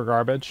super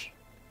garbage.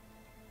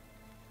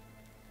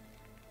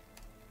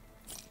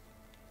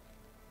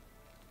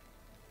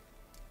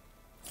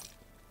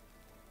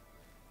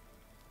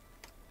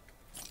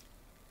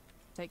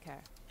 Take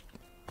care.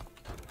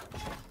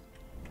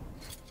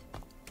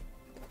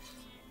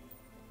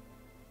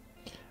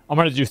 I'm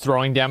gonna do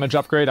throwing damage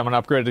upgrade. I'm gonna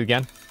upgrade it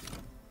again.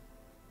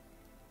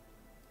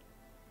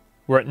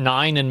 We're at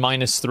 9 and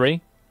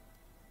 -3.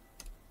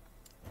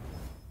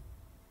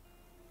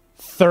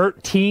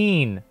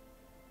 13.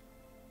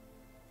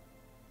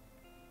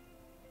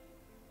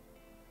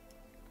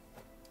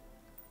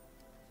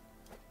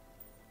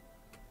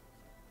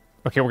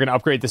 Okay, we're gonna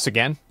upgrade this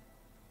again.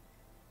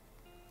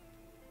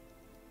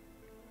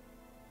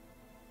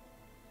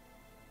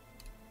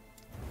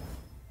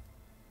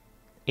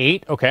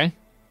 Eight, okay.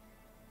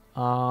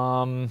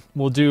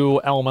 We'll do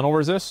elemental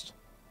resist.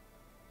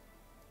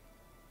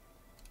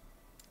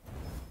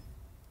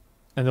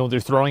 And then we'll do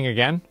throwing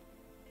again.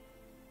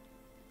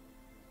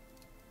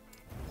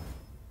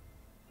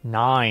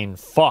 9.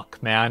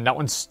 Fuck, man.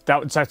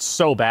 That's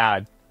so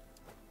bad.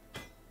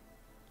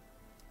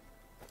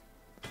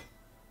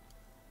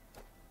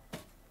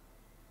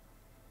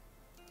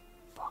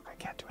 Fuck, I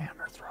can't do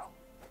hammer throw.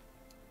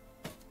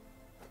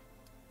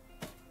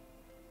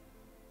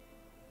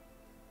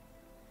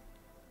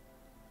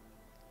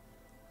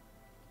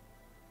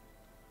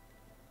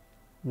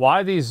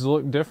 Why these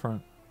look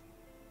different?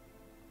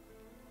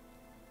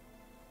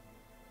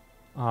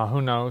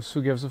 Who knows?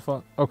 Who gives a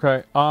fuck?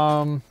 Okay,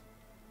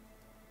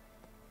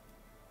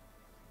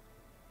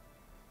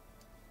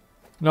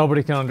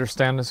 nobody can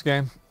understand this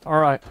game.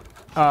 Alright.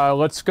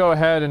 Let's go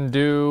ahead and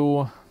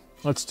do...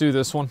 Let's do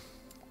this one.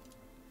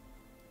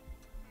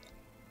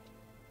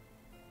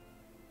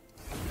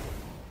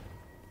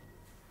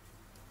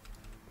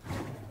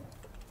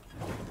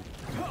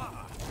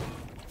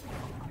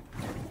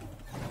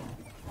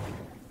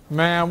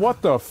 Man,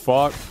 what the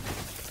fuck?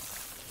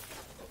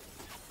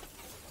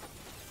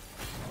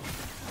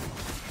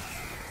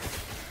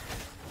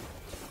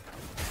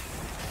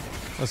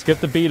 Let's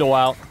get the beetle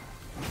out.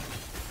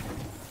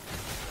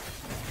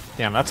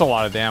 Damn, that's a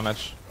lot of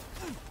damage.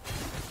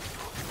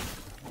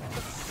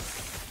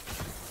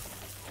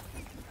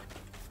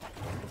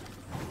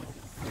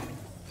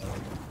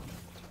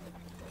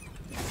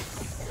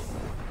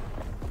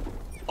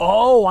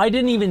 Oh, I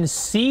didn't even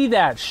see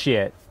that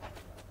shit.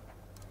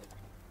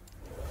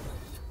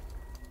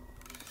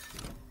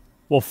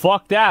 Well,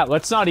 fuck that.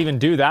 Let's not even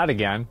do that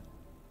again.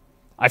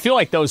 I feel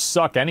like those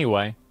suck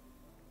anyway.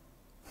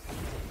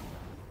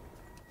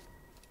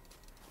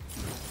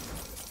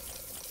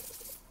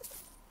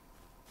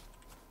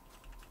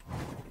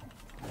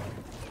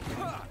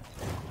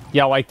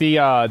 Yeah, like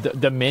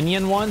the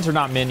minion ones, or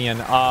not minion,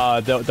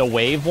 the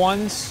wave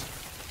ones.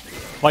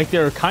 Like,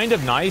 they're kind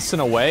of nice in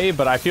a way,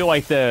 but I feel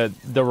like the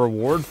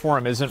reward for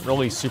them isn't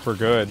really super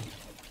good.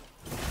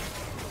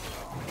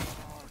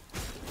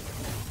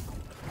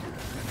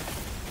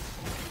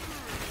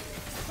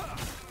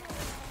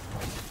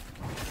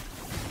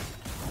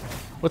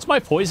 What's my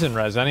poison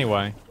res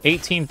anyway?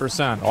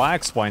 18%. Well, that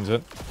explains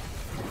it.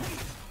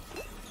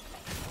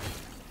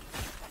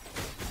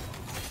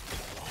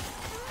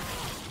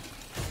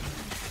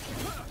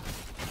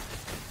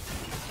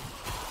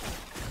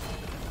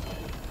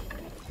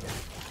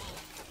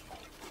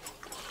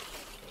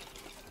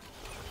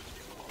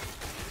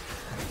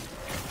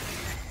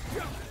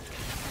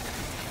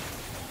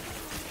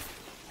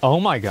 Oh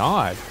my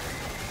god.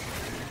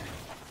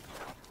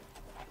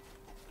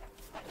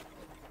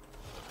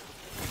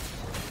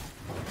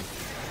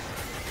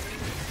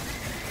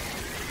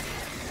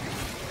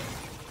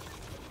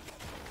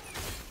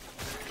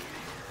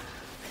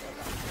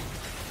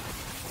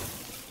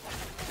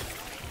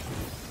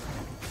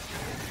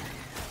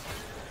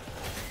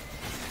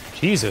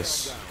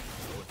 Jesus.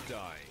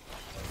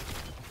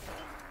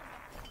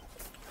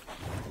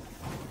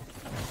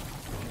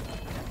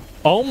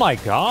 Oh my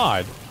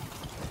god.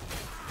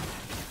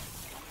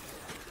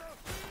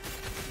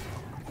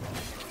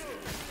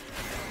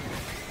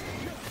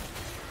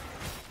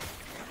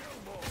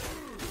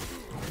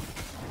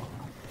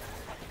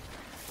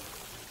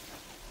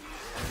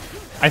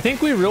 I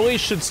think we really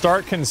should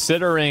start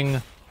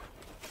considering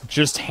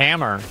just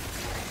hammer.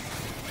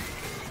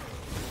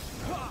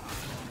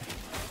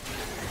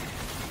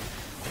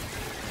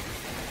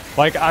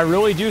 Like, I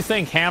really do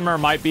think hammer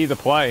might be the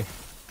play.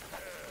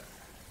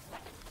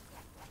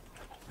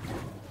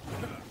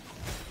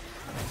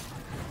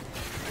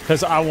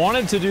 Because I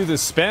wanted to do the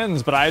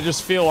spins, but I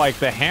just feel like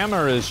the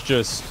hammer is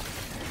just...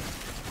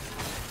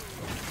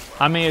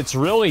 I mean, it's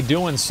really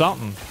doing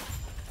something.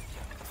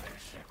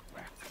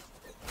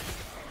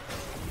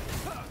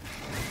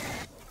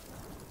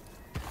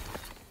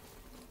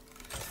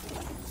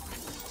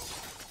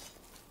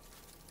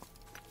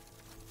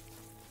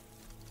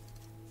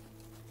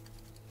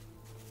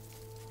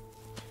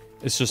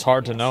 It's just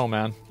hard to know,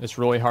 man. It's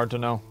really hard to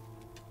know.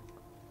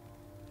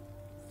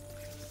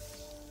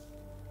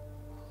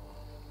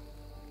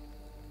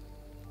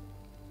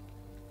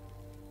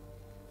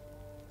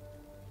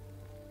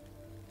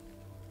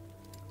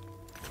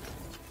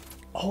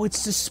 Oh,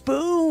 it's the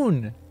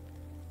spoon!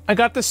 I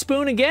got the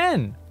spoon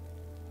again!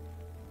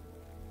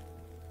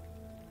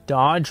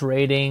 Dodge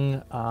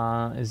rating,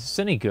 is this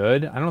any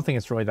good? I don't think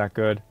it's really that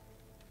good.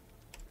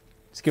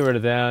 Let's get rid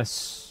of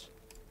this.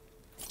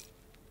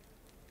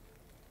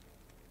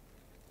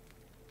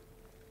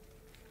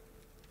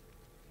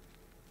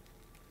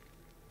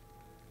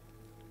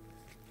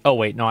 Oh,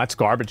 wait, no, that's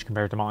garbage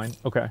compared to mine.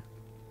 Okay.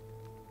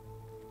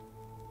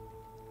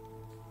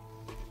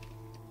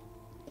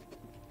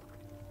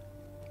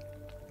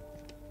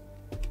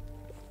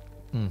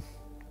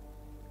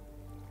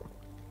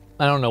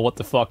 I don't know what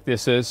the fuck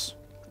this is.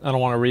 I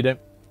don't want to read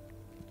it.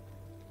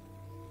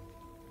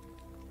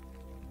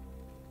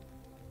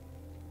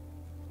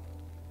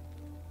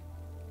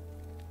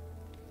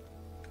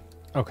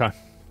 Okay.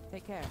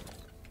 Take care.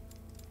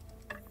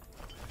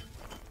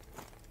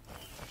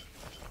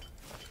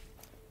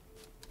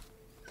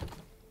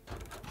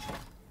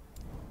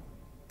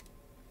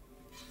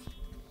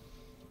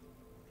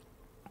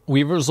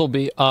 Weavers will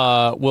be,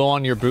 will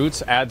on your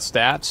boots add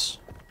stats.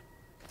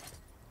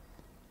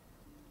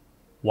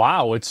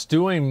 Wow, it's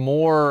doing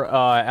more,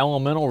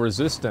 elemental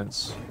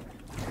resistance.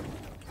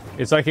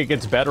 It's like it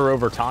gets better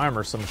over time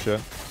or some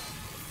shit.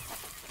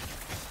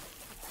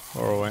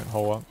 Oh, wait,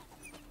 hold up.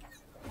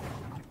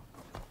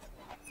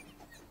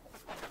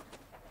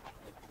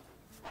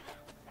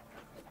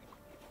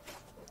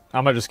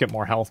 I'm gonna just get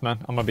more health, man.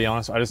 I'm gonna be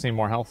honest. I just need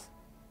more health.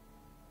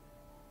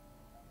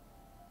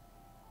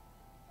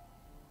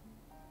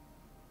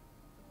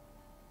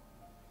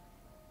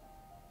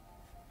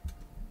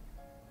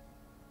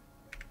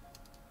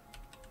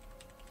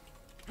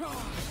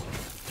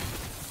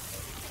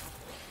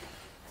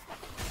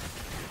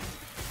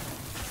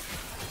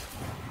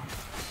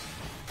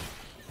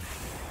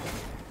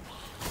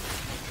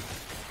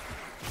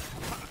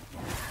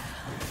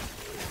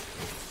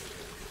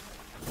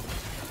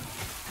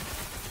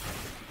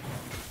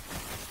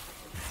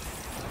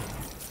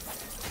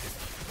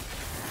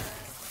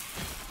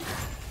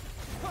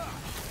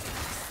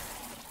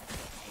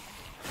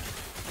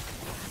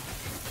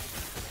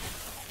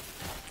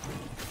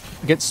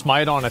 Get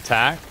smite on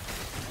attack.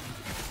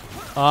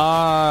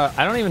 I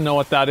don't even know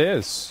what that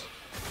is.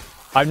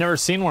 I've never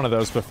seen one of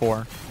those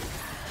before.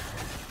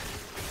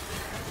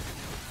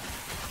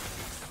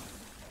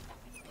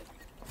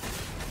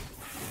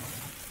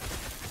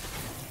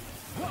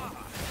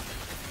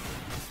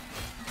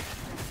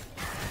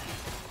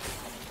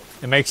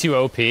 It makes you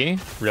OP?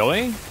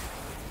 Really?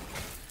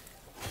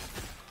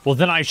 Well,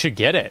 then I should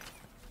get it.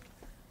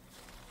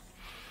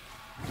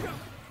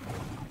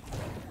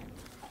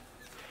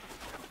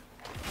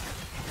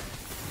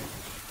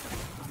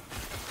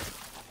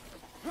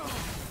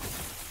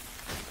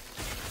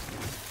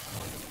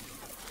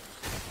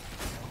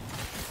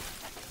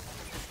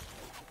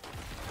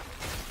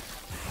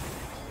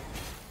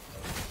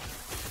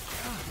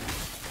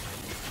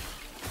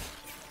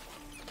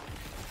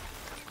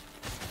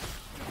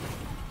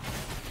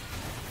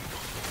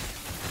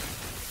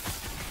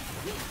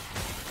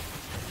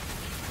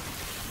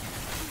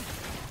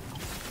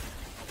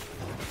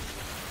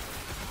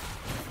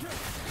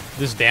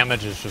 This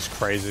damage is just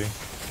crazy.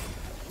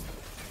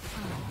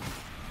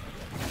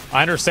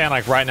 I understand,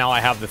 like, right now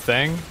I have the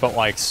thing, but,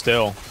 like,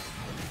 still.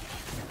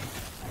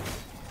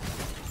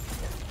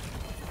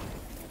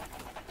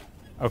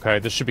 Okay,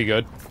 this should be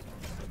good.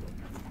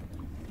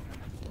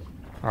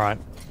 Alright.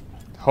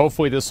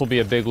 Hopefully this will be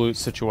a big loot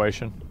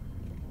situation.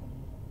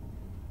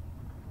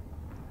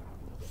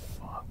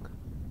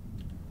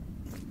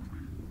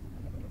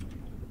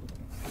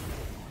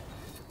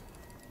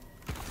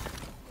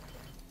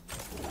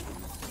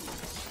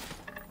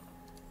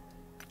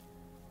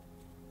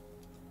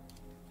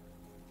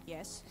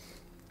 Yes.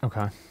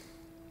 Okay.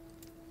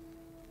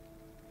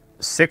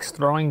 6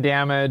 throwing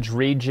damage,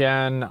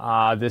 regen.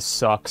 This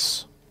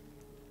sucks.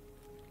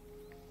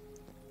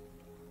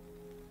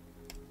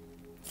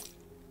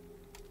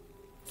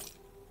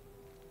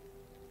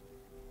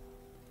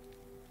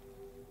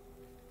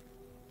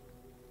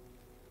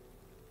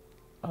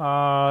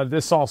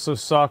 This also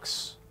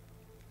sucks.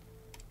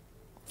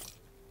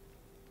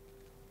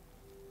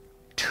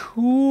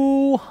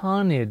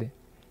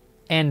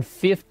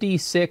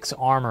 256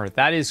 armor.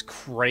 That is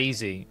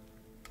crazy.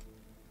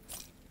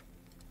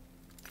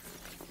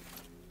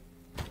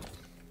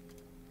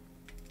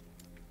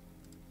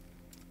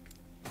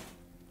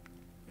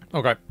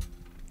 Okay.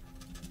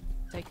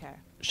 Take care.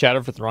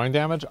 Shadow for throwing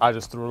damage. I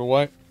just threw it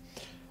away.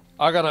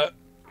 I gotta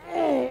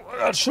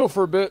chill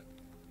for a bit.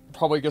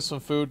 Probably get some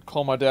food.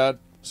 Call my dad.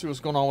 See what's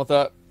going on with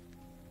that.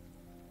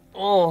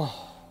 Oh.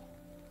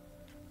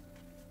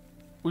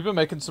 We've been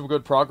making some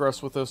good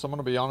progress with this. I'm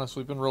gonna be honest.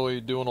 We've been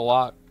really doing a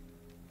lot.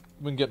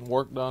 We've been getting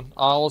work done.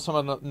 I also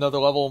have another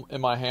level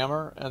in my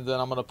hammer, and then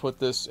I'm gonna put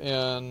this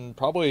in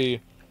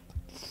probably.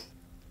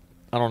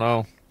 I don't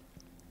know.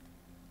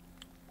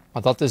 I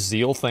thought this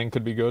zeal thing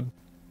could be good.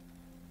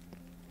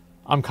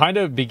 I'm kind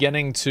of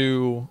beginning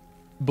to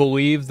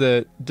believe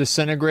that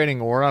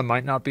disintegrating aura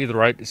might not be the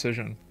right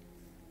decision.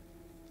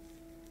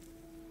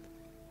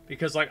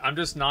 Because, like, I'm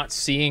just not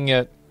seeing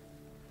it.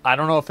 I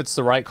don't know if it's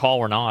the right call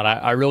or not.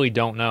 I really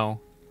don't know.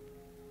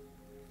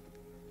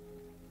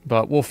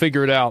 But we'll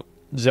figure it out.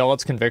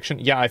 Zealot's Conviction.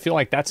 Yeah, I feel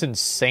like that's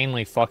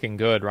insanely fucking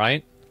good,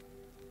 right?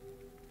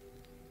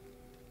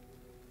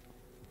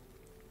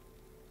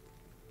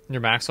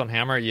 Your max on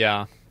hammer?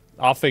 Yeah.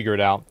 I'll figure it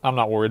out. I'm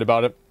not worried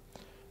about it.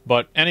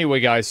 But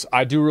anyway, guys,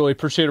 I do really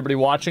appreciate everybody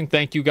watching.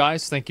 Thank you,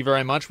 guys. Thank you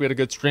very much. We had a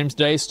good stream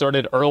today.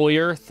 Started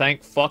earlier.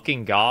 Thank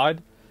fucking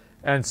God.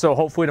 And so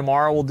hopefully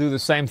tomorrow we'll do the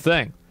same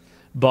thing.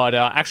 But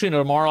actually, no,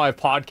 tomorrow I have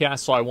podcasts,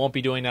 so I won't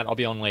be doing that. I'll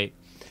be on late.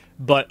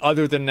 But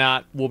other than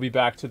that, we'll be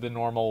back to the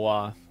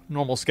normal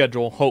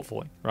schedule,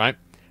 hopefully, right?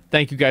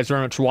 Thank you guys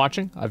very much for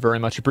watching. I very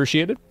much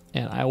appreciate it.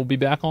 And I will be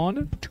back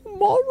on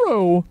tomorrow.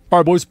 All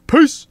right, boys.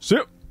 Peace. See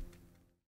ya.